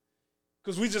shit.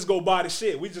 Because we just go buy the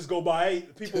shit. We just go buy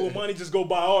people with money just go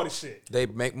buy all the shit. They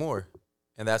make more.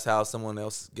 And that's how someone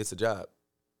else gets a job.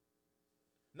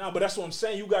 Nah, but that's what I'm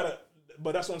saying.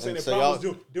 But that's what I'm saying. The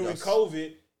problem during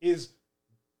COVID is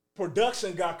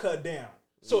production got cut down.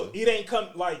 So it ain't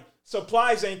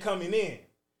supplies ain't coming in.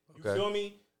 You feel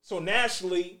me? So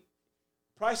naturally,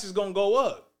 prices gonna go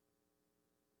up.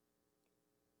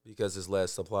 Because there's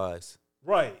less supplies.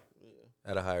 Right.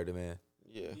 At a higher demand.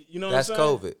 Yeah. You know that's what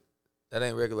I'm saying? COVID. That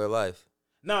ain't regular life.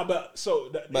 Nah, but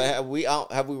so... But have we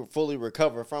fully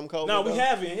recovered from COVID? No, we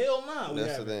haven't. Hell no.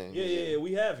 That's the thing. Yeah,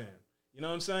 we haven't. You know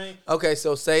what I'm saying? Okay,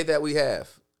 so say that we have.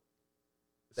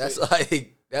 That's a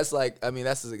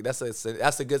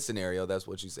good scenario. That's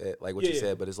what you said, like what you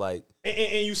said. But it's like,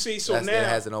 and you see, so now it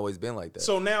hasn't always been like that.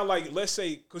 So now, like, let's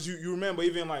say, because you remember,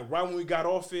 even like right when we got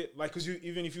off it, like, because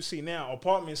even if you see now,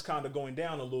 apartments kind of going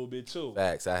down a little bit too.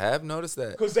 Facts, I have noticed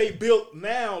that. Because they built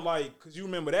now, like, because you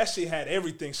remember that shit had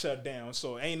everything shut down,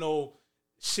 so ain't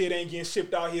getting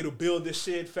shipped out here to build this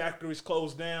shit. Factories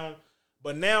closed down.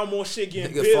 But now more shit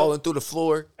getting built. Falling through the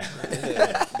floor.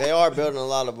 Yeah, they are building a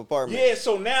lot of apartments. Yeah,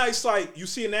 so now it's like, you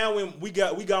see now when we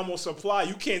got more supply,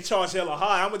 you can't charge hella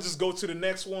high. I'm going to just go to the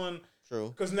next one. True.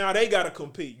 Because now they got to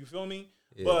compete. You feel me?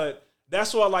 Yeah. But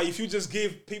that's why, like, if you just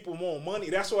give people more money,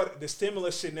 that's why the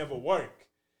stimulus shit never work.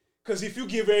 Because if you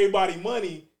give everybody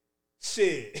money,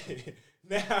 shit,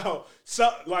 now,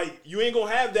 you ain't going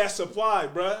to have that supply,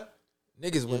 bruh.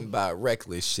 Niggas wouldn't buy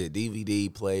reckless shit.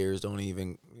 DVD players don't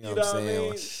even, you know what I'm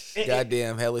saying? mean?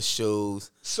 Goddamn hella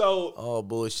shoes. So all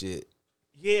bullshit.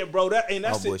 Yeah, bro.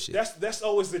 That's bullshit. That's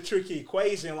always the tricky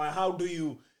equation. Like, how do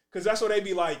you? Because that's what they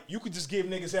be like. You could just give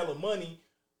niggas hella money,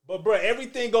 but bro,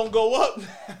 everything gonna go up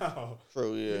now.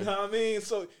 True, yeah. You know what I mean?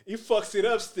 So he fucks it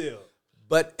up still.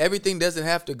 But everything doesn't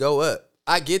have to go up.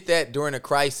 I get that during a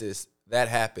crisis that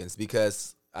happens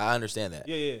because I understand that.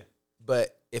 Yeah.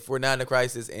 But if we're not in a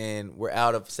crisis and we're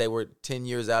out of, say, we're 10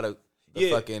 years out of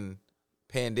the fucking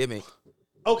pandemic.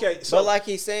 Okay, so but like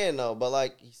he's saying though,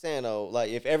 like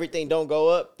if everything don't go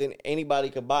up, then anybody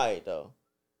could buy it though.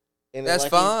 And that's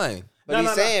like fine. But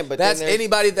he's saying, but that's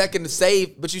anybody that can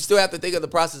save. But you still have to think of the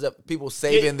process of people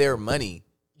saving their money.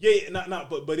 Yeah,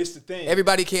 but it's the thing.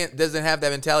 Everybody doesn't have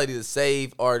that mentality to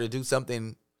save or to do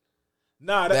something.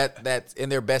 That's in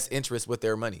their best interest with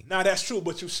their money. Nah, that's true.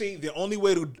 But you see, the only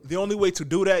way to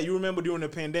do that, you remember during the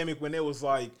pandemic when it was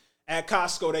like at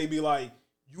Costco, they be like,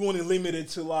 you only limited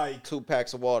to like 2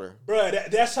 packs of water.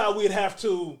 Bruh, that's how we'd have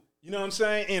to, you know what I'm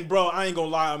saying? And bro, I ain't gonna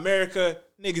lie, America,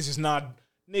 niggas is not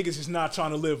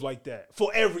trying to live like that for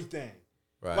everything.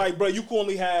 Right. Like, bro, you can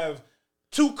only have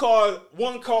 1 car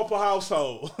per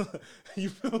household. You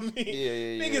feel me?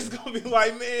 Yeah. Niggas gonna be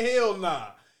like, man, hell nah.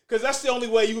 Cause that's the only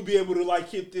way you would be able to like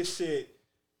keep this shit.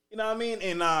 You know what I mean?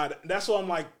 And that's why I'm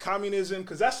like communism,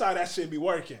 cause that's how that shit be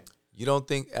working. You don't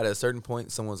think at a certain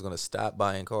point someone's gonna stop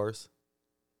buying cars?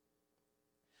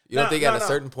 You don't think at a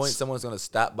certain point someone's gonna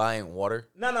stop buying water?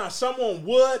 No, someone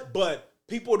would, but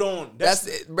people don't. That's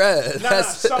it,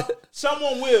 bruh.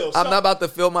 Someone will. I'm not about to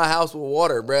fill my house with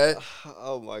water, bruh.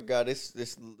 Oh my god,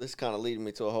 this kind of leading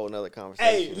me to a whole nother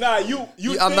conversation. Hey, nah, you I'm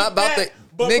think not about that, to,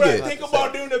 but nigga. Bro, think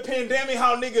about during the pandemic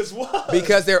how niggas was.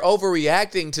 Because they're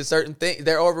overreacting to certain things.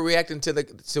 They're overreacting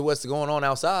to what's going on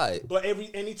outside. But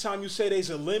anytime you say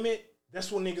there's a limit,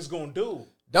 that's what niggas gonna do.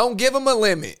 Don't give them a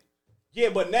limit. Yeah,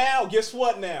 but now, guess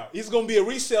what now? It's gonna be a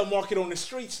resale market on the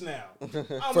streets now.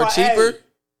 For cheaper? Hey,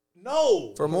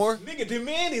 no. For more? Nigga,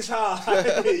 demand is high.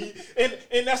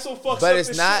 and that's what fucks up. But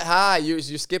it's not shit. high. You're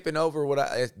skipping over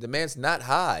demand's not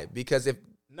high. Because if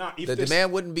the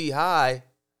demand wouldn't be high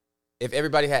if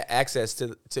everybody had access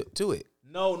to it.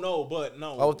 No.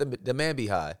 Why would the demand be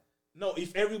high? No,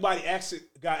 if everybody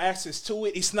got access to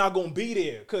it, it's not gonna be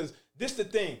there. Because this the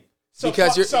thing.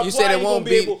 Because you said it won't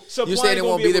be. You said it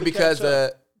won't be there because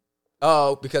the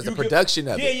production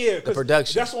of it. Yeah. The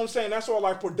production. That's what I'm saying. That's why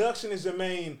like production is the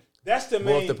main. That's the main.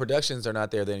 Well, if the productions are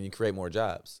not there, then you create more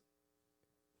jobs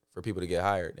for people to get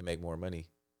hired and make more money.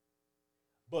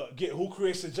 But who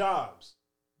creates the jobs?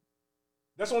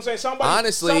 That's what I'm saying.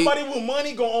 Honestly, somebody with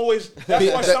money gonna always.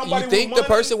 That's why somebody you think with money, the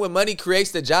person with money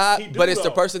creates the job, but it's the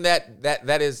though. person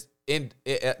that is in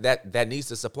that needs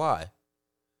the supply.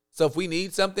 So if we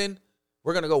need something,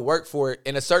 we're gonna go work for it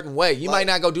in a certain way. You might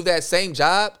not go do that same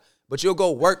job, but you'll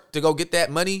go work to go get that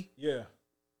money. Yeah.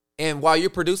 And while you're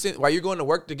going to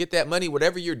work to get that money,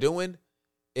 whatever you're doing,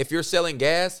 if you're selling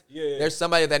gas, there's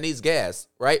somebody that needs gas,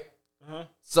 right? Uh-huh.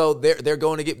 So they're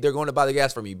going to buy the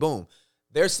gas from you. Boom.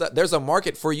 There's a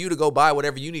market for you to go buy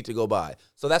whatever you need to go buy.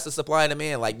 So that's the supply and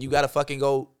demand. Like you got to fucking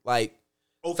go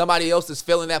somebody else is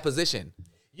filling that position.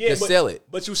 Yeah, sell it.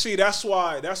 But you see, that's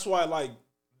why I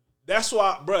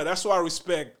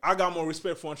got more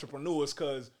respect for entrepreneurs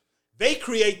because they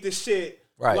create this shit.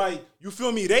 Right. Like, you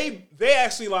feel me? They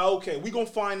actually like, okay, we gonna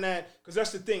find that because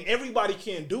that's the thing. Everybody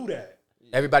can't do that.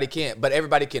 Everybody can't, but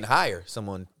everybody can hire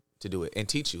someone to do it and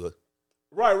teach you.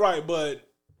 Right. But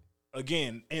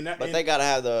again, but they gotta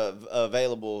have the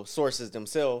available sources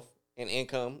themselves and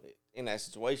income in that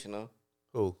situation, though.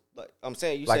 Who? Like I'm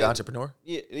saying, you like said, an entrepreneur?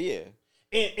 And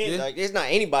Yeah. Like it's not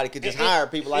anybody could just hire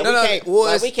people. Like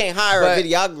we can't hire a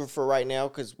videographer right now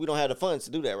because we don't have the funds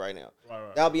to do that right now.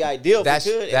 Right. That would be ideal if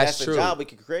we could. And that's true. a job we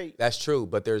could create. That's true,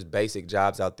 but there's basic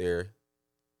jobs out there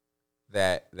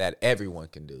that everyone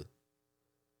can do.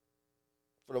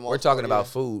 For the most We're talking part, about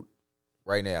food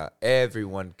right now.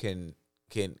 Everyone can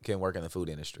work in the food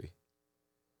industry.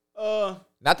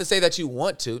 Not to say that you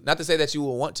want to. Not to say that you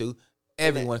will want to.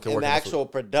 Everyone can work in the actual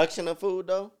production of food,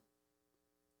 though.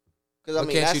 Because I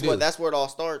mean, that's where it all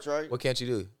starts, right? What can't you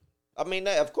do? I mean,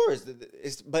 of course,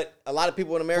 but a lot of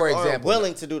people in America aren't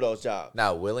willing to do those jobs.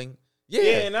 Not willing?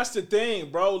 Yeah, and that's the thing,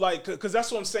 bro. Like, because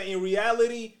that's what I'm saying. In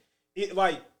reality, it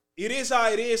is how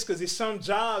it is. Because it's some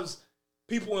jobs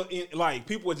people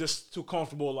are just too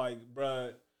comfortable. Like,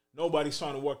 bro, nobody's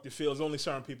trying to work the fields. Only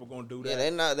certain people gonna do that. Yeah,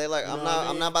 they're not. They're like,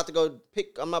 I'm not about to go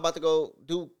pick. I'm not about to go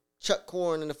do chuck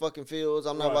corn in the fucking fields.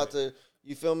 I'm not about to.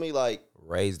 You feel me? Like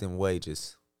raise them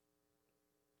wages.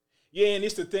 Yeah, and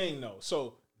it's the thing though.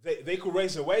 So they could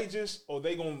raise the wages, or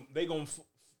they gonna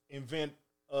invent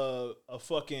a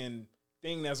fucking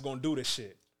thing that's gonna do this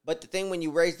shit. But the thing when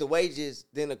you raise the wages,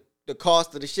 then the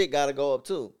cost of the shit got to go up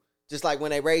too. Just like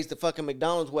when they raised the fucking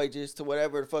McDonald's wages to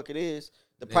whatever the fuck it is,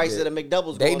 the price of the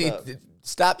McDoubles They going need up. to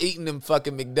stop eating them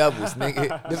fucking McDoubles, nigga.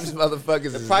 Them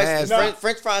motherfuckers The is price nasty.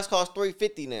 French fries cost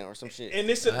 $3.50 now or some shit. And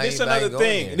this I ain't another going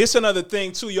thing. there. This another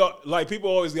thing too. Y'all like people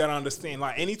always gotta understand.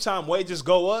 Like anytime wages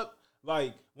go up,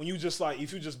 like when you just like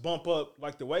if you just bump up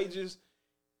like the wages,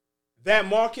 that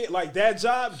market like that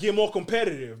job get more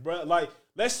competitive, bro. Like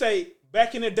let's say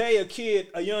back in the day,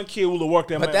 a young kid would have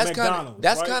worked at But that's McDonald's.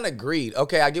 that's right? kind of greed.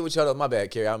 Okay, I get what y'all. My bad,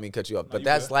 Kerry. I don't mean to cut you off, but you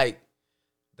that's good.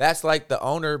 like the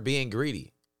owner being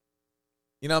greedy.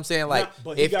 You know what I'm saying? Like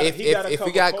but he gotta if we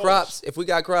cover got costs. crops, if we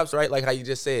got crops, right? Like how you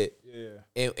just said,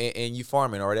 Yeah. and you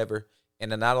farming or whatever,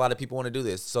 and then not a lot of people want to do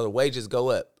this, so the wages go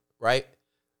up, right?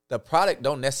 The product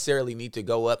don't necessarily need to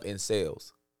go up in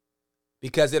sales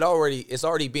because it's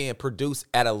already being produced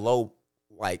at a low,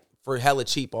 like for hella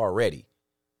cheap already.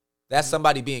 That's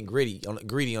somebody being greedy on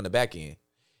the back end.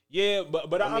 Yeah,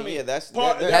 but I mean yeah, that's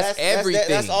everything.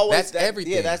 That's always That's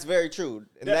everything. Yeah, that's very true,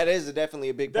 and that is definitely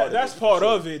a big part. that's of it, part for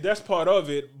sure. of it. That's part of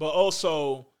it. But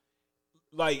also,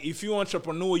 like if you're an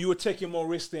entrepreneur, you are taking more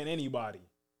risk than anybody,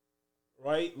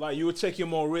 right? Like you are taking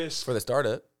more risk. For the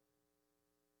startup.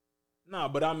 Nah,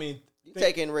 but I mean, You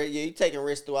taking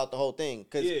risks throughout the whole thing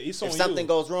because Yeah, it's on if something you.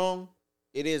 goes wrong,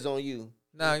 it is on you.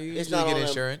 No, you It's usually not get on them.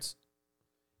 insurance.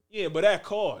 yeah, but that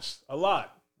costs a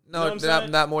lot. You know No, what I'm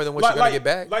saying? not more than what you're gonna get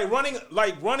back.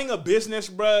 Like running a business,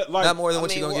 bruh. Like Not more than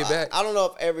what you're gonna get back. I don't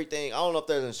know if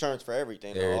there's insurance for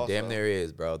everything. There, though, damn, also. there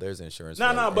is, bro. There's insurance.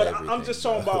 Nah, for but I'm everything, just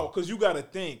talking bro. about because you got to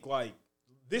think like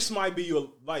this might be your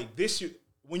like this.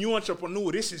 When you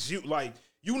entrepreneur, this is you. Like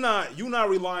you not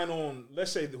relying on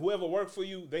let's say whoever worked for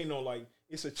you. They know like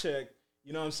it's a check.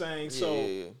 You know what I'm saying? So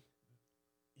Yeah.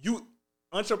 you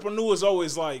entrepreneurs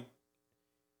always like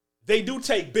they do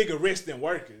take bigger risks than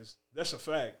workers. That's a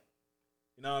fact.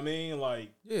 You know what I mean? Like,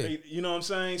 Yeah. you know what I'm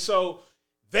saying? So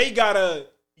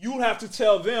you have to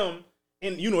tell them,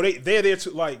 and you know they're there to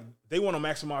like they want to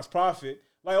maximize profit.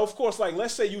 Like, of course, like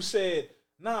let's say you said,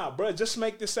 nah, bro, just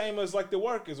make the same as like the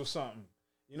workers or something.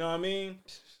 You know what I mean?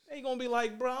 They gonna be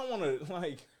like, bro, I want to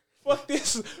like fuck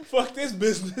this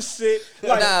business shit.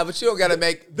 Like, nah, but you don't gotta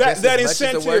make that just as much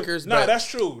incentive. as the workers. Nah, but that's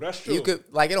true. That's true. you could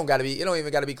like it don't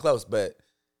even gotta be close, but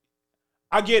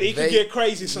I get it. It can they- get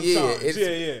crazy sometimes.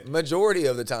 Yeah. Majority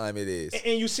of the time it is.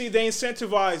 And you see, they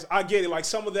incentivize. I get it. Like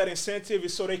some of that incentive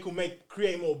is so they can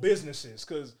create more businesses.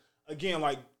 Because again,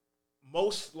 like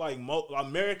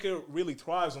America really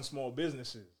thrives on small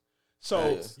businesses.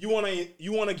 So Nice. you want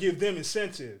to give them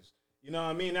incentives. You know what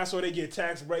I mean? That's why they get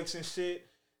tax breaks and shit.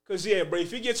 Because yeah, bro,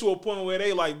 if you get to a point where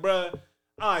they like, bruh,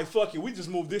 all right, fuck it, we just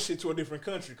move this shit to a different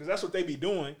country. Because that's what they be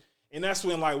doing. And that's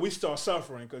when like we start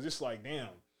suffering. Because it's like, damn.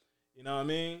 You know what I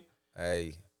mean?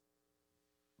 Hey,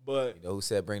 But you know who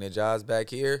said bring the jobs back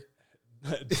here?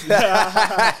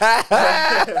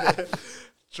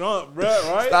 Trump, bro,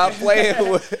 right? Stop playing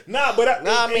with. Nah, but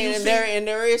Nah, I and mean, you and see-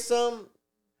 there is some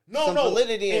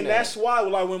validity in and that. that's why,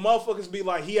 like, when motherfuckers be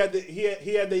like, he had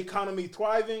the economy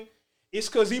thriving, it's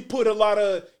because he put a lot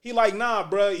of nah,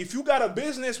 bro. If you got a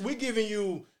business, we giving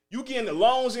you getting the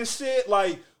loans and shit,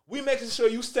 like. We making sure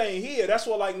you staying here. That's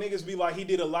what like niggas be like. He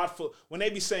did a lot for when they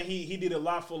be saying he did a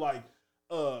lot for like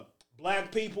black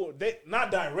people. They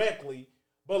not directly,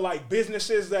 but like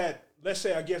businesses that let's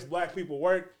say I guess black people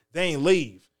work, they ain't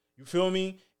leave. You feel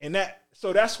me? And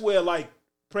that's where like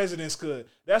presidents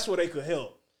that's where they could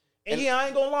help. And yeah, I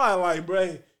ain't gonna lie, like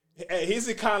bro, his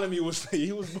economy was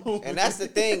booming. And that's the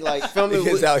thing, like, feel me,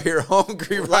 Niggas out here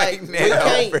hungry right like, we now,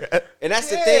 can't, bruh. and that's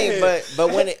the Yeah. thing.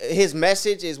 But when his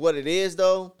message is what it is,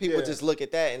 though, people Yeah. just look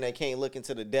at that and they can't look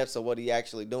into the depths of what he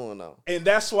actually doing, though. And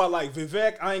that's why, like,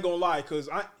 Vivek, I ain't gonna lie, because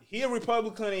he a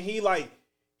Republican and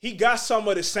he got some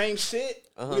of the same shit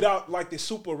without, like, the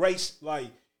super race.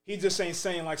 Like, he just ain't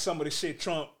saying, like, some of the shit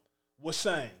Trump was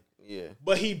saying. Yeah.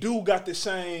 But he do got the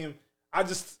same.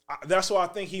 That's why I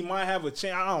think he might have a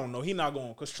chance. I don't know. He not going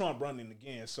because Trump running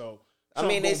again. So, I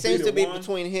Trump mean, gonna it seems to be one.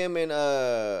 between him and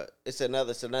it's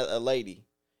another a lady.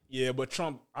 Yeah, but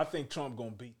I think Trump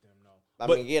gonna beat them, though. I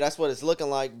But- mean, yeah, that's what it's looking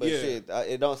like. But Yeah. shit,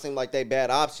 it don't seem like they bad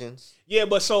options. Yeah,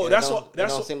 but so And that's it what.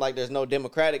 That's don't what. seem like there's no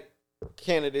Democratic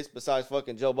candidates besides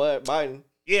fucking Joe Biden.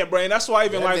 Yeah, bro. And that's why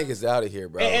even That like. nigga's out of here,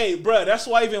 bro. Hey, bro, that's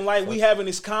why even like we having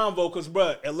this convo because,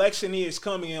 bro, election year is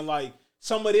coming and like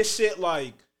some of this shit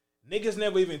like niggas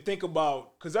never even think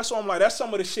about because that's why I'm like that's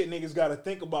some of the shit niggas got to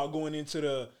think about going into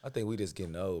the. I think we just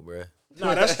getting old, bro.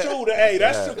 Nah, that's true. Hey,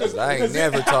 that's true. Cause I ain't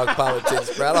never talk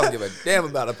politics, bro. I don't give a damn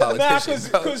about a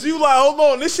politician. Cause you like, hold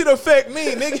on, this shit affect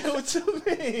me, nigga. What you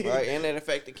mean? Right, and that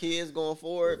affect the kids going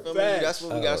forward. Feel me? Facts. That's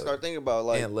what we gotta start thinking about.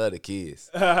 Like, And love the kids.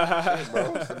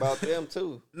 bro, it's about them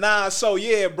too. Nah, so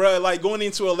yeah, bro, like going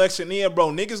into election year, bro,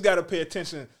 niggas gotta pay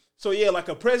attention. So yeah, like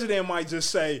a president might just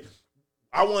say,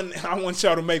 I want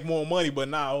y'all to make more money, but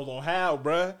nah, hold on, how,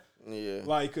 bro? Yeah,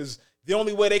 Like, cause the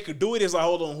only way they could do it is like,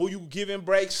 hold on, who you giving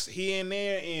breaks here and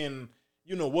there, and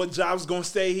you know what jobs gonna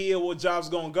stay here, what jobs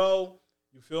gonna go.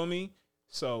 You feel me?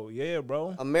 So yeah,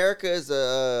 bro. America is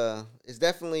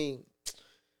definitely.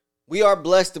 We are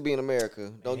blessed to be in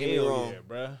America. Don't get me Hell wrong. yeah,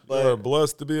 bro. But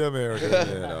blessed to be American.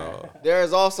 there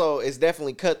is also, it's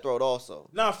definitely cutthroat also.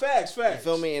 Nah, facts. You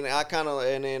feel me? And I kind of,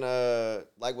 and then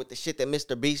like with the shit that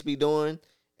Mr. Beast be doing,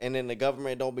 and then the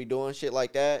government don't be doing shit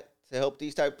like that to help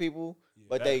these type of people,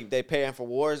 but they paying for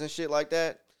wars and shit like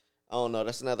that. I don't know.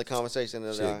 That's another conversation.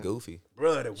 That Shit, goofy.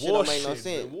 Bro, the Shit war don't make shit, no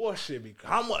sense. the war shit be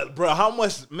how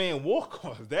much man war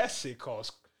cost? That shit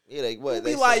costs. Yeah, they what?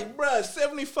 They They be like, bro,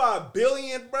 75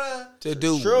 billion, bro. To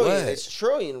do trillion. what? It's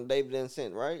trillion they've been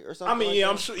sent, right? Or something. I mean, like yeah,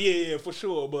 that. I'm sure, yeah, for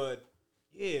sure, but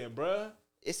yeah, bro.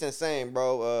 It's insane,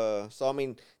 bro. So I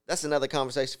mean, that's another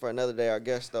conversation for another day, I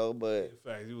guess, though. But In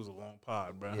fact, it was a long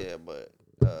pod, bro. yeah, but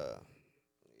yeah.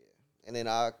 And then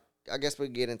I guess we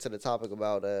get into the topic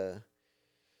about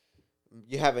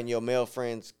you having your male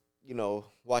friends, you know,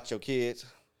 watch your kids.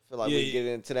 Feel like we get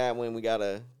into that when we got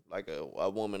a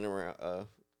woman around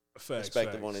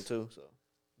perspective on it too. So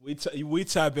we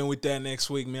tap in with that next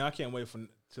week, man. I can't wait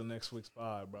till next week's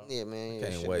pod, bro. yeah, man. Yeah,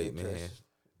 Can't shit wait, be man. interesting.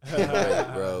 Can't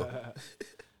wait, bro.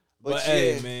 But yeah,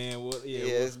 hey, man,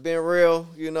 it's been real.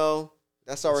 You know,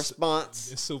 that's our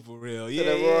response. it's super real. To Yeah,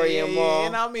 the Rory yeah, and yeah, Maul.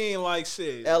 and I mean, like,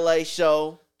 shit. LA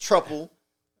show, Throuple.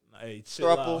 Hey, chill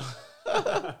Throuple.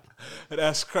 out.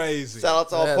 That's crazy. Shout out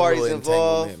to all That parties little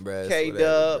involved. entanglement, bruh. K It's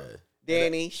whatever, Dub, bruh.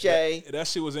 Danny, Shay. That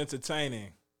shit was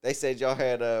entertaining. They said y'all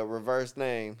had reverse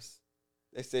names.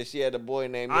 They said she had a boy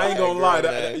named. I ain't gonna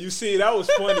lie. You see, that was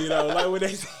funny though. Like when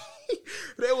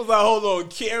they was like, hold on,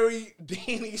 Carrie,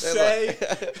 Danny, Shay.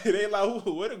 They like,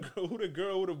 who the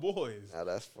girl, who the boys? Nah,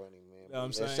 that's funny, man. Know what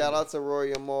I'm Yeah, saying? shout out to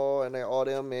Rory and Maul and all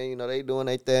them, man. You know, they doing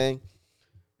their thing.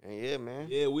 And yeah, man.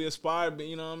 Yeah, we aspire, but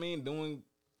you know what I mean, doing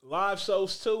live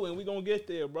shows too, and we gonna get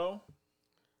there, bro. You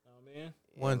know what I mean?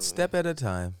 One step at a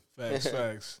time.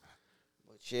 Facts.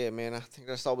 But yeah, man, I think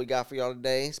that's all we got for y'all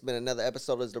today. It's been another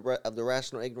episode of the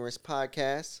Rational Ignorance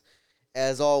Podcast.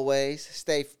 As always,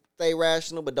 stay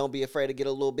rational, but don't be afraid to get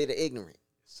a little bit of ignorant.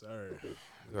 Sir.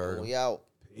 You heard him. We out.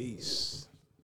 Peace.